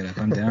Rangers get up.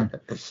 I'm down.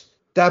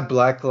 That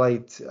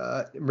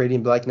Blacklight,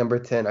 Radiant Black number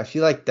 10, I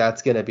feel like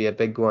that's going to be a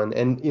big one.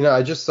 And,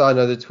 I just saw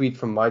another tweet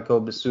from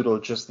Michael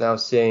Basuto just now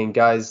saying,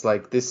 guys,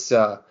 like, this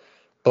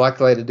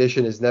Blacklight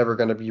edition is never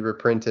going to be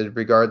reprinted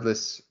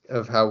regardless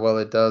of how well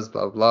it does,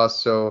 blah, blah.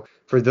 So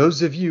for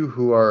those of you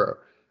who are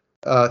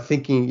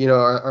thinking,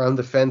 are on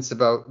the fence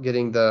about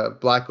getting the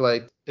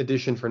Blacklight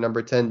edition for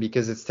number 10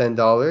 because it's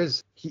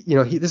 $10,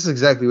 this is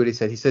exactly what he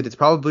said. He said, "It's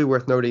probably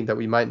worth noting that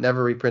we might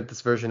never reprint this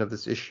version of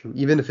this issue.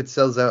 Even if it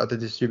sells out at the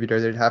distributor,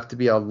 there'd have to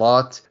be a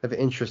lot of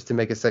interest to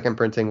make a second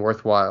printing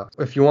worthwhile.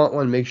 If you want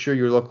one, make sure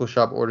your local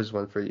shop orders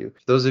one for you."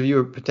 Those of you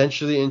who are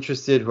potentially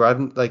interested, who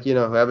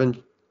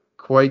haven't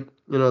quite,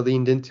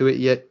 leaned into it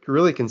yet,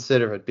 really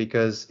consider it,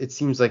 because it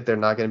seems like they're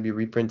not going to be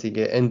reprinting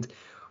it. And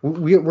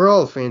we're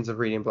all fans of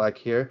Radiant Black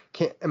here.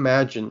 Can't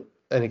imagine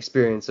an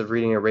experience of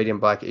reading a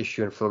Radiant Black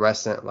issue in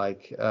fluorescent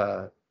like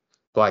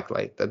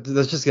Blacklight.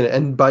 That's just gonna,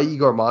 and by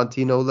Igor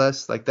Monti, no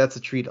less. Like, that's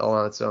a treat all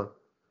on its own.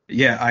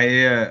 Yeah,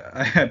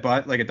 I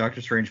bought like a Doctor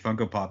Strange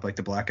Funko Pop, like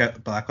the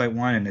Blacklight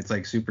one, and it's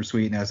like super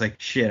sweet. And I was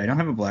like, shit, I don't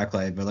have a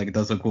Blacklight, but like it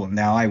does look cool.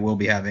 Now I will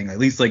be having at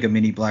least like a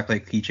mini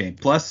Blacklight keychain.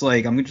 Plus,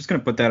 like I'm just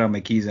gonna put that on my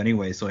keys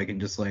anyway, so I can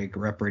just like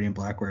rep Radiant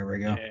Black wherever I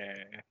go.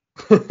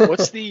 Yeah.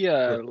 What's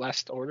the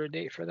last order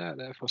date for that,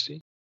 the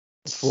FOC?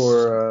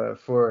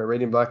 For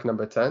Radiant Black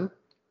number 10?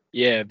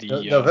 Yeah,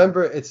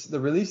 November. It's the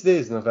release date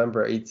is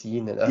November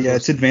 18, and Yeah,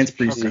 it's advanced FOC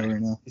pre-sale right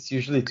now. It's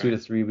usually 2 to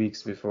 3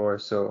 weeks before,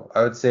 so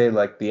I would say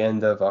like the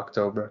end of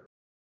October.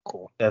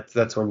 Cool.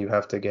 That's when you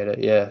have to get it.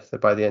 Yeah, so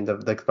by the end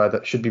of like by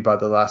the should be by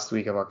the last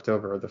week of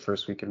October or the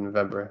first week of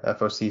November,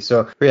 FOC.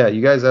 So yeah,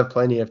 you guys have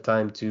plenty of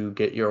time to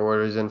get your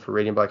orders in for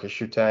Radiant Black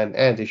issue 10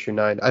 and issue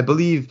 9. I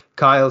believe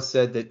Kyle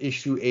said that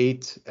issue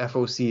 8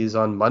 FOC is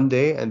on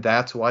Monday, and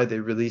that's why they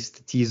released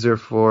the teaser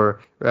for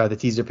the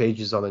teaser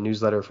pages on the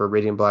newsletter for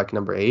Radiant Black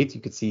number 8.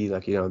 You could see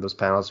like those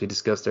panels we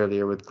discussed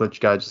earlier with Glitch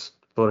Guy just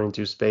floating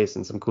through space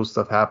and some cool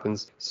stuff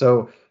happens.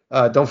 So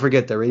don't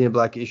forget that Radiant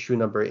Black issue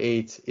number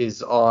 8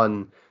 is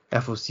on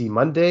FOC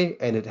Monday,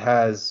 and it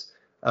has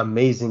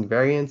amazing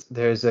variants.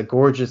 There's a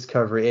gorgeous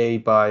cover A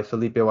by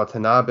Felipe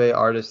Watanabe,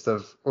 artist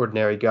of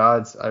Ordinary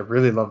Gods. I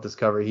really love this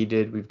cover he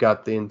did. We've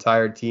got the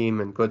entire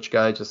team and Glitch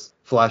Guy just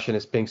flashing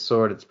his pink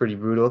sword. It's pretty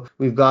brutal.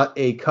 We've got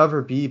a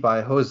cover B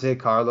by Jose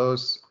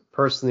Carlos.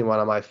 Personally, one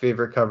of my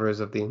favorite covers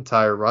of the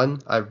entire run.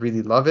 I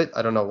really love it.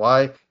 I don't know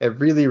why. It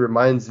really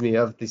reminds me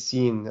of the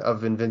scene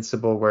of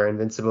Invincible where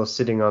Invincible's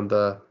sitting on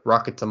the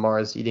rocket to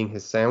Mars eating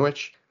his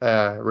sandwich.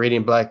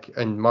 Radiant Black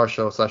and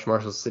Marshall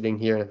sitting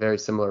here in a very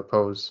similar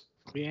pose.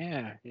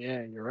 Yeah,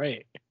 you're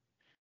right.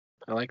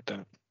 I like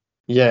that.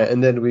 Yeah,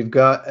 and then we've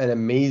got an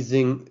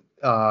amazing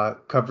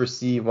cover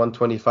C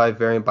 125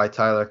 variant by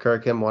Tyler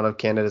Kirkham, one of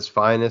Canada's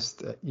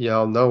finest.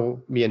 Y'all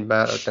know me and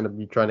Matt are going to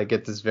be trying to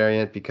get this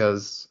variant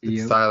because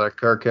it's Yep. Tyler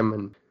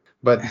Kirkham,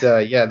 but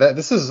yeah,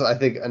 this is I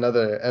think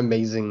another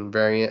amazing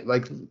variant.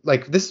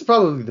 Like this is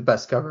probably the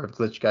best cover of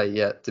Glitch Guy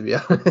yet, to be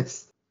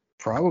honest.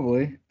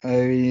 Probably. I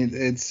mean,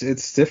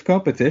 it's stiff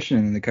competition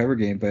in the cover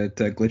game, but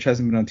Glitch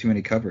hasn't been on too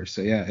many covers,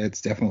 so yeah,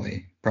 it's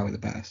definitely probably the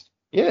best.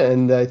 Yeah,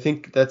 and I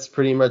think that's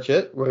pretty much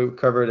it. We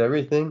covered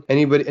everything.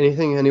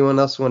 Anyone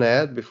else want to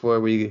add before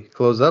we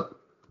close up?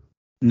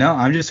 No,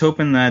 I'm just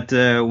hoping that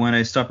when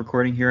I stop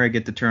recording here, I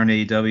get to turn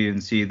AEW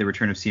and see the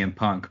return of CM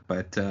Punk.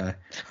 But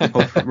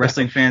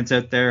wrestling fans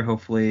out there,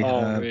 hopefully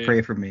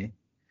pray for me.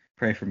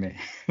 Pray for me.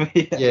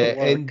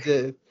 Yeah,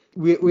 and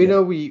we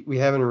know we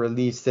haven't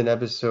released an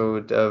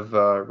episode of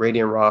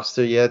Radiant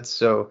Roster yet,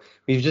 so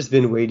we've just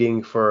been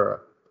waiting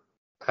for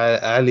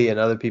Ali and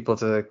other people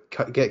to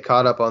get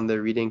caught up on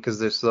their reading because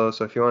they're slow.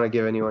 So if you want to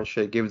give anyone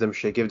shit, give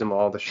them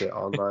all the shit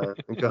online.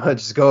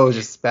 Just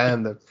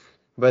spam them.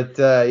 But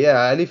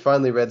yeah, Ali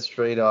finally read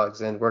Stray Dogs,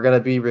 and we're gonna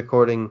be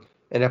recording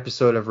an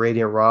episode of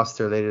Radiant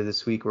Roster later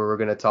this week where we're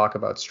gonna talk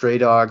about Stray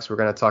Dogs. We're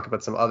gonna talk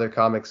about some other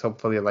comics,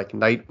 hopefully like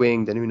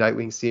Nightwing, the new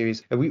Nightwing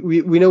series. And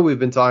we know we've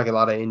been talking a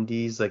lot of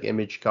indies like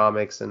Image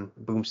Comics and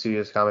Boom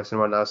Studios Comics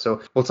and whatnot.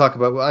 So we'll talk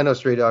about. Well, I know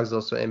Stray Dogs is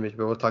also Image,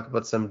 but we'll talk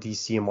about some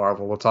DC and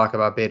Marvel. We'll talk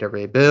about Beta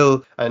Ray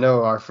Bill. I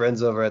know our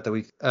friends over at the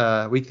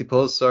Weekly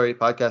Pulse,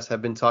 podcast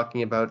have been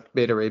talking about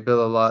Beta Ray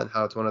Bill a lot and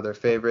how it's one of their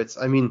favorites.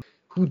 I mean,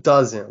 who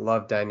doesn't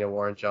love Daniel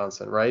Warren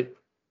Johnson, right?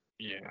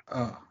 Yeah.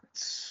 Oh,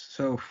 it's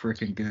so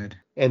freaking good.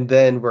 And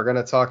then we're going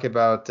to talk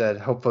about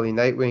hopefully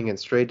Nightwing and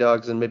Stray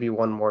Dogs and maybe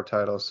one more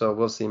title. So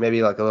we'll see.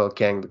 Maybe like a little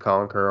Kang the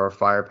Conqueror or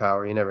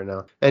Firepower. You never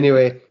know.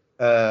 Anyway,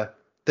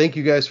 thank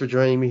you guys for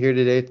joining me here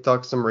today to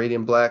talk some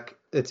Radiant Black.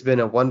 It's been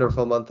a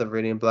wonderful month of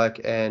Radiant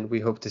Black, and we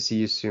hope to see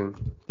you soon.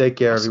 Take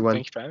care, Awesome. everyone.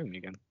 Thank you for having me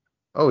again.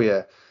 Oh,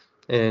 yeah.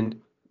 And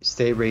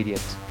stay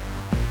radiant.